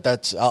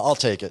 That's I'll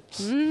take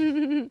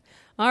it.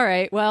 All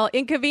right. Well,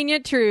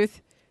 inconvenient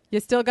truth. You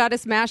still got to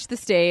smash the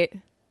state.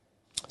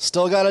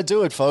 Still got to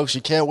do it, folks.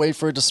 You can't wait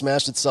for it to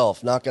smash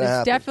itself. Not going to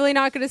happen. Definitely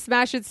not going to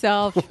smash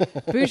itself.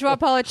 Bourgeois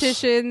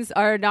politicians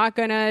are not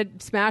going to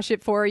smash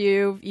it for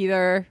you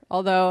either.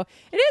 Although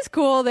it is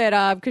cool that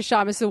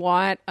Kshama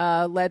Sawant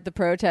led the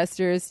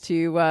protesters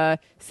to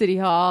City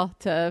Hall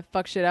to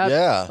fuck shit up.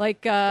 Yeah,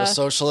 like a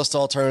socialist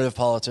alternative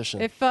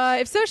politician. If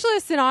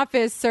socialists in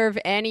office serve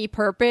any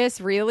purpose,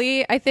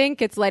 really, I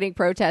think it's letting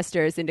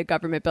protesters into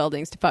government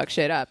buildings to fuck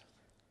shit up.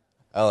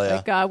 Oh,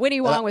 yeah. Like Winnie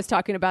Wong was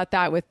talking about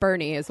that with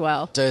Bernie as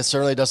well. It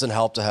certainly doesn't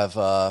help to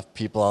have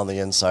people on the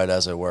inside,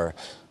 as it were,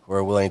 who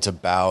are willing to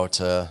bow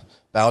to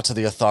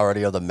the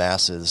authority of the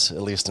masses,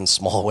 at least in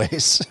small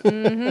ways.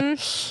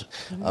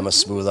 Mm-hmm. I'm a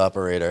smooth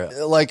operator.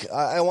 Like,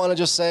 I want to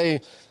just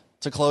say,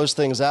 to close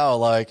things out,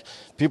 like,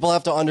 people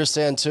have to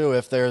understand, too,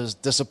 if there's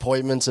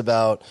disappointments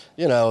about,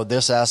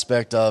 this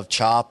aspect of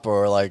CHOP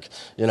or, like,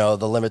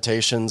 the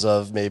limitations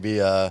of maybe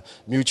a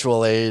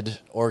mutual aid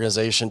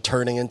organization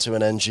turning into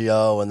an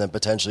NGO and then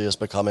potentially just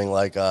becoming,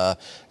 like, a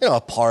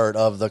part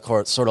of the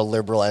sort of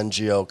liberal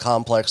NGO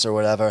complex or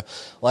whatever.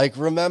 Like,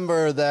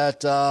 remember that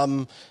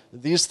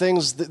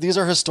these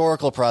are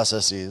historical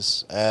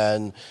processes,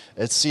 and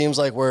it seems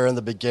like we're in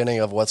the beginning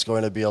of what's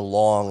going to be a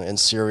long and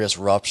serious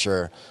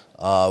rupture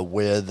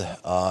with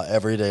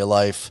everyday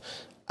life,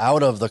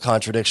 out of the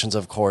contradictions,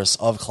 of course,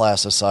 of class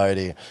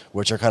society,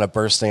 which are kind of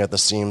bursting at the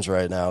seams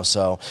right now.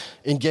 So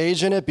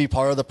engage in it, be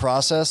part of the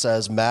process,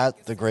 as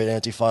Matt, the great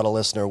Antifada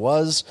listener,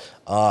 was.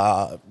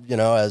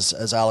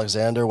 As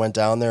Alexander went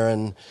down there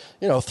and,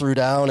 threw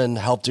down and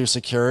helped do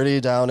security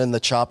down in the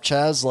Chop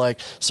Chaz, like,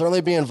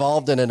 certainly be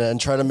involved in it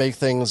and try to make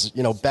things,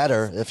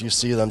 better if you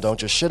see them. Don't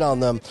just shit on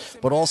them.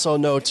 But also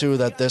know, too,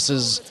 that this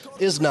is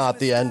not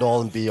the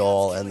end-all and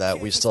be-all, and that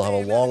we still have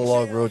a long,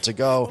 long road to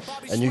go.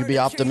 And you can be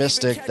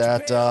optimistic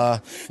that,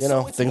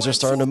 things are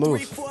starting to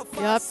move.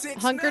 Yep.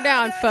 Hunker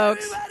down,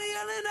 folks.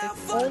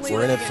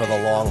 We're in it for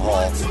the long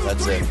haul.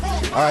 That's it.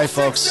 All right,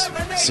 folks.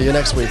 See you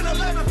next week.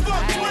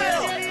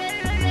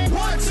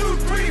 1, 2,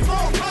 3, 4,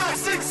 5,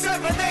 6,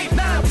 7, 8,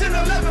 9, 10,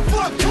 11,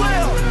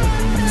 12,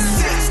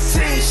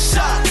 16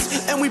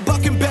 shots, and we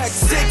bucking back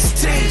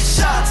 16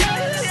 shots.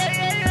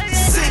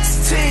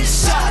 16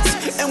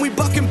 shots, and we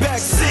bucking back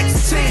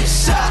 16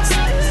 shots.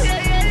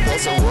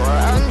 There's a war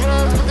on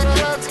drugs, but the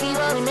drugs keep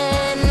running.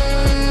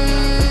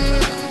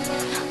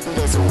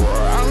 There's a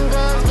war on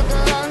guns, but the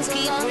guns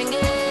keep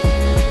ringing.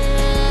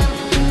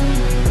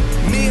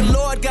 Me and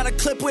Lord got a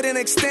clip with an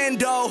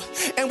extendo,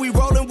 and we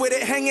rolling with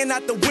it hanging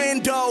out the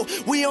window.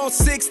 We on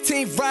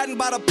 16th riding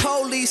by the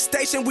police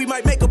station. We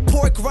might make a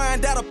pork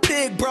rind out of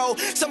pig, bro.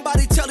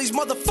 Somebody tell these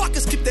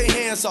motherfuckers keep their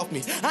hands off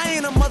me. I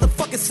ain't a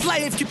motherfucking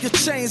slave, keep your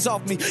chains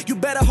off me. You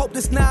better hope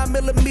this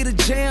 9mm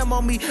jam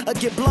on me or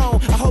get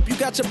blown. I hope you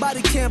got your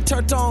body cam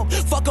turned on.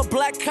 Fuck a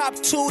black cop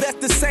too, that's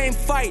the same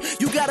fight.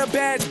 You got a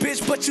badge,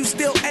 bitch, but you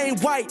still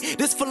ain't white.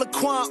 This for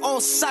Laquan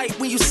on sight.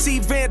 When you see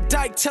Van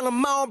Dyke, tell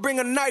him I don't bring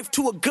a knife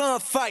to a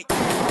gunfight.